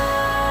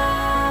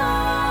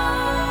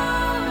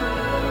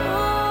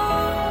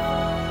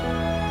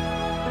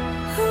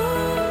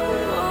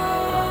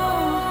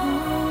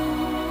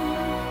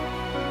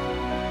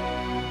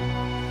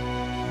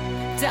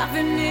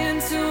 Diving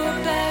into a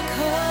black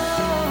hole.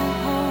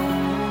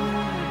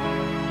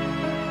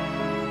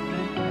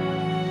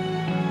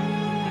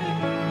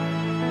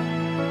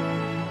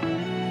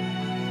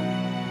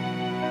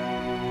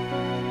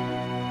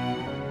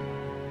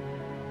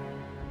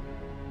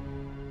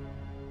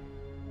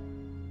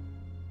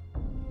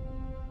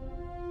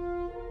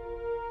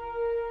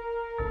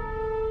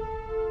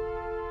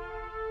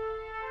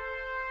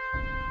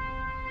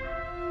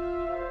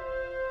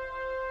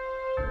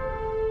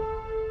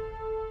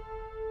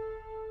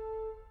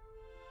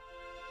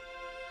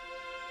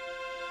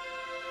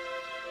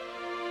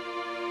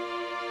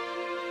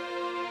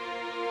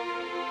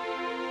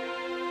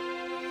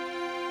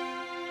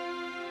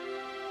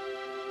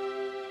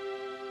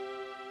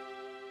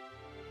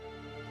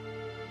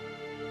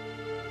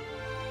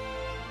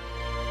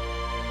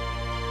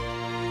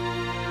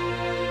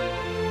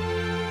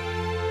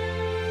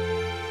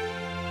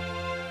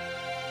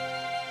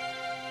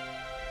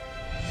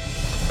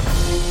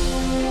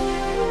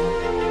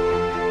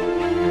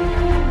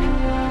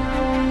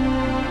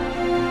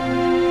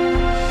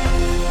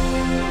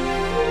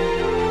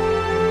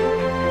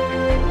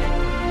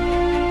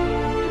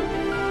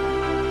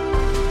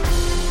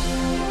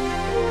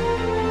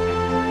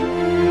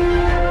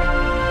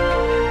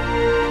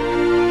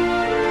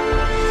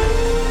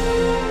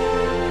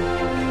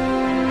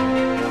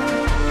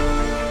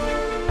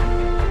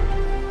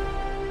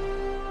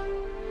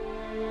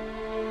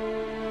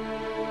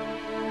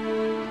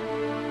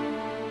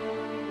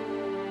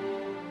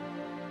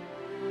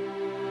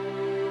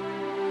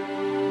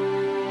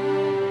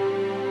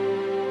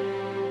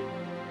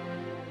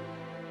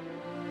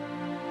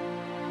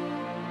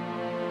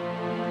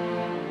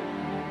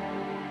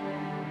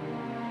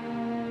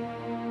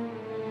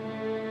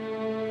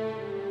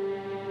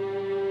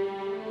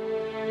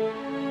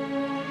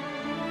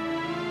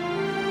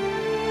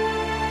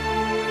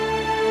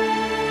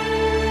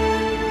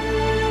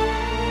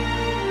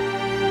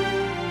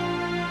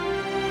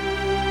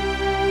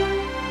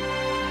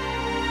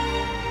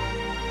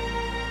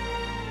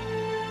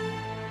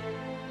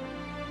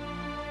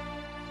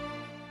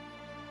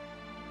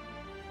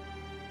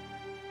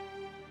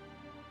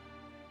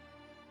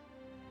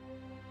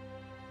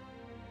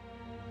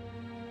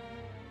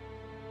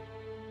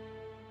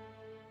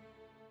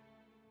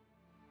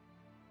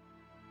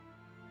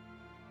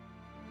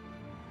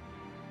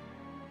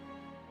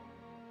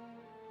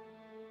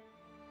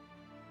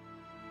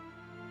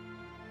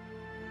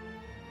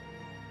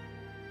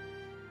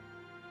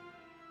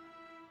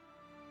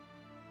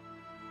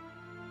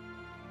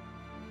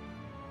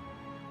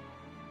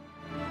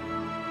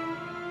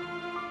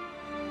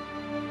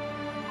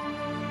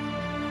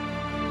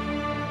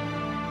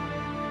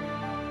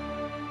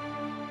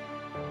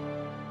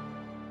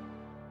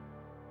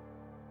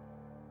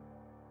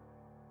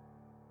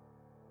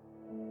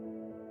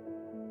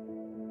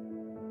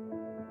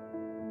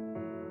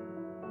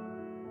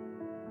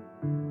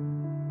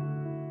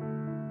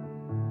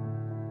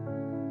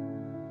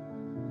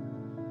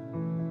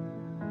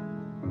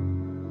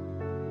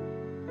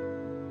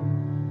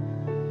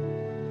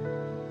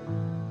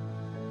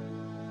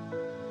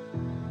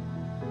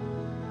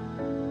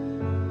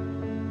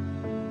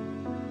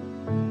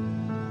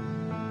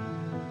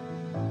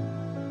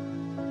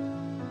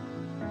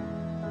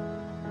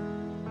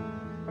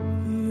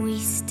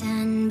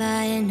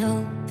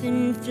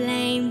 open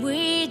flame,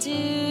 we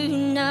do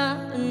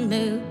not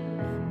move.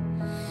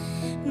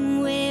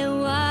 We're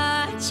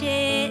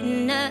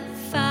watching a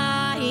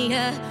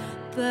fire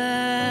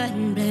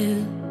burn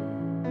blue.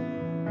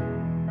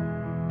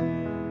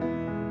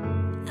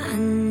 I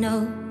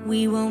know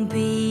we won't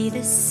be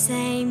the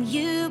same.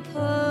 You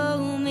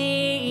pull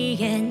me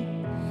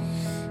in,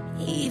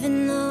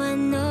 even though I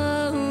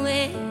know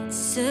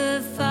it's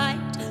a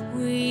fight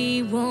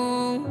we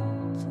won't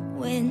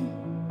win.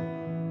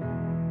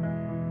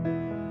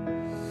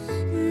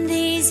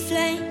 These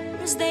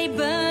flames, they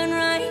burn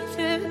right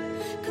through,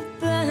 could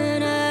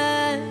burn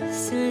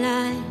us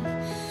alive.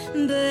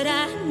 But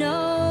I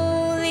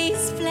know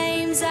these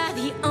flames are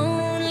the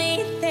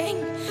only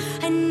thing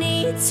I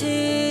need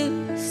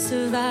to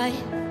survive.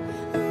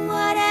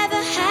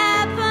 Whatever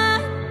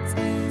happens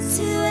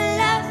to a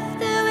love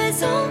that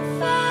was on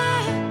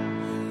fire,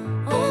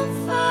 on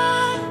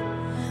fire.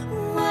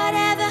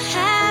 Whatever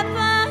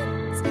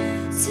happens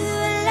to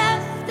a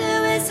love that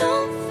was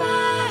on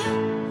fire,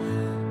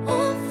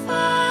 on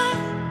fire.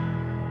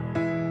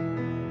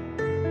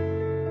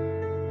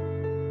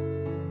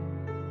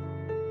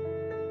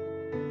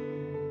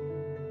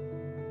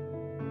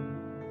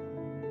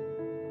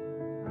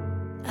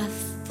 I've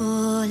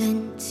fallen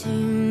to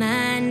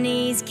my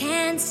knees,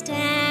 can't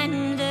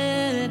stand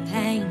the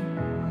pain.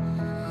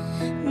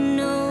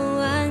 No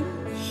one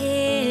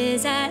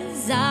hears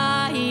as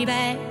I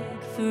beg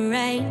for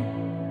rain.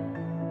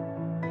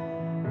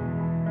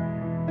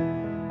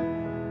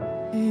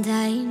 And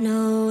I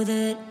know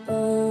that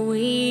all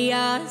we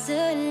are is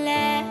a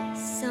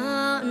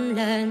lesson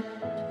learned.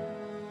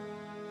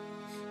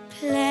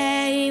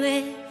 Play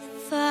with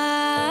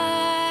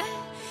fire,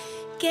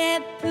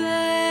 get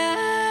burned.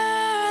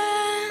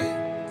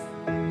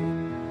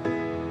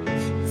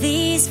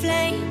 These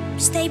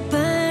flames, they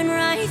burn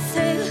right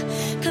through,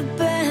 could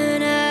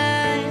burn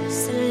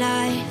us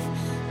alive.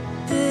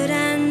 But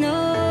I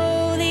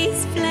know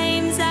these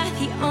flames are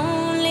the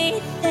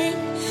only thing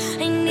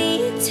I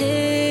need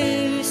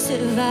to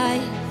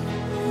survive.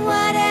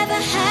 Whatever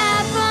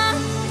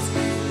happens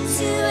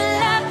to a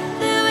love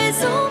that was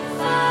on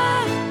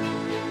fire,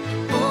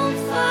 on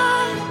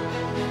fire.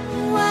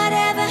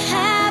 Whatever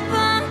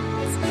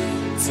happens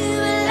to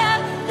a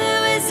love that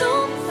was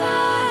on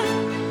fire,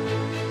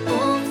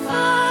 on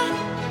fire.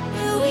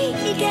 But we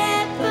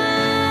get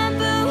burned,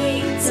 but we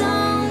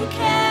don't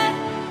care.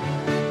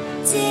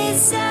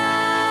 Desire.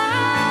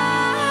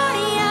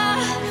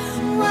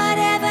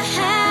 Whatever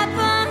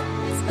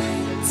happens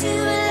to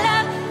a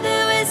love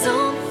that was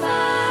on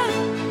fire,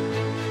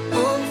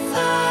 on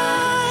fire.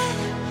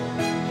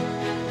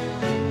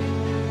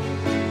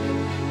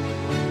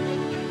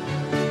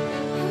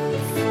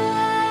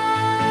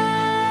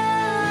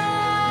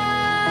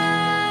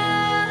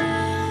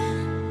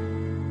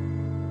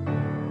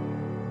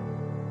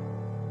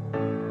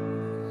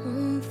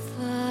 On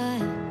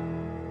fire.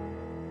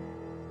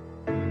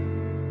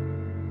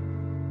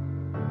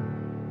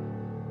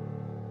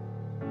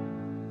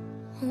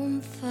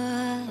 On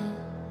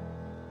fire.